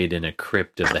buried in a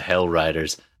crypt of the Hell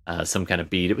Riders. Some kind of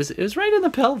bead. It was right in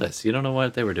the pelvis. You don't know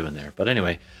what they were doing there, but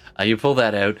anyway, you pull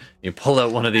that out. You pull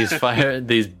out one of these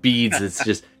these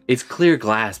beads. It's clear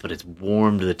glass, but it's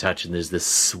warm to the touch, and there's this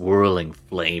swirling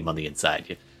flame on the inside.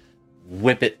 You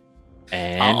whip it,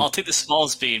 and I'll take the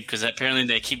smallest bead because apparently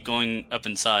they keep going up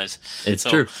in size. it's So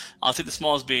true. I'll take the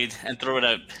smallest bead and throw it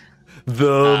out.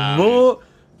 The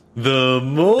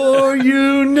more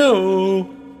you know.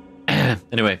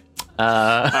 Anyway,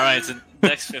 All right, so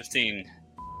Dex 15.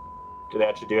 Do they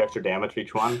actually do extra damage for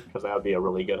each one? Because that would be a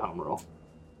really good home roll.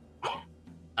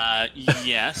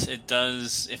 Yes, it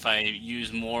does. If I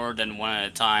use more than one at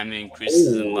a time, it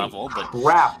increases in Holy level. But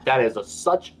crap, that is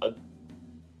such a...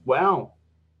 Wow.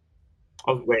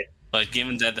 Oh, wait.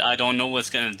 given that I don't know what's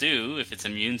gonna do, if it's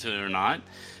immune to it or not,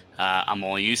 I'm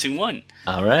only using one.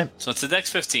 all right. So it's a Dex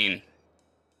 15.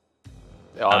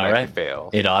 It automatically Alright. fail.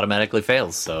 It automatically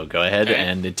fails, so go ahead, Okay.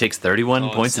 and it takes 31 Oh,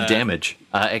 points of it's, damage,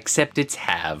 except it's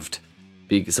halved,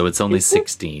 so it's only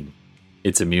 16.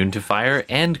 It's immune to fire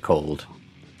and cold.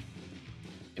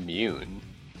 Immune.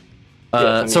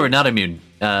 Yes, Sorry, not immune.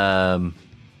 Oh,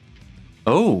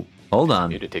 hold on.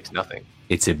 Immune, it takes nothing.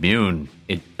 It's immune.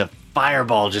 The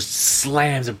fireball just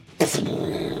slams.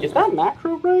 Is that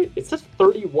macro right? It says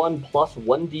 31 plus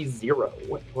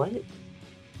 1d0. What?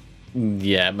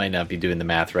 Yeah, it might not be doing the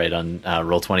math right on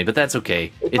Roll20, but that's okay.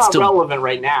 It's not still relevant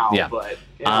right now, Yeah. but...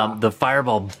 Yeah. The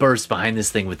fireball bursts behind this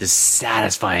thing with this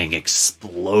satisfying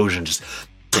explosion, just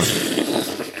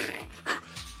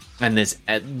and this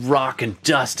rock and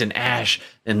dust and ash,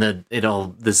 and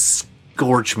the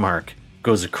scorch mark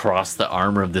goes across the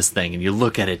armor of this thing, and you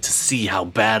look at it to see how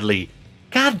badly,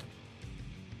 God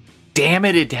damn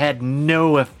it, it had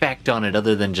no effect on it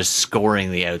other than just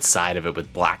scoring the outside of it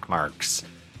with black marks.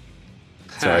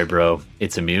 Sorry, bro.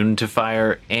 It's immune to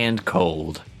fire and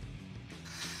cold.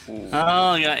 Oh,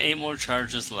 I got 8 more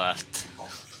charges left.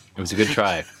 It was a good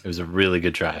try. It was a really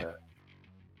good try.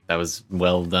 That was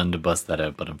well done to bust that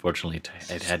out, but unfortunately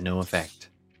it had no effect.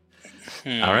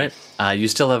 All right. You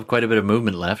still have quite a bit of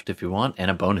movement left if you want,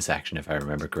 and a bonus action if I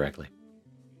remember correctly.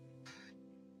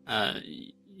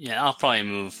 Yeah, I'll probably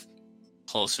move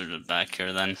closer to back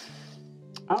here then.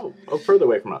 Oh, further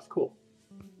away from us. Cool.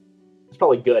 It's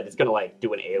probably good. It's gonna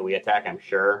do an AoE attack, I'm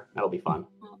sure. That'll be fun.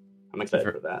 I'm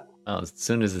excited for that. Well, as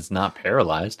soon as it's not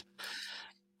paralyzed.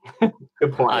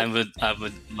 Good point. I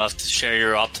would love to share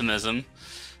your optimism,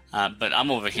 but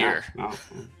I'm over here. Oh.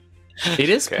 It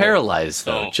is Okay. paralyzed,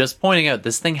 though. So- Just pointing out,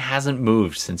 this thing hasn't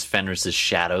moved since Fenris's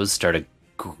shadows started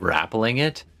grappling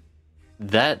it.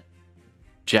 That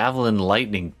javelin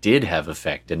lightning did have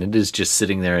effect, and it is just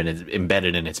sitting there and it's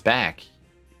embedded in its back,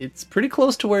 it's pretty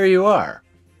close to where you are.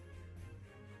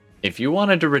 If you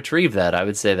wanted to retrieve that, I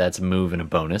would say that's a move and a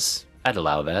bonus. I'd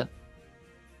allow that.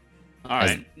 All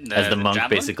right. As the monk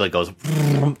javelin? basically goes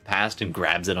past and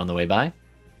grabs it on the way by.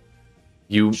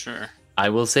 Sure. I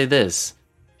will say this.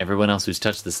 Everyone else who's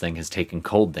touched this thing has taken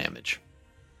cold damage.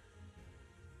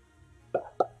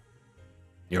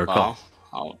 Your call.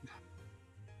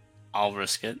 I'll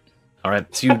risk it. All right,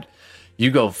 so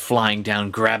you go flying down,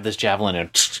 grab this javelin,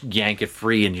 and yank it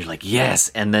free, and you're like, yes!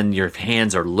 And then your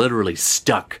hands are literally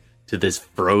stuck to this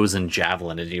frozen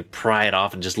javelin, and you pry it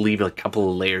off and just leave a couple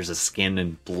of layers of skin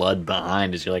and blood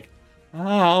behind as you're like,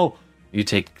 ow! You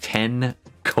take 10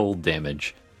 cold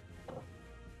damage.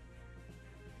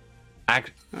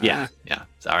 Yeah.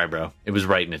 Sorry, bro. It was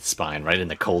right in its spine, right in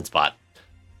the cold spot.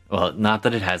 Well, not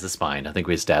that it has a spine. I think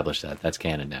we established that. That's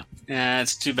canon now. Yeah,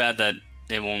 it's too bad that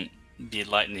they won't be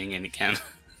lightning in the camp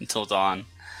until dawn.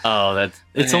 Oh,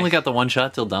 it's only got the one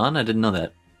shot till dawn? I didn't know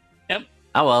that. Yep.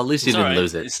 Oh, well, at least you It's didn't alright.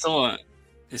 lose it.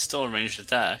 It's still a ranged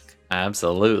attack.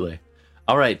 Absolutely.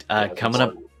 All right, coming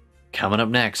up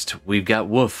next, we've got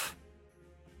Woof.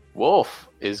 Wolf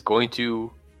is going to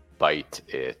bite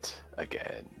it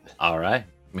again. All right,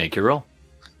 make your roll.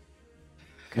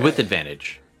 Okay. With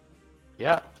advantage.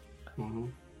 Yeah. Mm-hmm.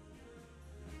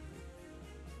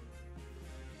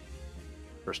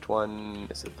 First one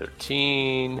is a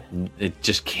 13. It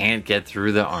just can't get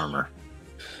through the armor.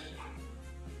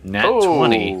 Nat Oh!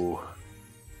 20.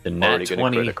 The nat Already gonna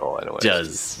 20 critical anyways.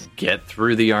 does get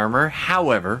through the armor.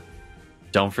 However,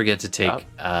 don't forget to take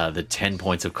the 10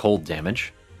 points of cold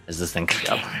damage as this thing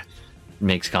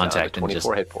makes contact and just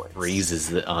 24 hit points.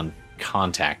 freezes on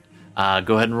contact.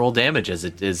 Go ahead and roll damage as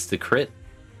it is the crit.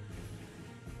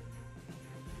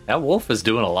 That wolf is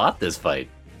doing a lot this fight.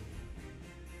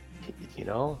 You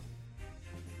know?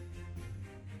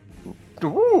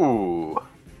 Ooh!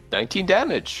 19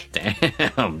 damage.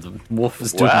 Damn, the wolf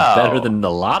is doing Wow. better than a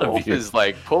lot of Wolf you. is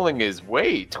like pulling his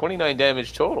weight. 29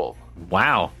 damage total.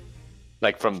 Wow.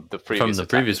 Like from the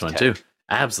previous One too.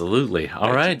 Absolutely. All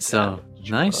 19 right, so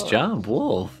damage. nice Oh. job,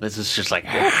 wolf. This is just like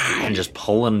and just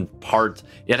pulling parts.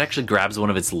 It actually grabs one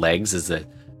of its legs as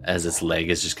its leg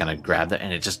is just kind of grabbed it,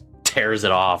 and it just tears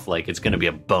it off like it's going to be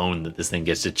a bone that this thing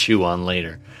gets to chew on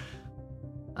later.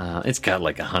 It's got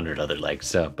like 100 other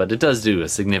legs, but it does do a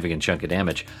significant chunk of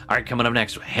damage. All right, coming up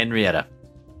next, Henrietta.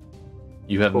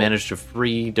 You have managed to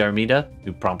free Darmida,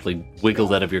 who promptly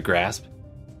wiggled out of your grasp.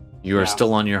 You are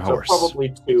still on your horse. So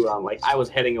probably too. I was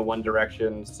heading in one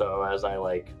direction, so as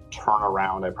I turn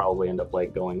around, I probably end up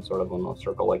going sort of in a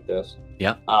circle like this.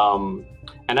 Yeah.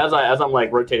 And as I'm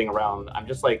rotating around, I'm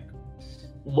just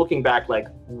looking back,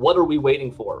 what are we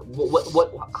waiting for?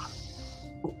 What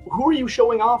who are you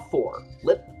showing off for?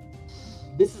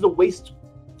 This is a waste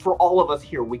for all of us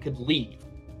here. We could leave.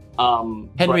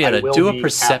 Henrietta, do a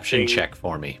perception check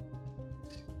for me.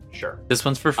 Sure. This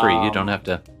one's for free. You don't have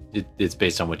to. It's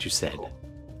based on what you said. Cool.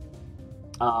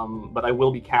 But I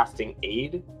will be casting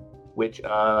Aid, which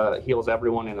heals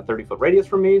everyone in a 30-foot radius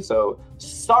from me. So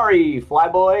sorry,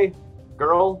 flyboy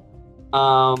girl.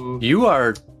 You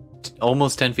are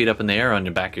almost 10 feet up in the air on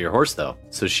the back of your horse, though.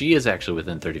 So she is actually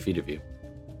within 30 feet of you.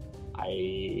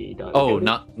 I don't. Oh,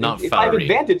 not If I have Fowlery.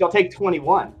 advantage, I'll take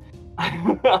 21.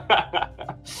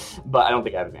 But I don't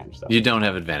think I have advantage, though. You don't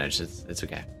have advantage. It's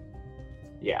okay.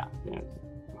 Yeah,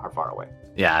 are far away.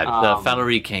 Yeah, the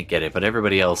Fowlery can't get it, but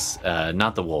everybody else,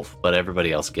 not the wolf, but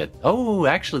everybody else get. Oh,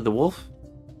 actually, the wolf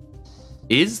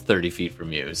is 30 feet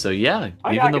from you. So yeah,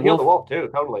 I even can heal the wolf too,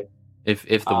 totally. If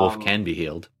the wolf can be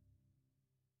healed.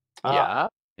 Yeah.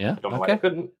 Yeah. I don't know why I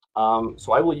couldn't.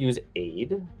 So I will use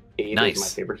Aid. Aid Nice. is my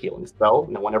favorite healing spell.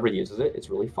 No one ever uses it. It's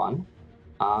really fun.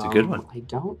 It's a good one. I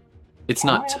don't. It's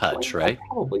can not I touch, actually? right? I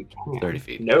probably can. 30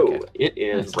 feet. No, Okay. it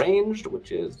is Nice. ranged,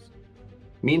 which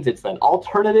means it's an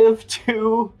alternative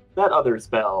to that other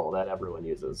spell that everyone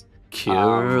uses.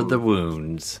 Cure the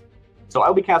wounds. So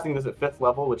I'll be casting this at 5th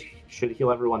level, which should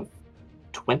heal everyone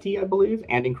 20, I believe,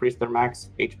 and increase their max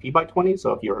HP by 20.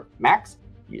 So if you're max,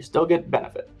 you still get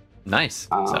benefit. Nice.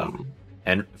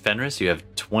 And Fenris, you have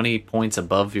 20 points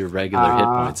above your regular hit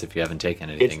points if you haven't taken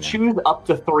anything. It's choose up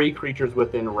to 3 creatures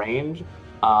within range.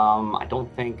 I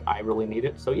don't think I really need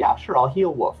it. So yeah, sure, I'll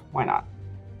heal Wolf. Why not?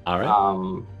 All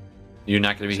right. You're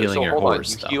not going to be healing your hold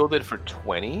horse, on. You though. healed it for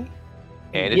 20?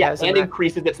 And it yeah, has and a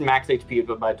increases its max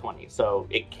HP by 20. So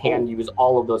it can use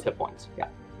all of those hit points. Yeah.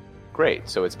 Great.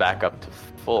 So it's back up to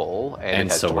full, and And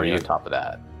it has so are 20 on you. top of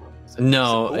that.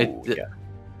 No, Ooh, yeah.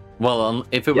 well,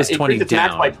 if it was 20 increase its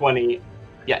max down, by 20.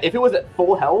 Yeah, if it was at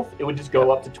full health, it would just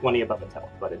go up to 20 above its health,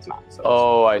 but it's not. So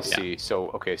Oh, I see.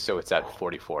 So so it's at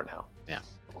 44 now.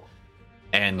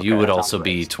 And you Okay, would that also sounds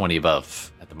be right. 20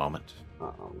 above at the moment.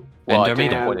 Well, And I took,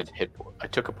 Darmida. a point of hit, I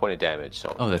took a point of damage,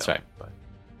 so... Oh, that's right. But,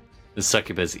 The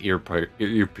succubus ear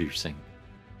piercing.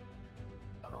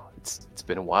 it's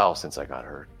been a while since I got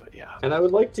hurt, but yeah. And I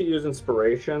would like to use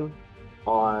inspiration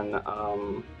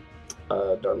on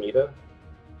Darmida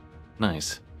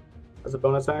Nice. as a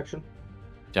bonus action.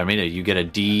 Darmida, you get a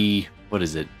D. What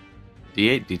is it?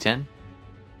 D8, D10.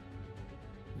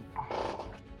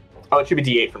 Oh, it should be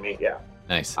D8 for me. Yeah.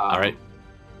 Nice. All right.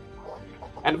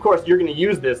 And of course, you're going to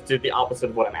use this to do the opposite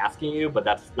of what I'm asking you, but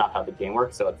that's not how the game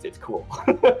works, so it's cool.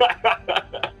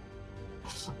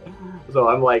 So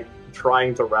I'm like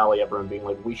trying to rally everyone, being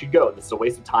like, "We should go. This is a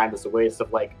waste of time. This is a waste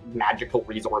of like magical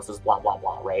resources. Blah blah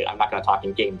blah." Right? I'm not going to talk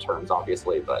in game terms,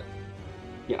 obviously, but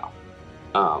you know,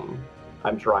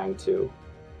 I'm trying to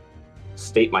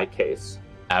state my case.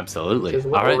 Absolutely. Which is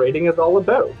what All right. rating is all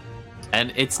about.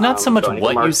 And it's not so much so I need to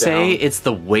what you mark say, down. it's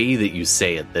the way that you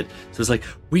say it. That so it's like,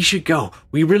 we should go.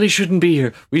 We really shouldn't be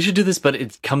here. We should do this, but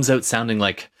it comes out sounding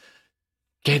like,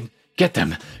 get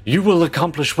them. You will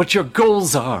accomplish what your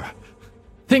goals are.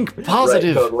 Think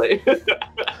positive. Right, totally.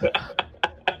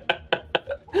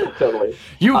 Totally.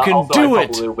 You can Also, I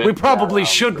do probably it. win We probably that,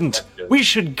 shouldn't. perception. We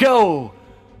should go.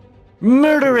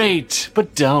 Murderate,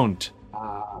 but don't.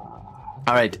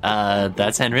 All right,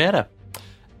 that's Henrietta.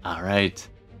 All right.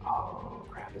 Oh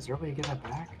crap! Is there a way to get that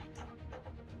back?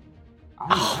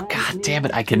 Oh, god damn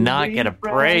it. I cannot get a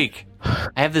break. I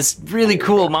have this really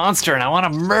cool monster and I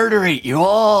want to murderate you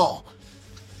all.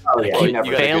 Oh I yeah, keep you never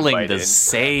got a good failing bite the in.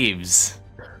 saves.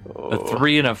 A Oh,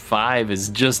 3 and a 5 is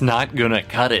just not gonna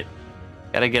cut it.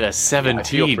 Gotta get a I 17.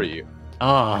 feel for you.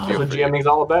 Oh, That's what GMing's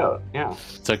all about. Yeah.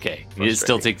 it's okay. You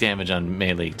still take damage on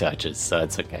melee touches, so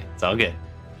it's okay. It's all good.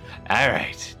 All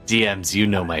right, DMs, you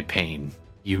know my pain.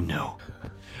 You know.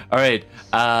 All right,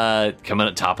 coming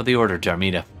at top of the order,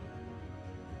 Darmida.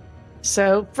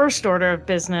 So, first order of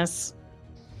business,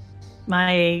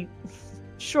 my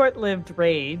short-lived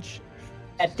rage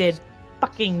that did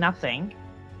fucking nothing.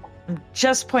 I'm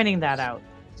just pointing that out.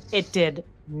 It did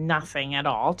nothing at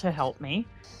all to help me,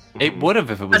 It would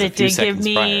have if it was but a it few did give seconds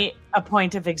me a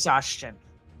point of exhaustion.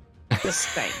 This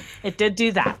thing, it did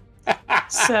do that.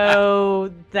 So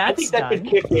I that's think that could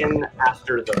done. kick in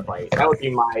after the fight. That would be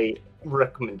my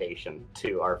recommendation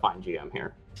to our fine GM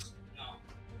here.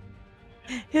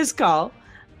 His call.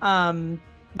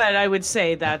 But I would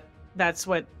say that that's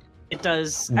what it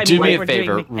does. I Do mean, me what a we're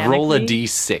doing favor, roll a mechanically-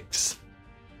 d6.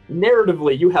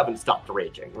 Narratively, you haven't stopped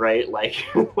raging, right? Like,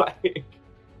 like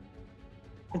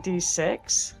A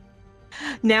D6.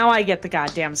 Now I get the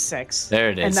goddamn 6.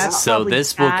 There it And is. that's So probably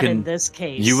this will bad in this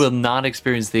case. you will not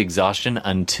experience the exhaustion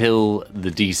until the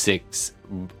d6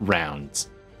 rounds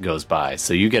goes by.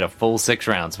 So you get a full 6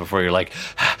 rounds before you're like,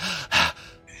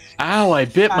 ow, I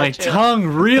bit my Gotcha. tongue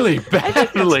really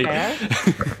badly.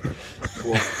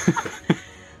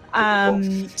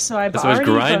 So I've As I was already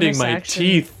grinding bonus my action-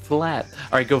 teeth flat.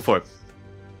 All right, go for it.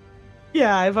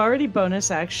 Yeah, I've already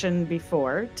bonus action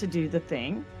before to do the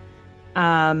thing.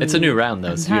 It's a new round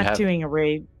though, I'm so you not have doing a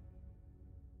raid.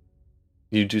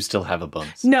 you do still have a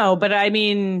bonus. No, but I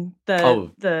mean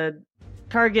Oh. the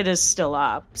target is still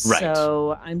up, Right.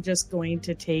 so I'm just going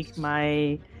to take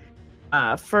my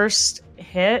first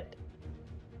hit.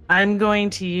 I'm going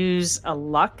to use a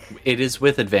luck. It is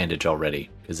with advantage already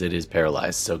because it is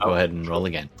paralyzed. So go ahead and roll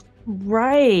again.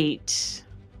 Right.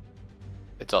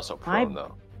 It's also prone,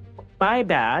 though. My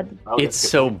bad. It's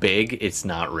so big, it's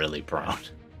not really prone.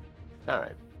 All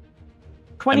right.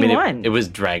 21. I mean, it was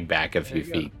dragged back a few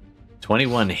feet.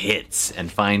 21 hits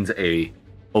and finds a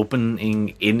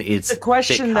opening in its. The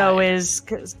question thick though hide. is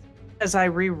because as I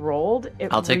re-rolled, it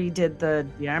I'll take- redid the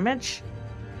damage.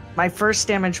 My first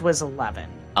damage was 11.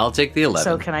 I'll take the 11.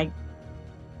 So can I?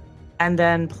 And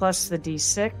then plus the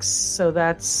d6, so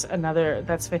that's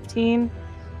 15.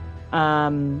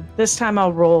 This time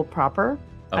I'll roll proper.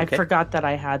 I Okay. forgot that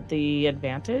I had the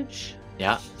advantage.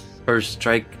 Yeah. First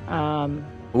strike. Um,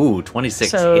 Ooh, 26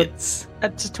 So- hits.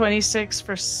 That's 26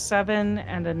 for 7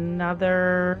 and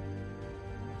another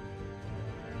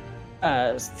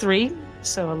 3,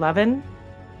 so 11.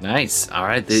 Nice. All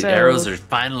right. The So- arrows are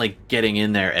finally getting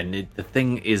in there, and the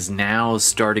thing is now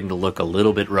starting to look a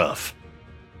little bit rough.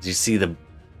 As you see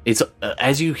it's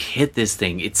as you hit this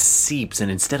thing, it seeps,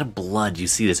 and instead of blood, you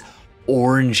see this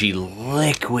orangey,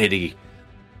 liquidy,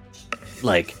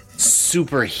 like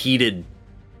superheated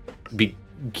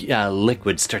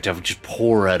liquid start to just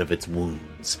pour out of its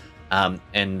wounds.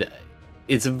 And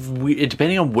it's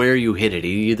depending on where you hit it, it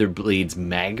either bleeds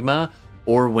magma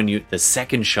or when the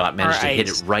second shot managed to hit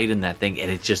ice. it right in that thing,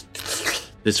 and it just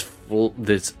this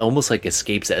almost like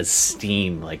escapes as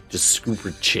steam, like just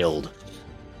super chilled.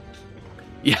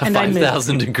 Yeah, And I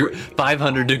moved.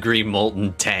 500 degree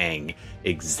molten tang,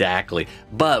 exactly.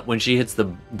 But when she hits the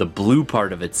blue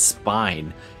part of its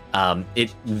spine,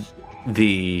 it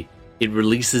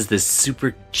releases this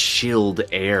super chilled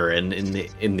air, and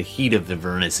in the heat of the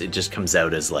Avernus, it just comes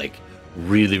out as like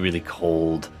really, really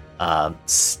cold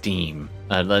steam,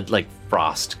 like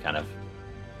frost kind of.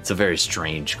 It's a very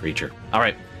strange creature. All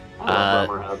right. I love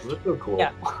armor houses. They're so cool.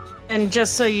 Yeah. And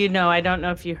just so you know, I don't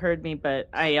know if you heard me, but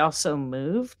I also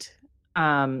moved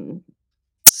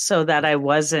so that I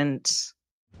wasn't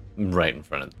Right in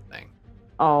front of the thing.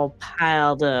 all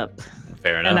piled up.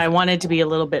 Fair enough. And I wanted to be a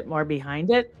little bit more behind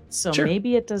it, so Sure.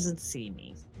 maybe it doesn't see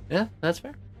me. Yeah, that's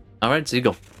fair. All right, so you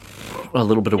go a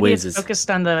little bit of Maybe ways. it's focused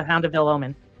on the Hound of Ill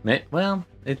Omen. Well,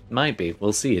 it might be.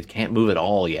 We'll see. It can't move at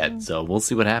all yet, so we'll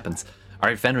see what happens. All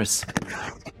right, Fenris.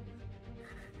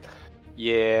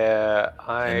 Yeah,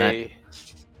 And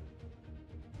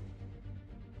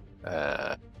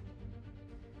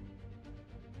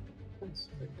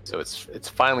so it's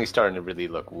finally starting to really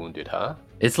look wounded, huh?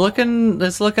 It's looking a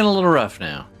little rough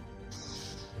now.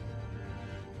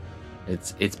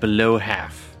 It's below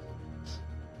half.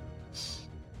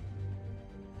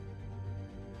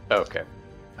 Okay.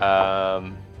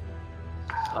 I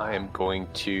am going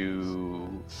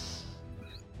to.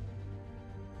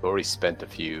 Already spent a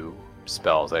few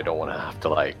spells. I don't want to have to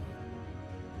I'm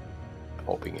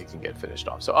hoping it can get finished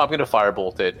off. So I'm going to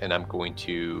firebolt it, and I'm going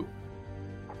to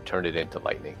turn it into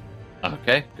lightning.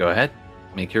 Okay, go ahead.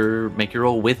 Make your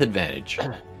roll with advantage.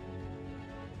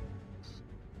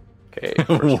 Okay.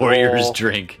 First Warrior's roll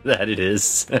drink. That it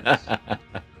is.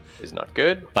 is not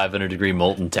good. 500 degree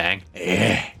molten tang.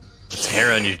 Yeah. It's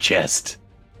hair on your chest.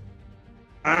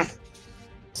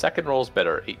 Second roll's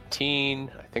better. 18.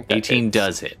 I think that 18 hits.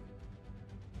 does hit.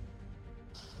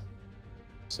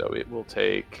 So it will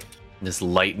take This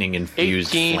lightning infused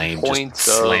 18 flame points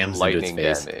just of slams into lightning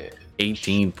its face. damage.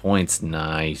 18 points.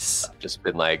 Nice. Just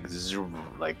been zoom,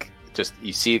 just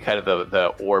you see kind of the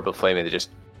orb of flame, and it just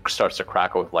starts to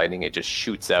crackle with lightning. It just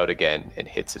shoots out again and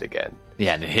hits it again.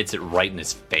 Yeah, and it hits it right in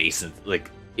his face. And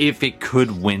if it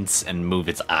could wince and move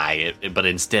its eye, but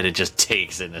instead it just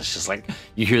takes it, and it's just like,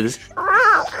 you hear this.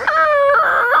 I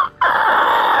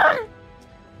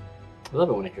love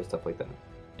it when I hear stuff like that.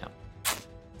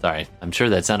 Sorry, I'm sure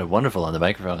that sounded wonderful on the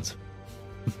microphones.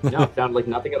 No, it sounded like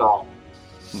nothing at all.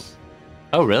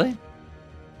 Oh, really?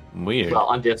 Weird. Well,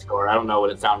 on Discord, I don't know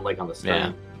what it sounded like on the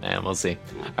stream. Yeah, we'll see.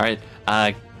 All right,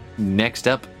 next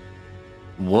up,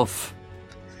 Wolf.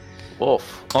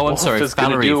 Wolf. Oh, I'm Wolf sorry, is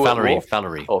gonna do what Wolf-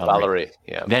 Valerie. Oh, Valerie.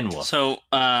 Yeah. Then Wolf. So,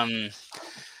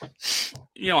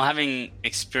 having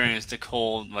experienced the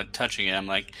cold, touching it, I'm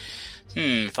like,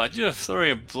 if I do a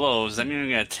flurry of blows, that means I'm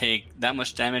gonna take that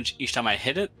much damage each time I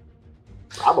hit it.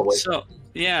 Probably. So,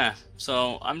 yeah.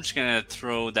 So I'm just gonna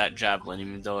throw that javelin,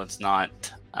 even though it's not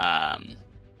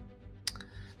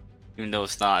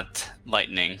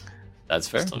lightning. That's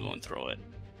fair. I'm still going to throw it.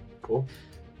 Cool.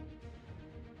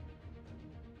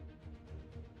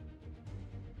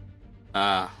 Do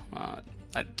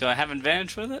I have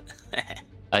advantage with it?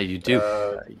 You do.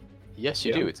 Yes,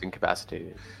 you Yeah. do. It's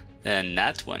incapacitated. Then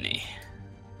nat 20.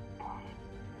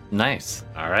 Nice.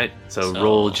 All right. So So-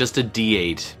 roll just a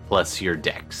d8 plus your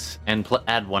dex, and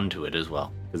add 1 to it as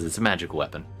well, because it's a magic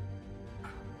weapon.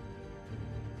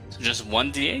 So just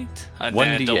 1d8? Then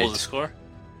 1d8. it doubles the score?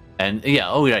 And yeah,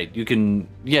 oh right, you can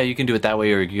do it that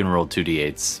way, or you can roll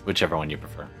 2d8s, whichever one you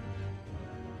prefer.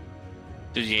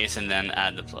 2d8 and then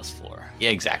add the +4. Yeah,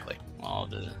 exactly. I'll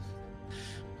do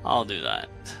that.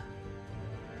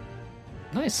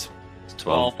 Nice.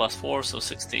 12 plus 4, so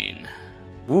 16.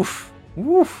 Woof,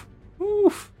 woof,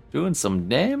 woof. Doing some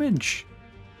damage.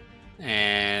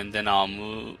 And then I'll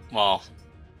move. Well,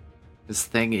 This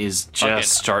thing is just Okay.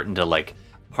 starting to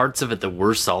parts of it that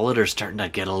were solid are starting to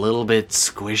get a little bit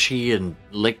squishy and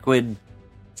liquid.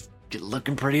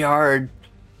 Looking pretty hard.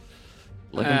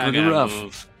 Looking I'm pretty gonna rough.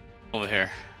 move over here.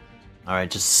 All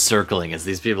right, just circling as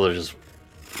these people are just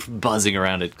buzzing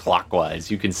around it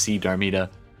clockwise. You can see Darmida,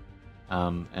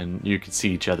 and you can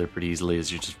see each other pretty easily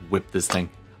as you just whip this thing.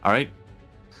 All right,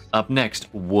 up next,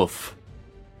 Wolf.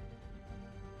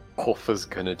 Wolf is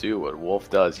gonna do what Wolf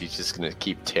does. He's just gonna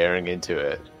keep tearing into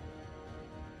it.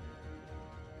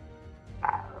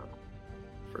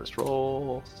 First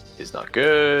roll is not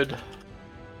good.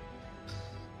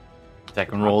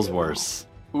 Second roll's worse.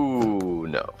 Ooh,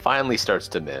 no. Finally starts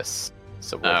to miss.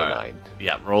 So roll a Alright. 9.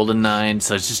 Yeah, rolled a 9,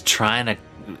 so it's just trying to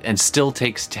and still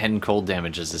takes 10 cold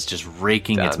damage as it's just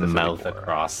raking Down its to mouth 34.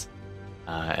 across.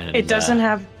 And It doesn't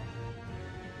have.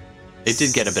 It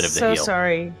did get a bit of the so heal.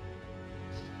 Sorry.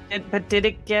 But did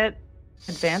it get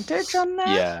advantage on that?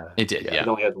 Yeah. It did, It yeah.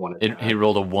 only has one attack. He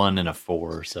rolled a 1 and a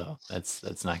 4, so that's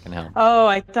not gonna help. Oh,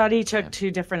 I thought he took Yeah.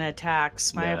 2 different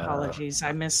attacks. My No. apologies.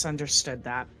 I misunderstood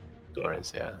that.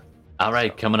 Doran's, yeah. All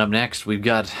right, coming up next, we've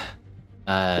got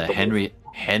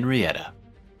Henrietta.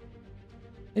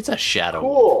 It's a shadow.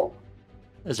 Cool.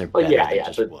 Those are But better yeah, than yeah.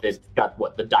 just wolves. It's got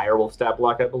what, the direwolf stat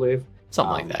block, I believe.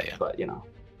 Something like that, yeah. But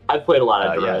I've played a lot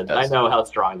of Oh, yeah, it druids. I does. know how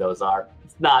strong those are.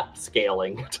 It's not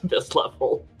scaling to this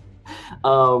level.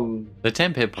 The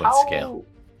 10 hit point How- scale.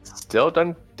 Still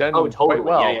done Oh, totally. quite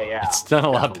well. Yeah. It's done a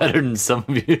lot Definitely. better than some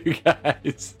of you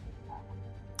guys.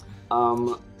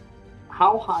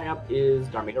 How high up is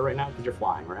Darmida right now? Because you're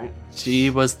flying, right? She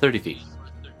was 30 feet.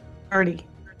 30.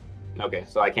 Okay,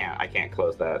 so I can't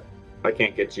close that. I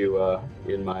can't get you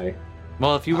in my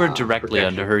Well, if you were directly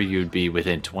protection. under her, you'd be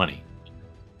within 20.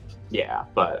 yeah,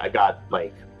 but I got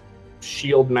like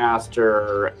Shield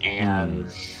Master and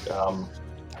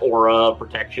Aura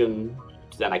Protection.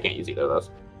 Then I can't use either of those.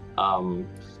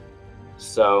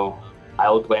 So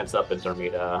I'll glance up at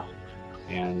Darmida,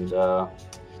 and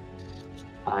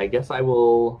I guess I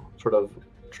will sort of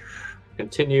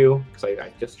continue because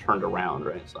I just turned around,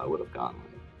 right? So I would have gone.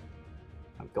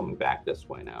 I'm going back this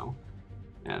way now,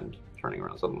 and turning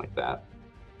around, something like that.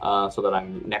 So that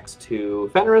I'm next to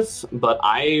Fenris, but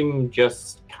I'm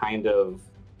just kind of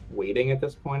waiting at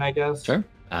this point, I guess. Sure,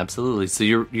 absolutely. So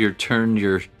you turn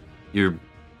your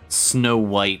snow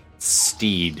white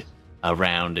steed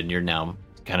around, and you're now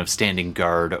kind of standing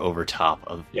guard over top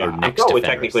of Yeah, or I'm next to going Fenris.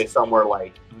 technically somewhere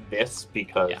like this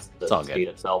because Yeah, it's the all good. steed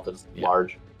itself is Yeah.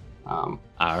 large. All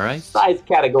right, Size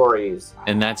categories.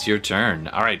 and that's your turn.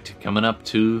 All right, coming up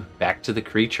to back to the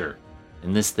creature,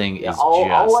 and this thing Yeah, is I'll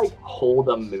just like hold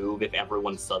a move if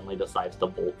everyone suddenly decides to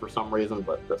bolt for some reason,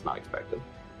 but that's not expected.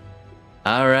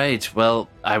 All right. Well,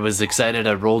 I was excited.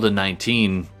 I rolled a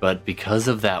 19, but because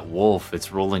of that wolf,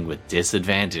 it's rolling with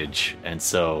disadvantage, and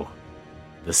so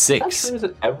the 6. That's true. Is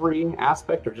it every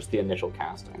aspect or just the initial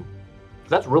casting? 'Cause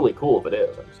that's really cool if it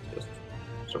is. It's just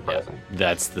surprising.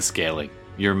 That's the scaling.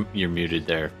 You're muted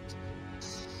there.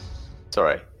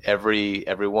 Sorry.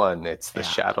 Everyone, it's the Yeah.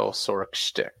 Shadow Sork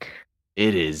shtick.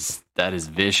 It is. That is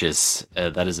vicious.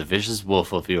 That is a vicious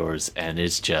wolf of yours, and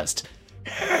it's just.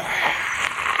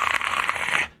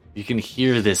 You can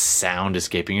hear this sound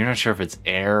escaping. You're not sure if it's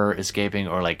air escaping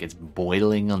or like it's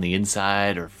boiling on the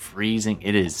inside or freezing.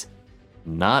 It is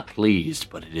not pleased,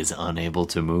 but it is unable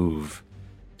to move.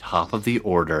 Top of the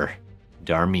order,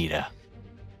 Darmida.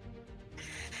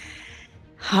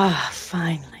 Ah,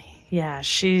 finally. Yeah,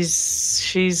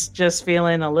 she's just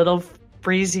feeling a little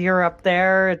breezier up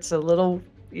there. It's a little,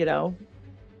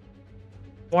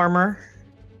 warmer,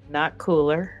 not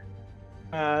cooler.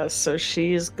 So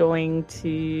she is going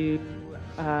to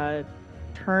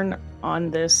turn on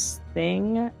this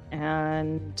thing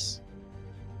and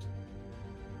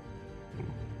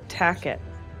attack it.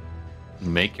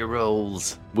 Make your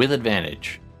rolls with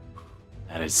advantage.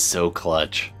 That is so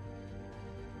clutch.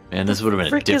 Man, this would have been a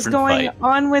Frick is different going fight.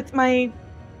 on with my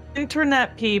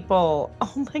internet people.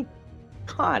 Oh my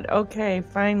god. Okay,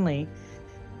 finally.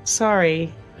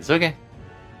 Sorry. It's okay.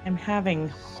 I'm having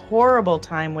horrible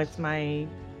time with my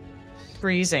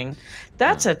freezing.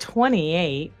 That's a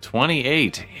 28.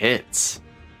 28 hits.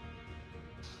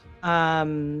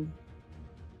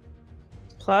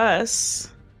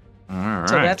 Plus, All right.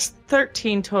 so that's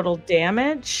 13 total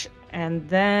damage. And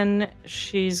then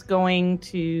she's going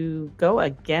to go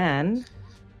again.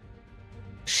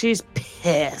 She's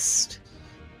pissed.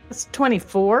 That's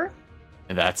 24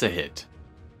 That's a hit.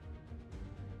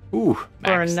 Ooh, for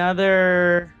max.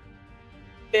 another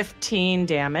 15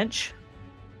 damage.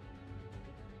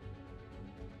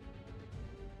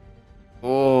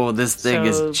 Oh, this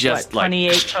thing So, is just what,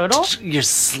 28 total? You're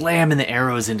slamming the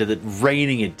arrows into the,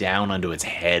 raining it down onto its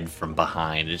head from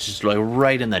behind. It's just like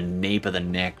right in the nape of the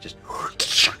neck, just,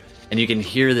 and you can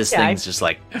hear this Yeah, thing's just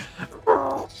like.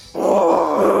 I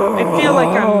feel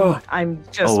like I'm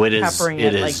just Oh, it is. peppering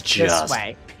It it is like just this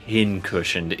way.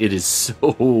 pin-cushioned. It is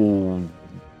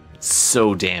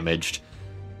so damaged,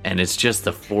 and it's just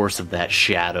the force of that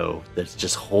shadow that's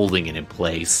just holding it in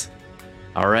place.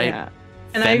 All right. Yeah.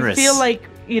 And Fenris. I feel like,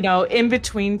 in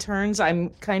between turns,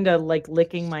 I'm kind of like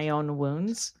licking my own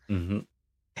wounds. Mm-hmm.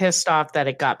 Pissed off that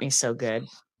it got me so good.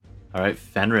 All right,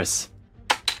 Fenris.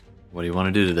 What do you want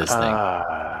to do to this thing?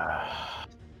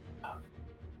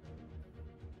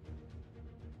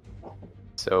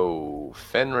 So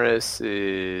Fenris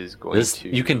is going to...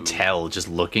 You can tell just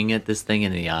looking at this thing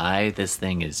in the eye, this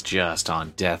thing is just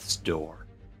on death's door.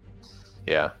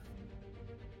 Yeah.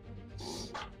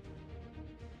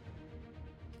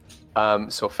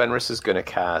 So Fenris is going to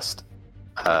cast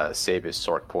save his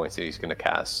Sork points, and he's going to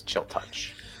cast Chill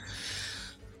Touch.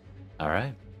 All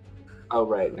right. Oh,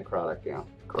 right, necrotic, yeah.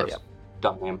 Of course. Yep.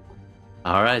 Dumb name.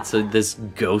 All right, so this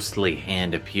ghostly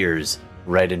hand appears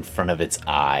right in front of its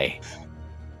eye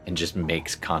and just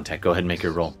makes contact. Go ahead and make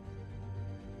your roll.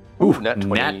 Ooh, nat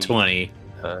 20.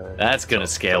 That's going to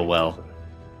scale well.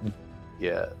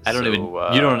 Yeah. I don't even...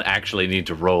 You don't actually need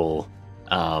to roll.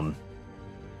 I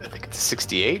think it's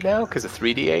 68 now, because of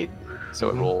 3d8. So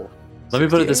it roll... Let me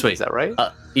put it this way. Is that right?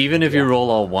 Even if you roll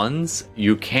all ones,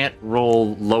 you can't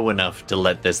roll low enough to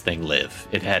let this thing live.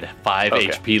 It had 5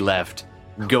 HP left.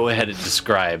 Go ahead and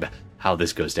describe how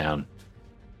this goes down.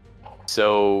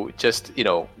 So just,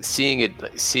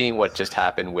 seeing what just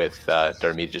happened with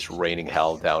Darmida just raining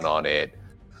hell down on it,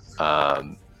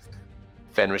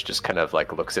 Fenris just kind of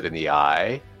like looks it in the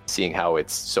eye, seeing how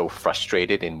it's so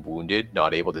frustrated and wounded,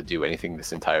 not able to do anything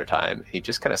this entire time. He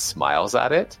just kind of smiles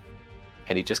at it,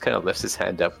 and he just kind of lifts his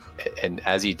hand up, and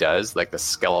as he does, like the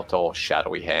skeletal,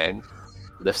 shadowy hand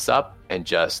lifts up and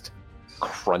just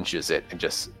crunches it, and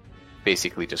just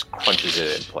basically just crunches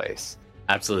it in place.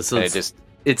 Absolutely. So and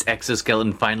its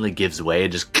exoskeleton finally gives way,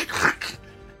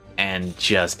 and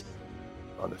just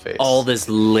on the face. All this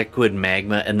liquid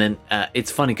magma, and then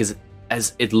it's funny because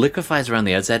as it liquefies around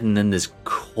the outside, and then this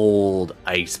cold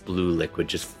ice blue liquid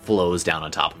just flows down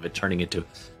on top of it, turning it to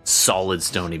solid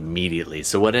stone immediately.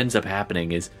 So what ends up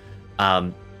happening is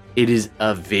it is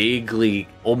a vaguely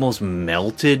almost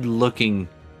melted looking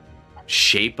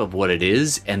shape of what it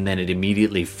is, and then it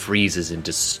immediately freezes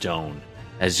into stone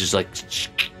as just like,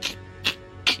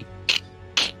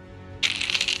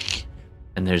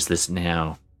 and there's this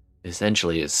now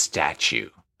essentially a statue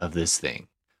of this thing,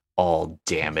 all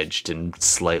damaged and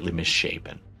slightly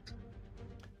misshapen.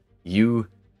 You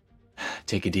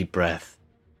take a deep breath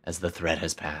as the threat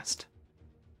has passed.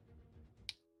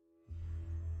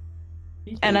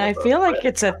 And I feel like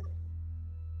it's a...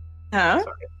 Huh?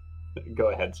 Sorry. Go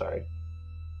ahead, sorry.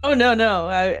 Oh, no.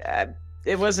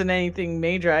 It wasn't anything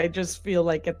major. I just feel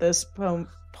like at this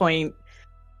point,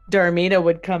 Darmida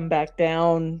would come back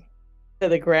down to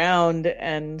the ground,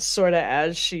 and sort of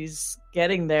as she's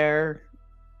getting there,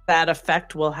 that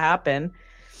effect will happen.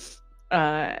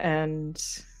 And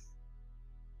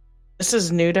this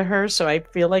is new to her, so I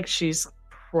feel like she's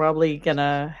probably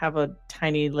gonna have a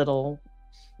tiny little,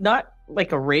 not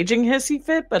like a raging hissy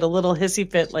fit, but a little hissy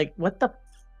fit like, what the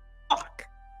fuck?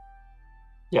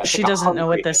 Yeah, she doesn't know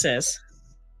what this is.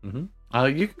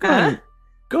 Mm-hmm. You can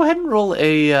go ahead and roll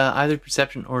a either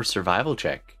perception or survival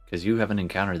check, because you haven't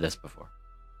encountered this before.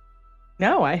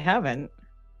 No, I haven't.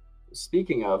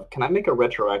 Speaking of, can I make a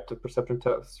retroactive perception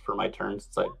test for my turn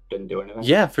since I didn't do anything?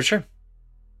 Yeah, for sure.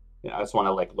 Yeah, I just want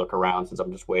to look around since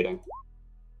I'm just waiting.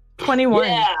 21.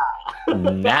 Yeah!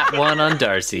 Nat 1 on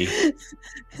Darcy.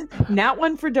 Nat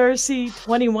 1 for Darcy,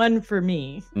 21 for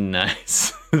me.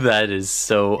 Nice. That is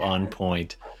so on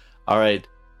point. All right.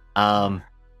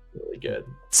 Really good.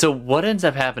 So what ends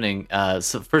up happening,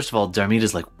 so first of all,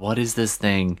 Darmida's like, what is this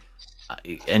thing?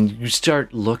 And you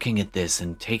start looking at this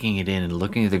and taking it in and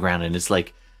looking at the ground, and it's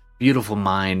like beautiful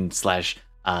mind /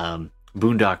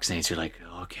 Boondock Saints. You're like,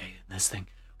 okay, this thing,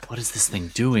 what is this thing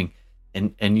doing?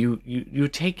 And you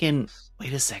take in,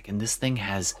 wait a second, this thing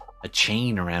has a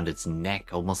chain around its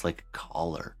neck, almost like a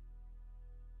collar.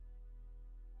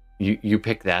 You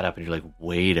pick that up and you're like,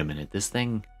 wait a minute, this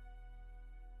thing,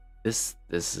 this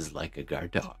is like a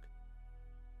guard dog.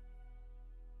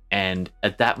 And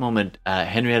at that moment,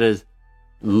 Henrietta's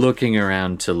looking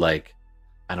around to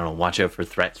watch out for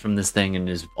threats from this thing, and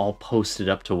is all posted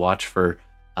up to watch for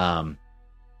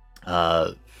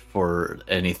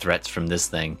any threats from this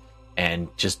thing, and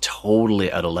just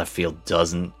totally out of left field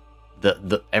doesn't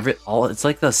it's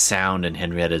like the sound in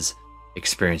Henrietta's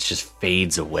experience just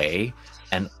fades away,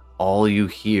 and all you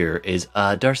hear is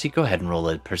Darcy, go ahead and roll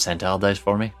a percentile dice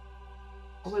for me.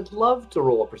 I would love to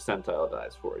roll a percentile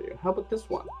dice for you. How about this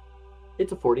one?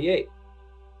 It's a 48.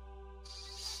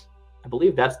 I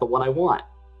believe that's the one I want.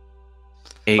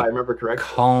 If I remember correctly.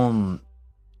 Calm,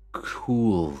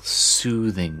 cool,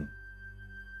 soothing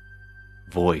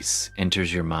voice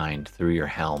enters your mind through your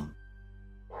helm.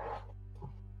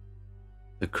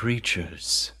 The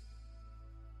creatures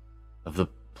of the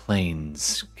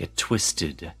plains get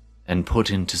twisted and put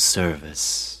into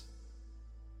service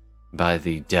by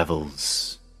the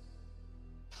devils,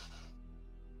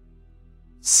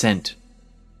 sent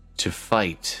to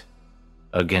fight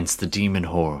against the demon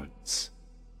hordes.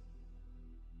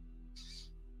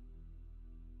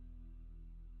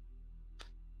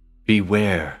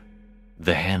 Beware,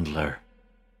 the handler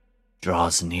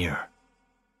draws near.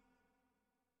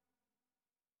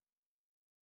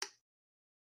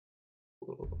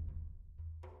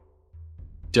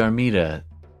 Darmida,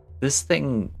 this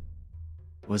thing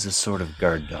was a sort of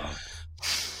guard dog.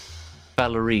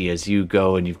 Valerie, as you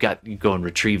go and you go and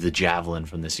retrieve the javelin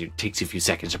from this, it takes you a few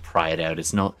seconds to pry it out.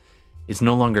 It's no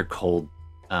longer cold.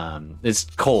 It's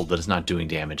cold, but it's not doing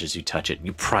damage as you touch it.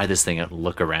 You pry this thing out and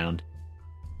look around,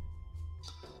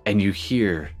 and you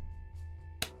hear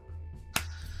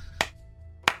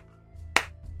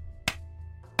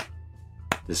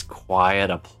this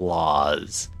quiet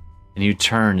applause, and you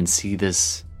turn and see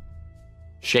this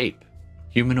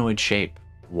humanoid shape,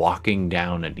 walking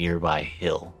down a nearby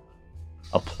hill,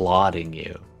 applauding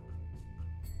you.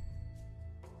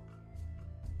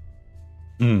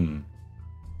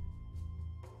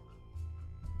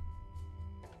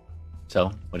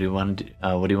 So, what do you want to do?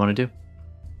 What do you want to do?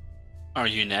 Are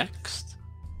you next?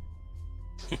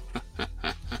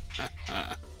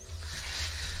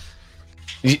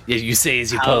 You say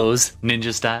as you pose,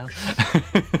 ninja style.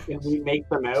 Can we make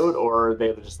them out, or are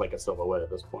they just like a silhouette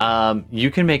at this point? You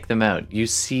can make them out. You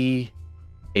see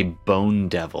a bone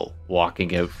devil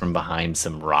walking out from behind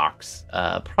some rocks,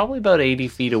 probably about 80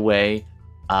 feet away,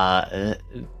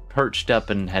 perched up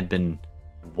and had been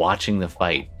watching the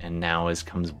fight, and now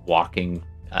comes walking.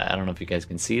 I don't know if you guys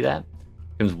can see that.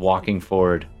 Comes walking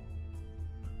forward.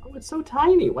 Oh, it's so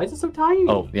tiny. Why is it so tiny?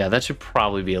 Oh, yeah, that should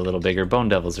probably be a little bigger. Bone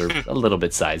devils are a little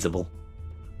bit sizable.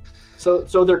 So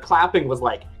their clapping was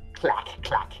like clack,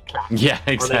 clack, clack. Yeah,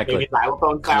 exactly. Or they maybe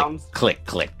xylophone sounds. Click,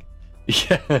 click.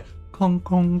 Yeah. Kong,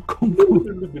 kong, kong,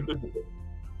 kong.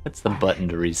 That's the button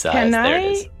to resize. There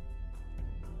it is.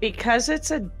 Because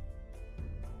it's a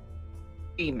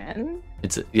demon.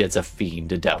 It's a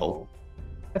fiend, a devil.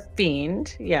 A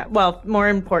fiend, yeah. Well, more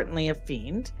importantly, a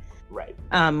fiend. Right.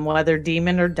 Whether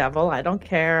demon or devil, I don't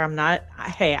care. I'm not.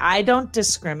 Hey, I don't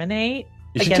discriminate.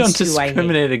 You don't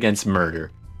discriminate against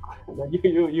murder.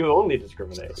 You only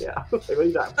discriminate. Yeah.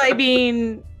 I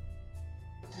mean,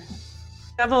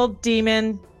 devil,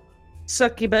 demon,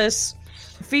 succubus,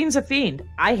 fiend's a fiend.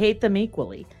 I hate them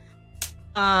equally.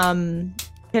 Can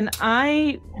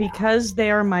I, because they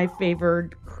are my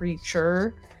favored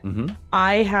creature,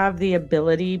 I have the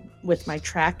ability with my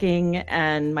tracking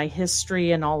and my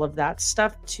history and all of that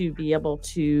stuff to be able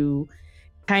to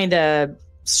kind of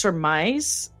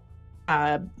surmise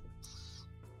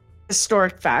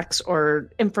historic facts or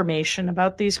information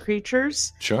about these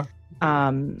creatures. Sure.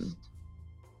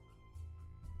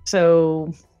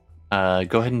 So go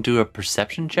ahead and do a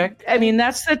perception check. I mean,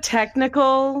 that's the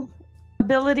technical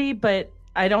ability, but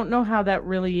I don't know how that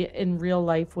really in real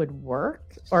life would work.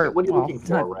 Or what are you looking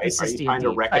for, right? Are you trying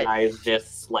to recognize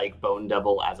this like bone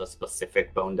devil as a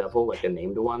specific bone devil, like a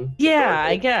named one? Yeah,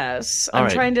 I guess. I'm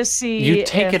trying to see. You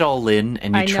take it all in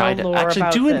and you try to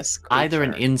actually do either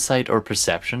an insight or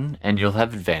perception, and you'll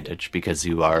have advantage because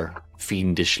you are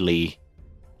fiendishly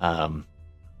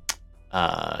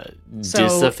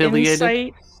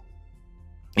disaffiliated.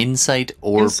 Insight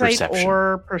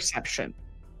or perception.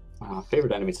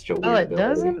 Favorite enemy is such a weird ability.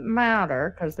 Doesn't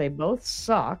matter because they both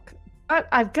suck. But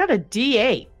I've got a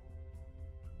D8.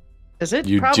 Does it?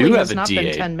 You probably do have has a not D8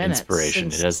 been 10 minutes inspiration.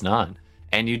 It has not.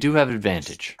 And you do have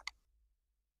advantage.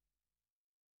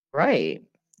 Right.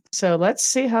 So let's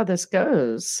see how this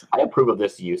goes. I approve of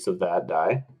this use of that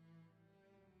die.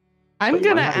 I'm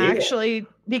going to actually,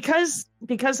 because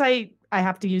I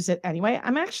have to use it anyway,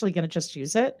 I'm actually going to just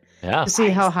use it to see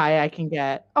how high I can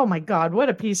get. Oh my God, what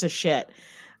a piece of shit.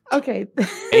 Okay.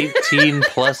 18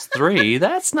 plus 3,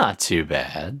 that's not too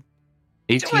bad.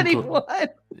 21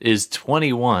 is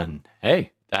 21.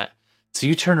 Hey, so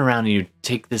you turn around and you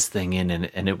take this thing in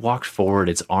and it walks forward.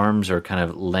 Its arms are kind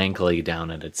of lankily down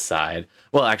at its side.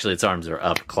 Well, actually, its arms are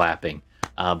up, clapping.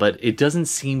 But it doesn't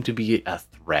seem to be a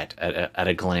threat at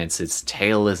a glance. Its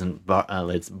tail isn't.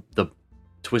 It's the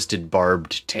twisted,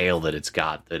 barbed tail that it's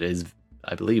got that is,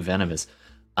 I believe, venomous.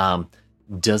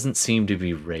 Doesn't seem to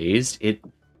be raised.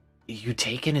 You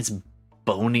take in its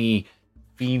bony,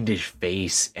 fiendish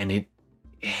face, and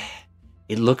it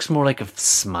looks more like a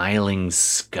smiling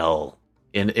skull,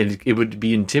 and it would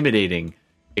be intimidating,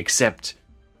 except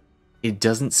it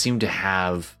doesn't seem to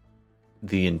have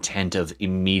the intent of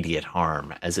immediate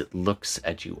harm as it looks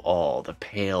at you all, the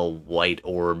pale white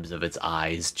orbs of its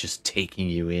eyes just taking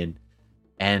you in,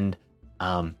 and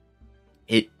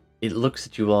it looks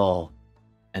at you all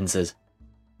and says,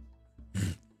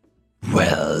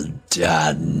 "Well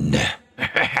done.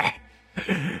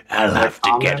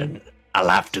 I'll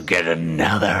have to get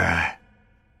another.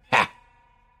 Ha.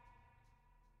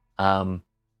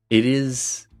 It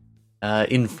is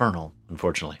infernal,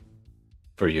 unfortunately,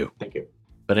 for you. Thank you.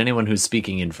 But anyone who's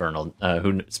speaking infernal,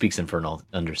 who speaks infernal,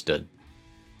 understood.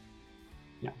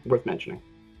 Yeah, worth mentioning.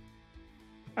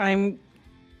 Am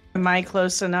I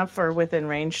close enough or within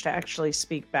range to actually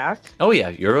speak back? Oh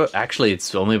yeah,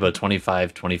 it's only about 20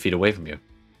 feet away from you.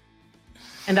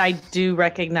 And I do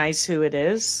recognize who it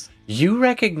is. You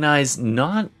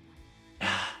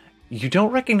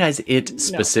don't recognize it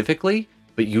specifically,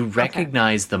 but you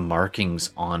recognize the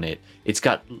markings on it. It's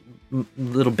got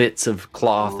little bits of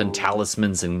cloth and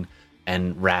talismans and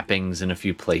wrappings in a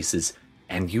few places,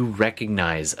 and you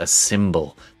recognize a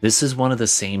symbol. This is one of the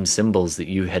same symbols that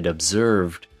you had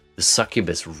observed the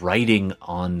succubus writing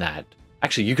on that.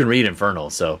 Actually, you can read Infernal,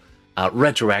 so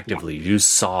retroactively, you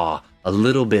saw a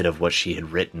little bit of what she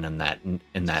had written in that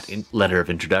letter of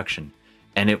introduction,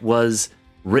 and it was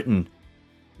written,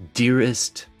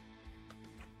 "Dearest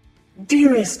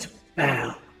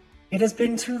Belle, it has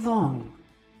been too long.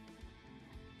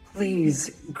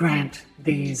 Please grant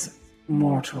these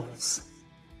mortals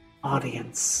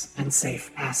audience and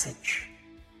safe passage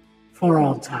for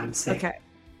all time's sake." Okay.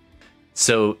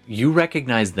 So you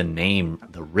recognize the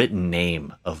written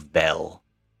name of Belle,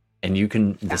 and you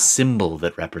can the symbol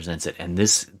that represents it, and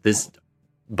this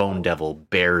bone devil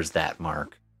bears that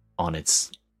mark on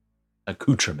its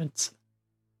accoutrements.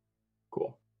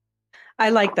 Cool. I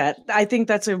like that. I think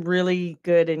that's a really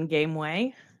good in-game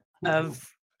way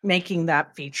of making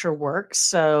that feature work.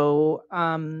 So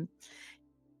I'm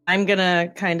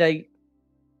gonna kind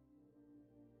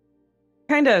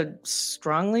of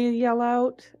strongly yell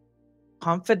out,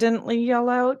 confidently yell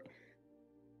out,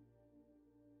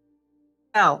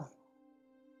 "Belle,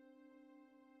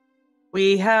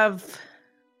 we have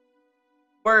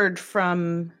word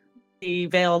from the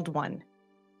Veiled One.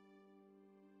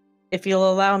 If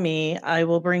you'll allow me, I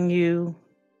will bring you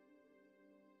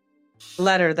a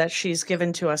letter that she's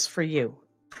given to us for you."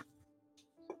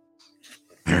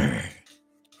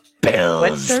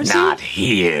 Belle's Cersei? not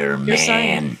here, You're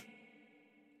man. sorry.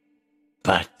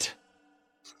 But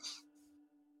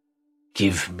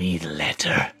give me the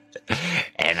letter,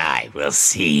 and I will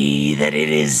see that it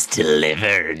is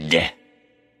delivered.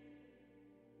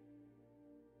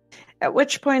 At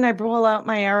which point I pull out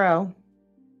my arrow,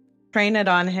 train it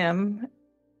on him,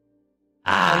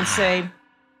 and say,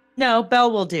 "No,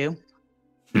 Belle will do."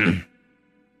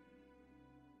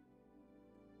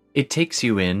 It takes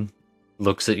you in,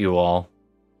 looks at you all.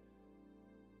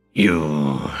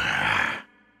 You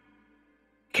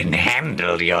can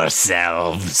handle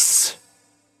yourselves.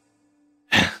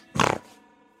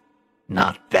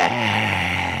 Not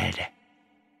bad.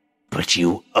 But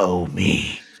you owe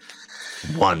me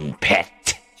one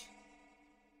pet.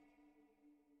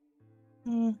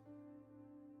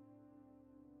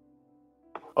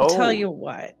 I'll tell you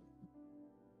what.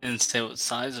 Didn't say what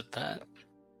size of pet.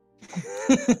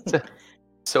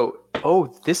 So,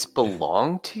 this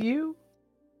belonged to you?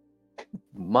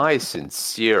 My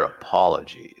sincere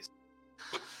apologies.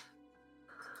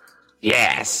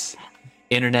 Yes.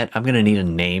 Internet, I'm going to need a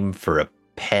name for a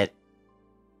pet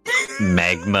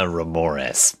Magma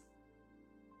Remores.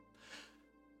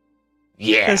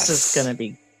 Yes. This is going to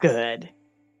be good.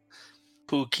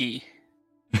 Pookie.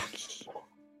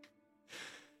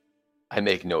 I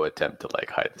make no attempt to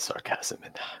hide the sarcasm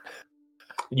in that.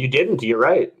 You didn't. You're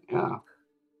right. Yeah.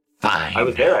 Fine. I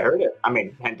was there. I heard it. I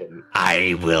mean, Pen didn't.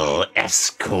 I will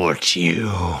escort you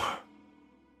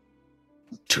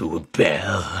to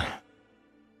Belle.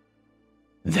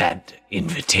 That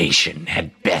invitation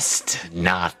had best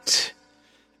not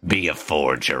be a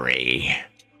forgery,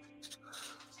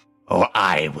 or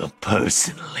I will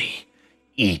personally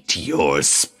eat your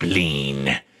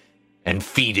spleen and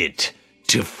feed it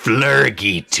to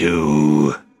Flurgy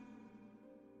too.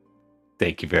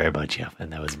 Thank you very much, Yelpin.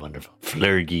 That was wonderful.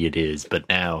 Flurgy it is, but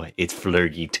now it's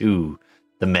Flurgy 2.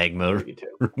 The Magma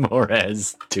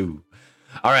Remores 2.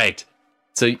 All right.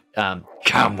 So,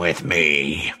 come with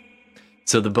me.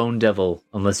 So the Bone Devil,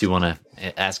 unless you want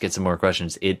to ask it some more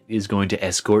questions, it is going to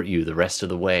escort you the rest of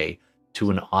the way to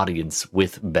an audience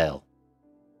with Belle.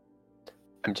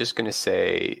 I'm just going to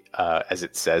say, as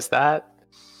it says that,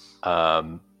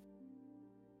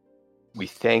 we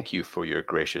thank you for your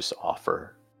gracious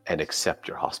offer and accept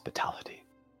your hospitality.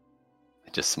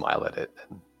 I just smile at it.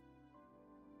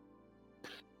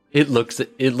 It looks at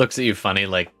you funny,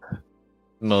 like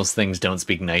most things don't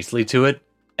speak nicely to it,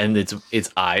 and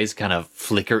its eyes kind of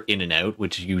flicker in and out,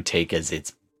 which you take as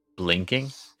it's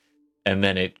blinking, and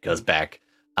then it goes back.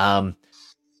 Can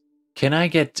I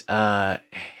get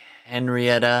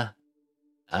Henrietta.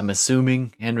 I'm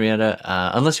assuming Henrietta,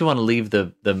 unless you want to leave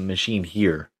the machine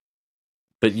here.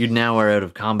 But you now are out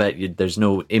of combat. There's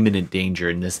no imminent danger,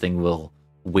 and this thing will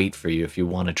wait for you if you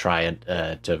want to try it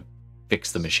to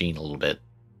fix the machine a little bit.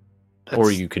 Or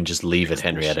you can just leave it,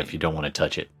 Henrietta, if you don't want to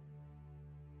touch it.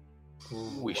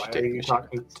 We should Why take are the you machine.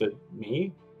 talking to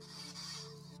me?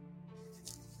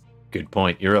 Good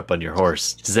point. You're up on your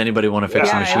horse. Does anybody want to fix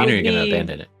the Yeah, machine, or are you it going to would be-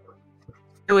 abandon it?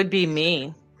 It would be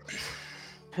me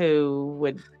who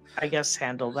would, I guess,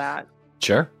 handle that.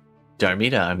 Sure.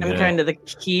 Darmida, I'm kind of the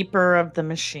keeper of the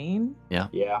machine. Yeah.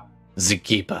 the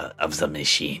keeper of the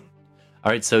machine.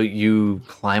 All right, so you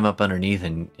climb up underneath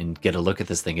and get a look at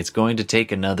this thing. It's going to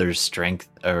take another strength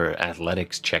or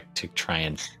athletics check to try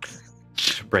and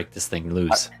break this thing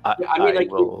loose. I mean, like,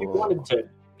 if you wanted to,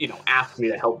 ask me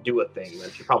to help do a thing, then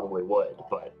she probably would,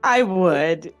 but... I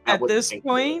would. that At wouldn't this take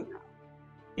point, me.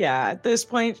 yeah, at this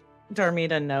point,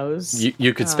 Darmida knows.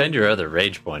 You could spend your other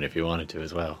rage point if you wanted to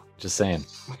as well. Just saying.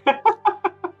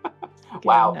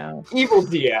 Wow. No. Evil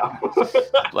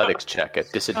DM. Athletics check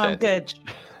at disadvantage. good.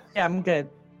 Yeah, I'm good.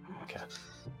 Okay.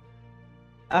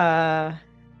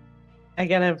 I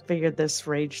gotta figure this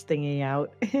rage thingy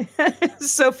out.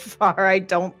 So far, I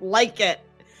don't like it.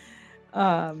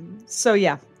 So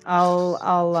yeah,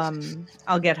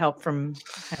 I'll get help from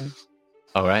him.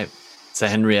 All right. So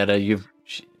Henrietta,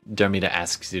 Darmida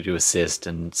asks you to assist,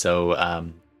 and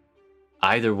so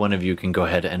either one of you can go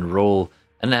ahead and roll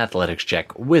an athletics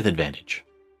check with advantage.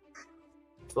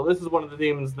 So this is one of the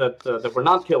demons that we're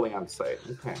not killing on site.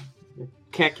 Okay.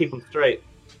 Can't keep them straight.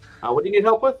 What do you need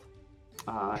help with?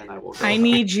 And I will. I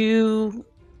need you.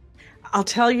 I'll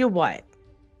tell you what.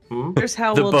 Hmm? Here's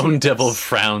how The we'll Bone do Devil this.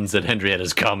 frowns at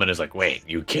Henrietta's comment and is like, wait,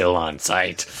 you kill on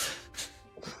sight?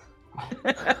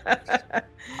 I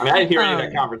mean, I didn't hear any of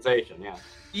that conversation. Yeah.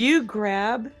 You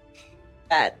grab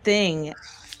that thing,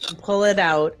 pull it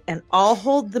out, and I'll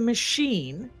hold the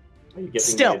machine. Are you giving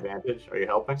Still. me advantage? Are you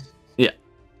helping? Yeah.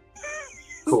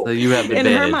 Cool. So you have In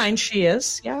advantage. her mind, she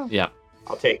is. Yeah. Yeah.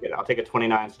 I'll take it. I'll take a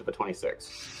 29 instead of a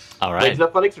 26. All Wait, right. is it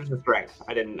athletics or is it strength?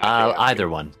 I didn't. Either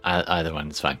one. Either one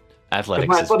is fine. 'Cause Athletics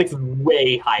my is... athletics is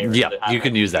way higher. Yeah, than you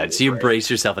can use that. So you right? brace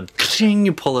yourself and ching,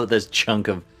 you pull out this chunk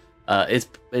of...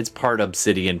 it's part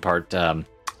obsidian, part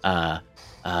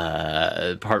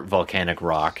volcanic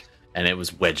rock, and it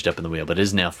was wedged up in the wheel, but it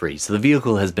is now free. So the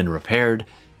vehicle has been repaired.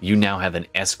 You now have an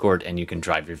escort, and you can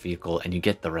drive your vehicle, and you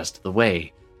get the rest of the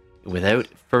way without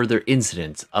further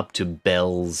incidents up to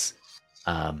Bell's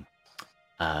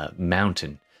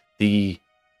mountain. The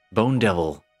Bone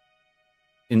Devil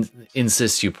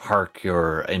insists you park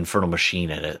your infernal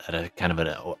machine at a kind of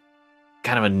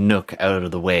a nook out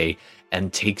of the way,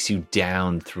 and takes you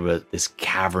down through this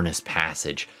cavernous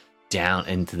passage down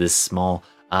into this small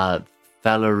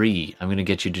Valerie. I'm going to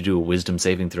get you to do a wisdom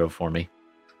saving throw for me.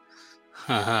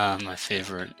 My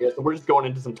favorite. Yeah, so we're just going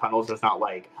into some tunnels. There's not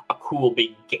like a cool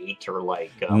big gate or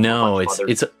like. No, a bunch of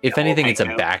it's other if anything, it's a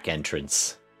hanging out. back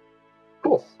entrance.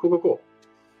 Cool.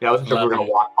 Yeah, I wasn't sure if we were Lovely.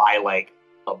 gonna walk by like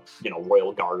a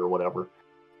royal guard or whatever.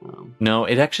 No,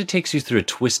 it actually takes you through a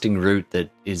twisting route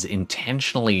that is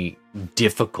intentionally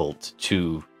difficult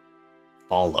to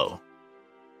follow.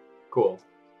 Cool.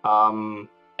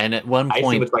 And at one I assume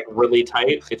point, it's like really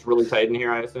tight. It's really tight in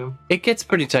here. I assume. it gets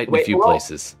pretty tight in a Wait, few well-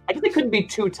 places. I guess it couldn't be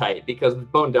too tight because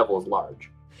Bone Devil is large.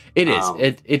 It is.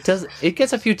 It does. It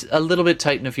gets a little bit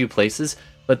tight in a few places,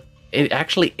 but it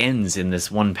actually ends in this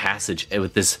one passage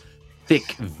with this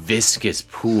thick, viscous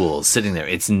pool sitting there.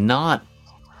 It's not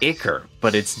ichor,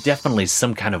 but it's definitely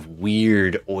some kind of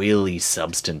weird, oily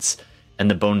substance. And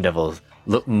the Bone Devil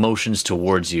motions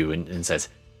towards you and says,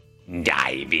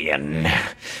 Dive in.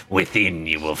 Within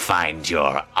you will find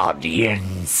your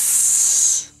audience.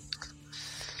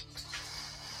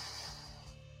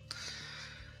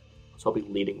 So I'll be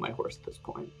leading my horse at this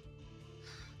point,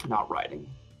 not riding.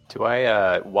 Do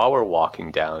I, while we're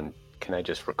walking down, can I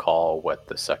just recall what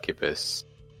the succubus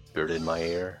whispered in my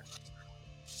ear?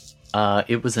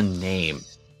 it was a name.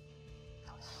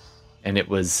 And it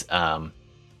was,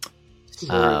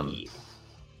 Very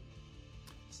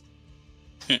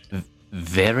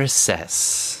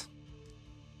Verices.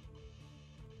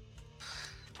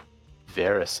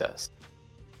 Verices.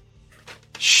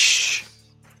 Shh.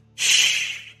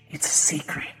 Shh, it's a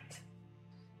secret.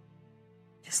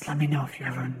 Just let me know if you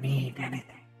ever need anything.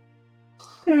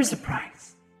 There's a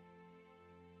price.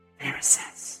 There it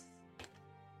says.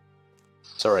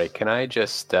 Sorry, can I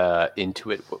just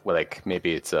intuit, like,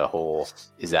 maybe it's a whole...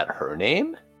 Is that her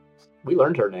name? We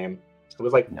learned her name. It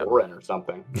was like No. Lauren or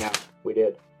something. Yeah, we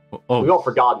did. Oh, We've all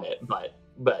forgotten it,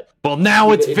 but well,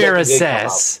 now it's it did come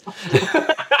Verices.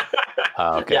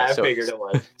 Okay. Yeah, I figured it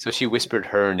was. So she whispered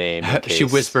her name. In case... She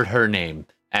whispered her name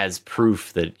as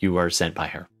proof that you are sent by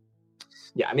her.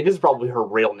 Yeah, I mean, this is probably her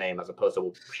real name as opposed to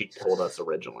what she told us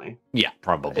originally. Yeah,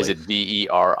 probably. Is it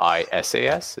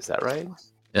Verisas? Is that right?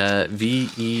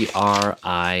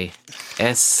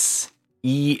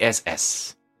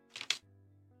 Verisess.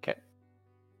 Okay.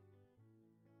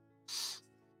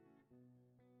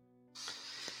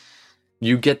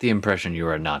 You get the impression you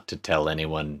are not to tell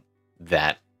anyone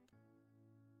that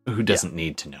who doesn't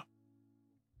need to know.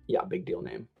 Yeah, big deal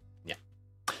name. Yeah.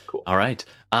 Cool. All right.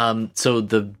 So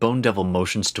the Bone Devil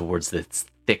motions towards this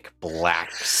thick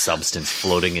black substance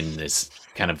floating in this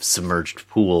kind of submerged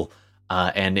pool,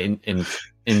 and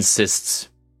insists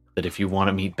that if you want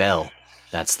to meet Belle,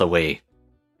 that's the way,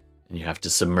 and you have to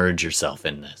submerge yourself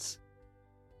in this.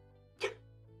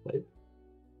 What?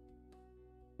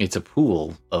 It's a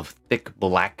pool of thick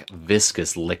black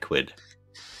viscous liquid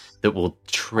that will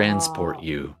transport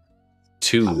you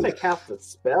to... I'm going to cast a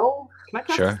spell. Can I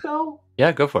cast a spell?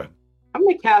 Yeah, go for it. I'm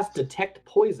going to cast Detect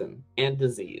Poison and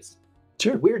Disease.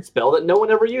 Sure. Weird spell that no one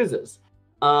ever uses.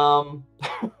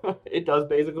 It does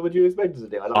basically what you expect it to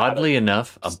do. Oddly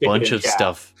enough, a bunch of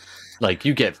stuff, like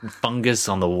you get fungus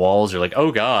on the walls. You're like,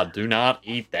 oh god, do not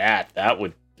eat that. That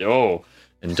would,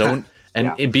 and don't.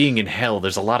 And it being in hell,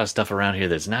 there's a lot of stuff around here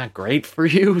that's not great for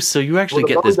you. So you actually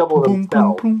get this. Boom,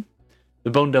 boom, boom. The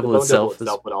Bone Devil itself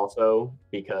but also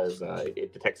because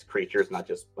it detects creatures, not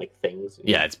just like things.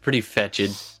 Yeah, it's pretty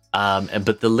fetid.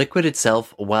 But the liquid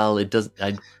itself, while it does,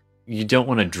 you don't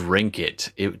want to drink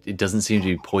it. It doesn't seem to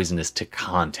be poisonous to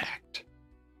contact.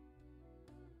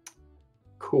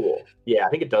 Cool. Yeah, I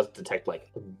think it does detect like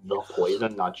the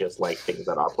poison, not just like things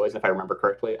that are poison. If I remember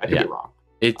correctly, I could be wrong.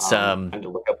 It's and to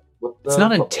look up it's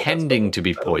not intending to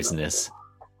be poisonous.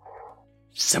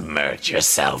 Submerge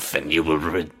yourself, and you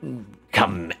will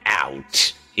come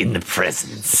out in the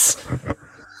presence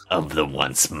of the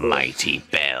once mighty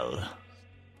Belle.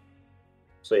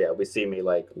 So yeah, we see me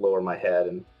like lower my head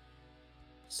and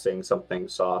sing something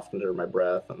soft under my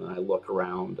breath, and then I look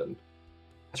around and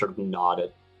I sort of nod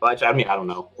it. I mean, I don't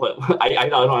know. I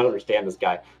don't understand this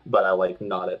guy, but I like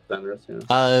nod at Fenris.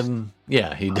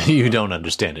 Yeah, you don't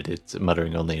understand it. It's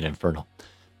muttering only in Infernal.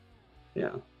 Yeah.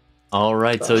 All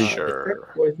right, so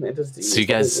you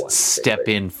guys step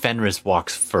in. Fenris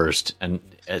walks first and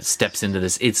steps into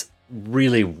this. It's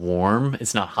really warm.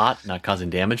 It's not hot, not causing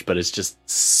damage, but it's just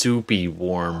soupy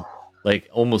warm, like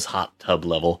almost hot tub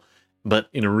level, but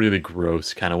in a really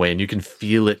gross kind of way. And you can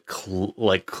feel it clawing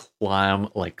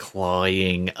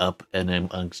up and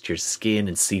amongst your skin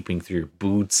and seeping through your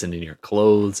boots and in your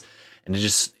clothes, and it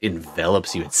just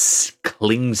envelops you. It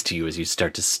clings to you as you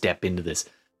start to step into this,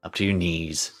 up to your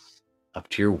knees, up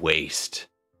to your waist,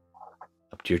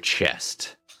 up to your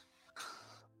chest,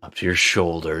 up to your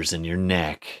shoulders and your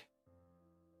neck.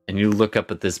 And you look up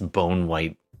at this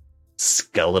bone-white,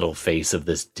 skeletal face of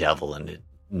this devil, and it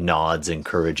nods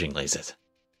encouragingly, says,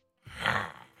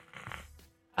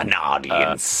 an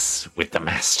audience with the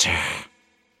master.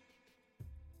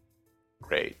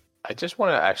 Great. I just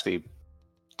want to actually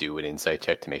do an insight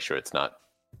check to make sure it's not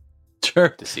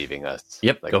deceiving us.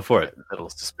 Yep, go for it. A little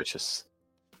suspicious.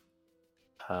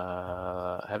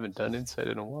 I haven't done insight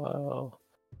in a while.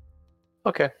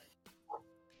 Okay.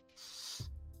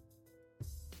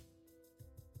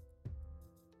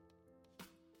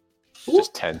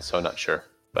 Just 10, so I'm not sure,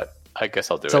 but I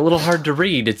guess I'll do it. It's a little hard to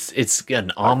read. It's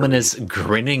an ominous,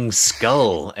 grinning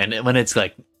skull, and when it's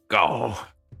like, go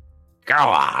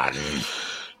on,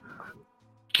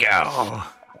 go.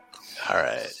 All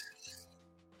right.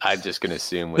 I'm just gonna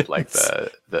assume with like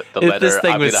the letter. If this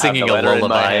thing was singing a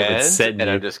lullaby, and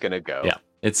I'm just gonna go. Yeah,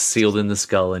 it's sealed in the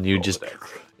skull, and you just.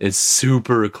 It's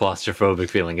super claustrophobic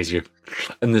feeling as you,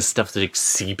 and this stuff that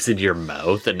seeps into your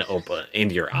mouth and open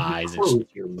into your eyes.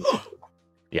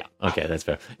 Yeah, okay, that's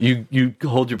fair. You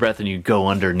hold your breath and you go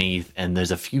underneath, and there's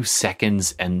a few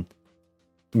seconds, and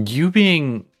you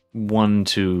being one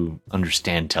to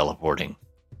understand teleporting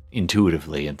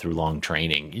intuitively and through long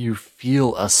training, you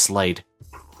feel a slight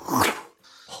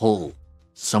pull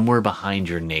somewhere behind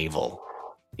your navel,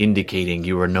 indicating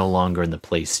you are no longer in the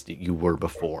place that you were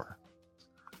before.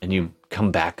 And you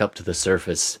come back up to the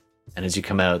surface, and as you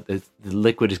come out, the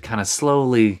liquid is kind of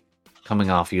slowly coming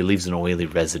off you. It leaves an oily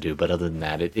residue, but other than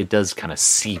that, it does kind of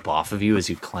seep off of you as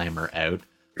you clamber out.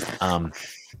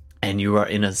 And you are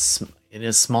in a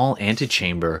small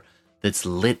antechamber that's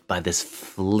lit by this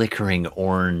flickering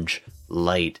orange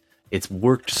light. It's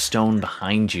worked stone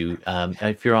behind you.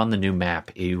 If you're on the new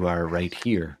map, you are right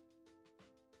here.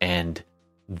 And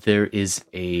there is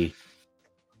a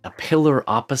pillar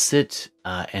opposite,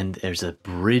 and there's a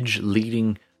bridge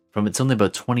leading it's only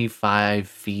about 25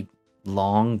 feet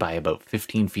long by about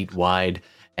 15 feet wide,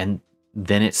 and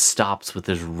then it stops with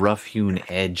this rough-hewn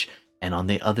edge, and on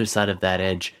the other side of that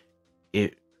edge,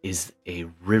 it is a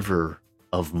river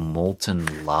of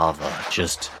molten lava,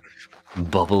 just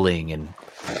bubbling and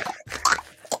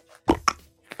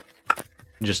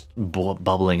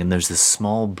bubbling, and there's this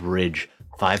small bridge,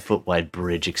 5-foot wide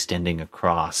bridge extending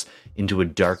across into a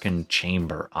darkened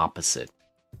chamber opposite.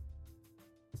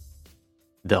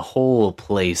 The whole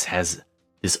place has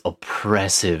this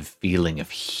oppressive feeling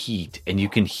of heat, and you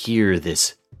can hear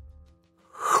this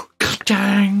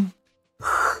dang,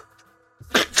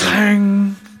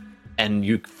 dang, and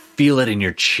you feel it in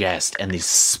your chest, and these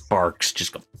sparks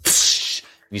just go.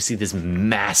 You see this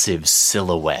massive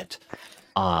silhouette,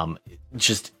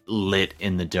 just lit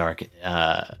in the dark,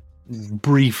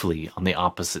 briefly on the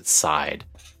opposite side.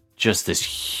 Just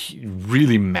this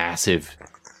really massive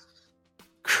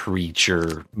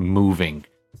creature moving.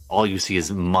 All you see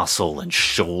is muscle and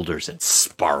shoulders and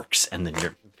sparks, and then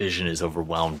your vision is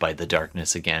overwhelmed by the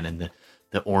darkness again, and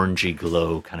the orangey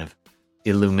glow kind of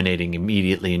illuminating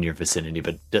immediately in your vicinity,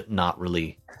 but not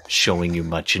really showing you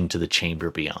much into the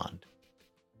chamber beyond.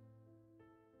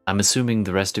 I'm assuming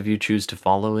the rest of you choose to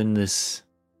follow in this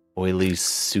oily,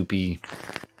 soupy...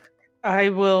 I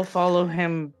will follow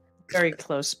him very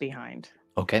close behind.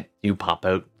 Okay, you pop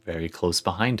out very close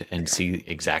behind and see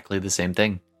exactly the same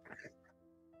thing.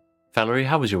 Valerie,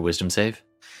 how was your wisdom save?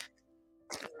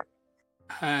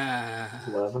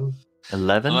 11.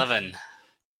 11.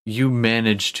 You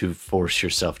managed to force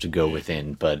yourself to go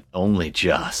within, but only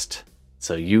just.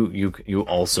 So you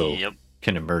also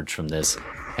can emerge from this.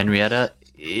 Henrietta,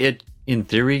 in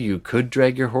theory, you could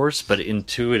drag your horse, but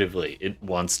intuitively, it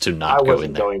wants to not go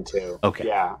in there. I wasn't going to. Okay.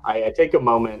 Yeah, I take a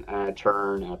moment and I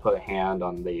turn and I put a hand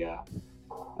on the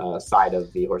side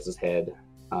of the horse's head.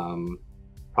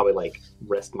 Probably like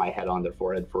rest my head on their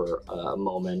forehead for a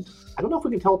moment. I don't know if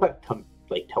we can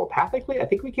telepathically. I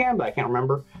think we can, but I can't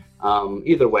remember.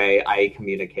 Either way, I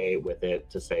communicate with it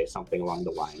to say something along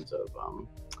the lines of,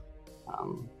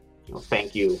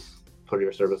 thank you for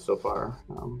your service so far.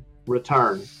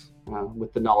 Return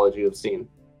with the knowledge you have seen,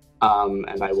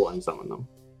 and I will unsummon them.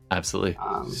 Absolutely.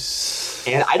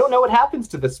 And I don't know what happens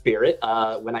to the spirit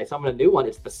when I summon a new one.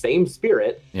 It's the same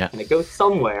spirit, and it goes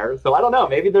somewhere. So I don't know.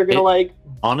 Maybe they're gonna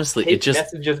honestly, take it just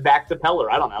messages back to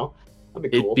Peller. I don't know.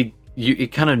 That'd be cool.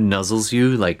 It kind of nuzzles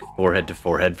you like forehead to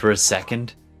forehead for a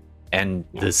second, and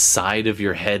the side of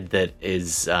your head that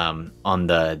is on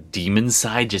the demon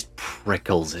side just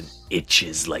prickles and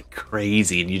itches like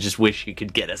crazy, and you just wish you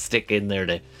could get a stick in there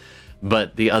to.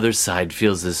 But the other side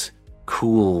feels this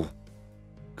cool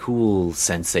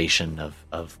sensation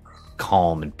of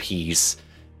calm and peace,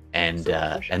 and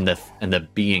the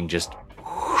being just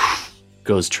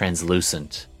goes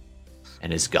translucent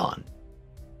and is gone.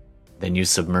 Then you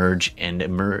submerge and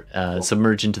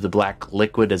submerge into the black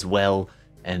liquid as well,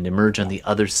 and emerge on the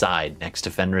other side next to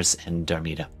Fenris and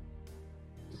Darmida.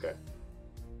 Okay.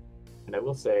 And I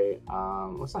will say,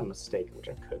 unless I'm mistaken, which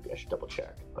I should double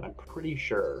check, but I'm pretty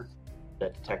sure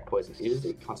that Detect Poison is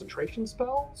a concentration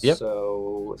spell. Yep.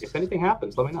 So if anything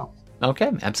happens, let me know.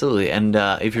 Okay, absolutely. And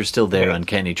if you're still there,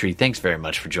 Uncanny Tree, thanks very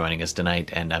much for joining us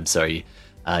tonight. And I'm sorry,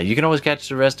 you can always catch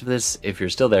the rest of this if you're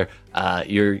still there.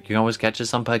 You can always catch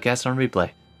us on podcast on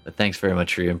replay. But thanks very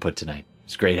much for your input tonight.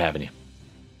 It's great having you.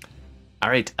 All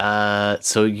right,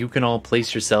 so you can all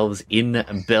place yourselves in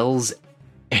Belle's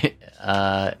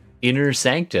inner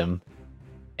sanctum,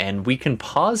 and we can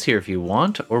pause here if you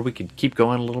want, or we could keep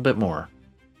going a little bit more.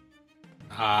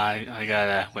 I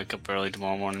gotta wake up early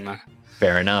tomorrow morning, man.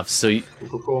 Fair enough. So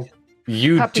Cool.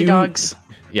 you Puppy dogs.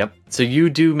 Yep. So you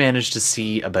do manage to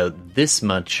see about this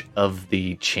much of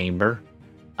the chamber,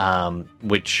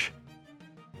 which,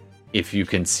 if you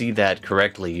can see that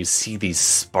correctly, you see these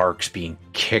sparks being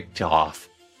kicked off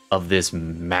of this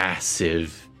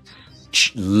massive,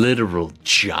 literal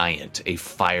giant, a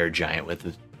fire giant with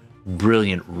a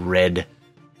brilliant red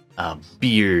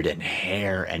beard and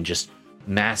hair and just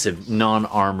massive,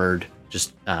 non-armored,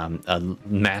 just a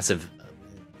massive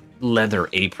leather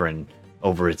apron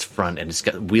over its front, and it's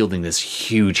got wielding this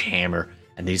huge hammer,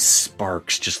 and these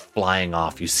sparks just flying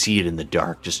off. You see it in the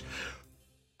dark, just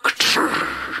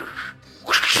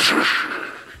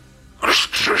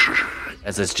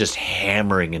as it's just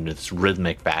hammering in this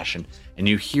rhythmic fashion, and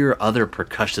you hear other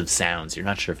percussive sounds. You're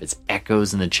not sure if it's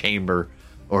echoes in the chamber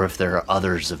or if there are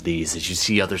others of these, as you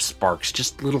see other sparks,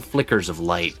 just little flickers of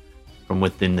light from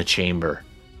within the chamber.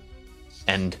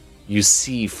 And you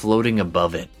see floating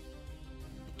above it,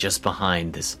 just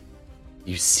behind this,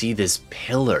 you see this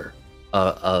pillar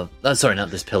sorry, not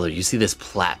this pillar. You see this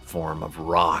platform of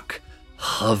rock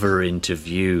hover into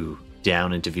view,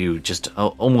 down into view, just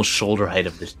almost shoulder height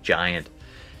of this giant.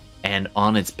 And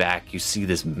on its back, you see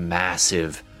this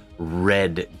massive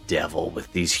red devil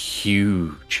with these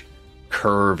huge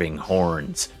curving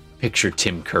horns. Picture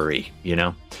Tim Curry, you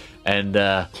know? And,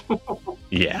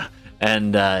 yeah.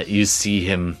 And you see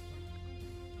him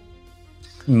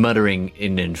muttering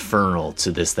in infernal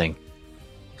to this thing.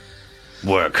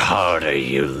 Work harder,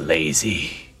 you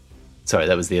lazy. Sorry,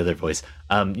 that was the other voice.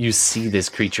 You see this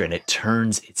creature and it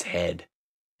turns its head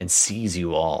and sees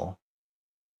you all.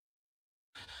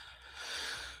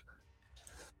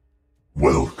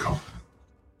 Welcome.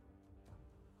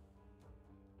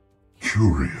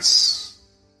 Curious.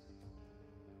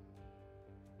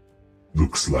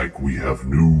 Looks like we have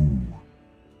new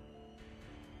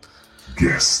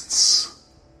guests.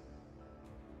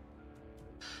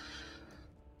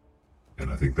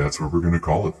 And I think that's where we're going to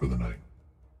call it for the night.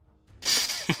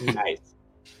 Nice.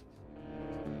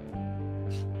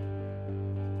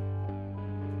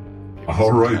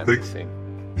 All right, Think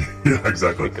yeah,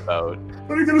 exactly. about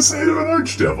What are you going to say to an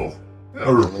archdevil?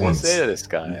 Or what I'm gonna once. say to this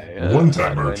guy.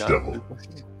 One-time how do I not- archdevil.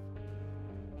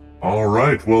 All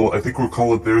right, well, I think we'll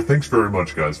call it there. Thanks very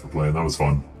much, guys, for playing. That was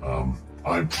fun.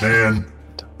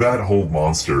 That whole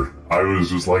monster, I was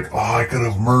just like, I could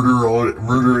have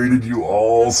murderated you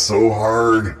all so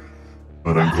hard.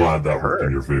 But I'm glad that worked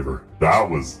in your favor. That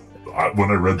was,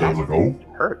 when I read that, I was like, oh. It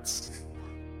hurts.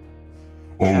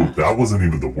 Oh, that wasn't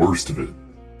even the worst of it.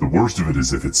 The worst of it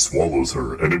is if it swallows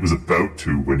her, and it was about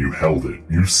to when you held it.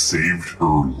 You saved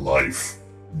her life.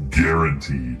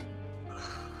 Guaranteed.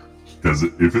 Because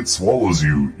if it swallows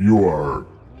you, you are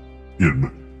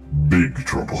in big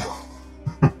trouble.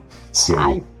 So,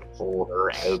 I pulled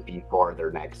her out before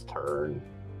their next turn.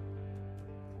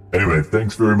 anyway,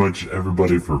 thanks very much,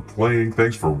 everybody, for playing.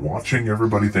 Thanks for watching,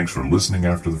 everybody. Thanks for listening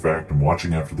after the fact and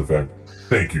watching after the fact.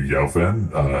 Thank you,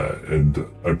 Yaofen, and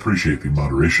I appreciate the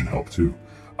moderation help, too.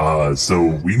 So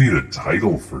we need a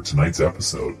title for tonight's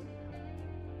episode.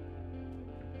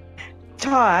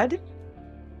 Todd,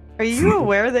 are you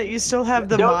aware that you still have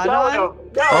the mod on?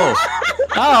 No.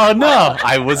 Oh no,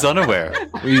 I was unaware.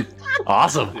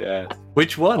 Awesome. Yeah,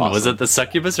 Which one? Awesome. Was it the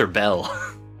succubus or Bell?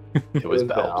 it was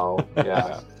Bell.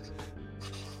 Yeah.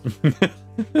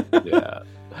 Yeah.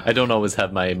 I don't always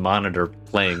have my monitor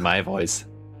playing my voice.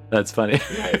 That's funny.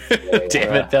 Nice.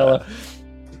 Damn it, Bella.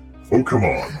 Oh, come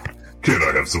on. Can't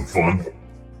I have some fun?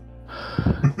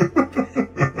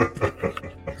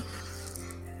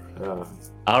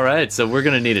 All right, so we're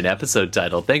gonna need an episode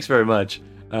title. Thanks very much.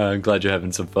 I'm glad you're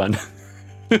having some fun.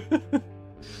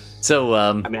 So,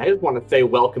 I mean, I just want to say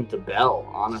welcome to Bell,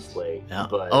 honestly.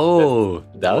 But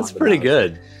that was pretty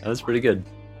good. That was pretty good.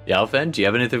 Yaofen, do you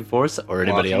have anything for us or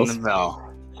anybody else?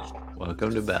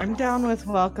 Welcome to Bell. I'm down with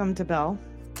welcome to Bell.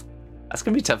 That's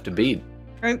gonna be tough to beat.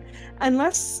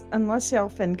 Unless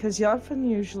Yelfin, because Yelfin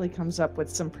usually comes up with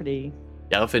some pretty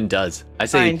Yaofen does. I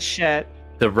say fine shit.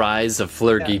 The Rise of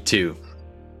Flurgy 2.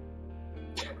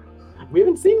 We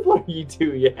haven't seen Flurgy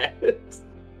 2 yet.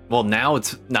 Well, now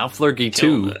Flurgy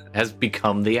 2 has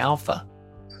become the alpha.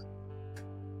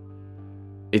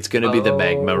 It's going to be the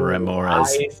Magma Remoras.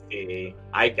 I see.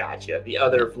 I gotcha. The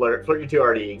other Flurgy 2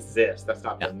 already exists. That's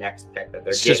not the next pick that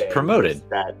they're It's getting. just promoted. It's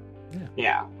that,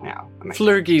 yeah.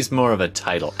 Flurgy's more of a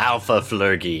title. Alpha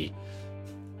Flurgy.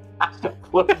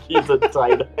 Flurgy's a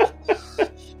title.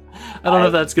 I don't know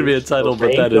if that's going to be a title,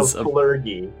 but that is a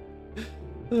Flurgy.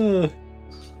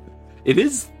 It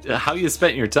is how you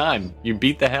spent your time. You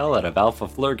beat the hell out of Alpha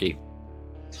Flurgy.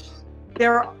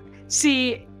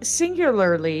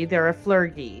 Singularly, they're a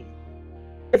Flurgy.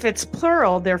 If it's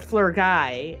plural, they're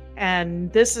Flurgy,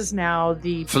 and this is now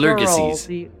the plural,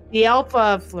 Flurgices. the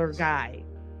Alpha Flurgy.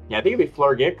 Yeah, I think it'd be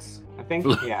Flurgix. I think,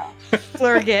 yeah.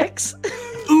 Flurgix.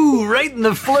 Ooh, right in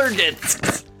the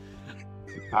Flurgits.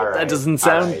 All right. That doesn't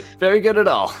sound very good at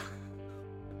all.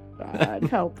 God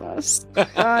help us.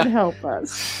 God help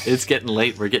us. It's getting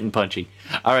late. We're getting punchy.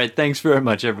 All right. Thanks very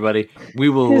much, everybody. We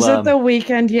will. Is it the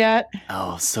weekend yet?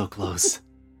 Oh, so close.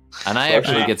 And I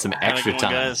actually get some extra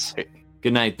time. Guys.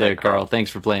 Good night there, Carl.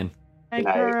 Thanks for playing. Hi,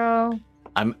 night. girl.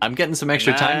 I'm getting some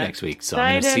extra time next week, so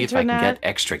I'm going to see if I can Internet. get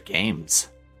extra games.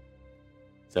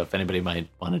 So if anybody might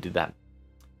want to do that.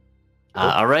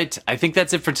 All right. I think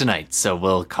that's it for tonight. So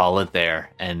we'll call it there.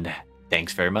 And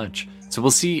thanks very much. So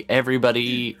we'll see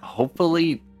everybody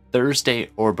hopefully Thursday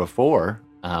or before.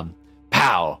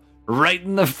 Pow! Right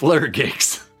in the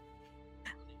Flurgix.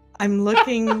 I'm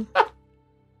looking.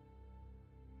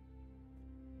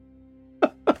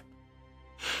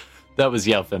 That was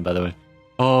Yelfin, by the way.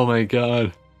 Oh my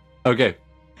god. Okay.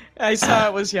 I saw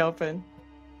it was yelping.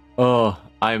 Oh,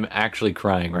 I'm actually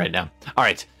crying right now. All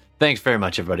right. Thanks very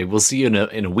much, everybody. We'll see you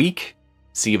in a week.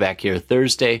 See you back here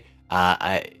Thursday.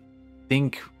 I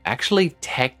think, actually,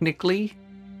 technically,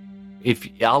 if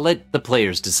I'll let the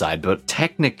players decide, but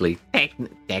technically,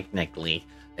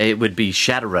 it would be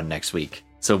Shadowrun next week.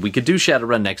 So we could do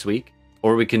Shadowrun next week,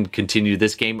 or we can continue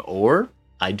this game, or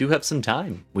I do have some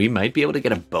time. We might be able to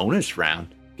get a bonus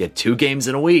round. Get 2 games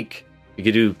in a week. We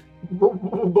could do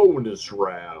bonus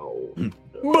round.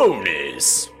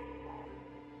 Bonus.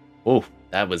 Oh,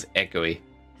 that was echoey.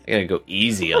 I gotta go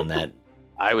easy on that.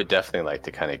 I would definitely like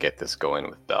to kind of get this going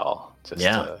with Bell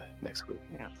next week.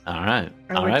 Yeah. All right.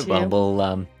 Well,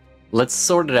 we'll let's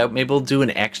sort it out. Maybe we'll do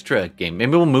an extra game.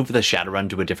 Maybe we'll move the Shadowrun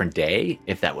to a different day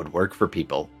if that would work for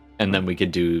people, and then we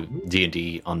could do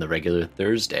D&D on the regular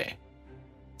Thursday.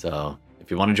 So if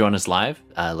you want to join us live,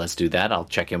 let's do that. I'll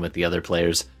check in with the other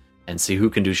players and see who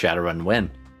can do Shadowrun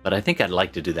when. But I think I'd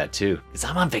like to do that too, because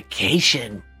I'm on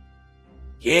vacation.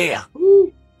 Yeah.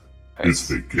 It's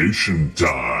vacation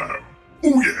time.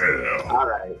 Oh, yeah. All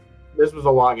right. This was a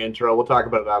long intro. We'll talk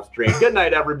about it off stream. Good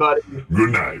night, everybody.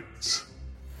 Good night.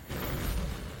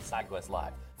 SideQuest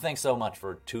Live. Thanks so much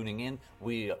for tuning in.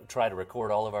 We try to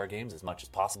record all of our games as much as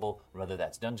possible, whether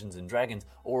that's Dungeons & Dragons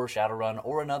or Shadowrun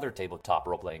or another tabletop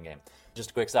role-playing game.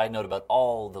 Just a quick side note about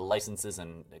all the licenses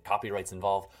and copyrights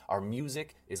involved. Our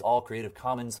music is all Creative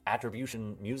Commons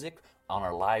attribution music on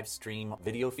our live stream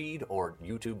video feed or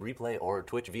YouTube replay or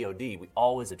Twitch VOD. We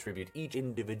always attribute each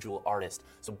individual artist,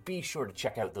 so be sure to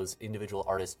check out those individual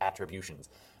artist attributions.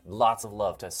 Lots of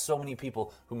love to so many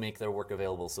people who make their work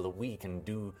available so that we can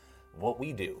do what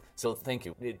we do. So thank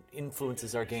you. It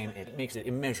influences our game. It makes it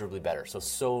immeasurably better.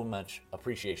 So much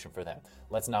appreciation for them.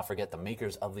 Let's not forget the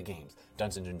makers of the games.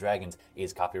 Dungeons & Dragons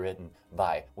is copywritten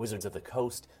by Wizards of the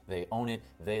Coast. They own it.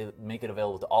 They make it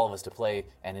available to all of us to play,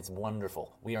 and it's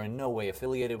wonderful. We are in no way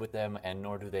affiliated with them, and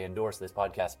nor do they endorse this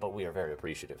podcast, but we are very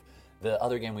appreciative. The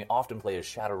other game we often play is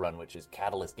Shadowrun, which is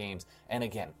Catalyst Games. And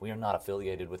again, we are not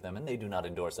affiliated with them, and they do not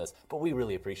endorse us, but we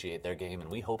really appreciate their game, and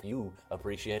we hope you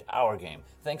appreciate our game.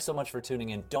 Thanks so much for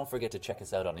tuning in. Don't forget to check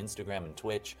us out on Instagram and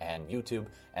Twitch and YouTube,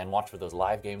 and watch for those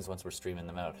live games once we're streaming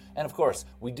them out. And of course,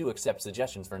 we do accept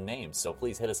suggestions for names, so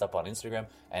please hit us up on Instagram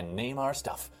and name our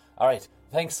stuff. All right,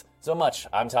 thanks so much.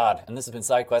 I'm Todd, and this has been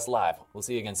SideQuest Live. We'll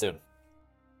see you again soon.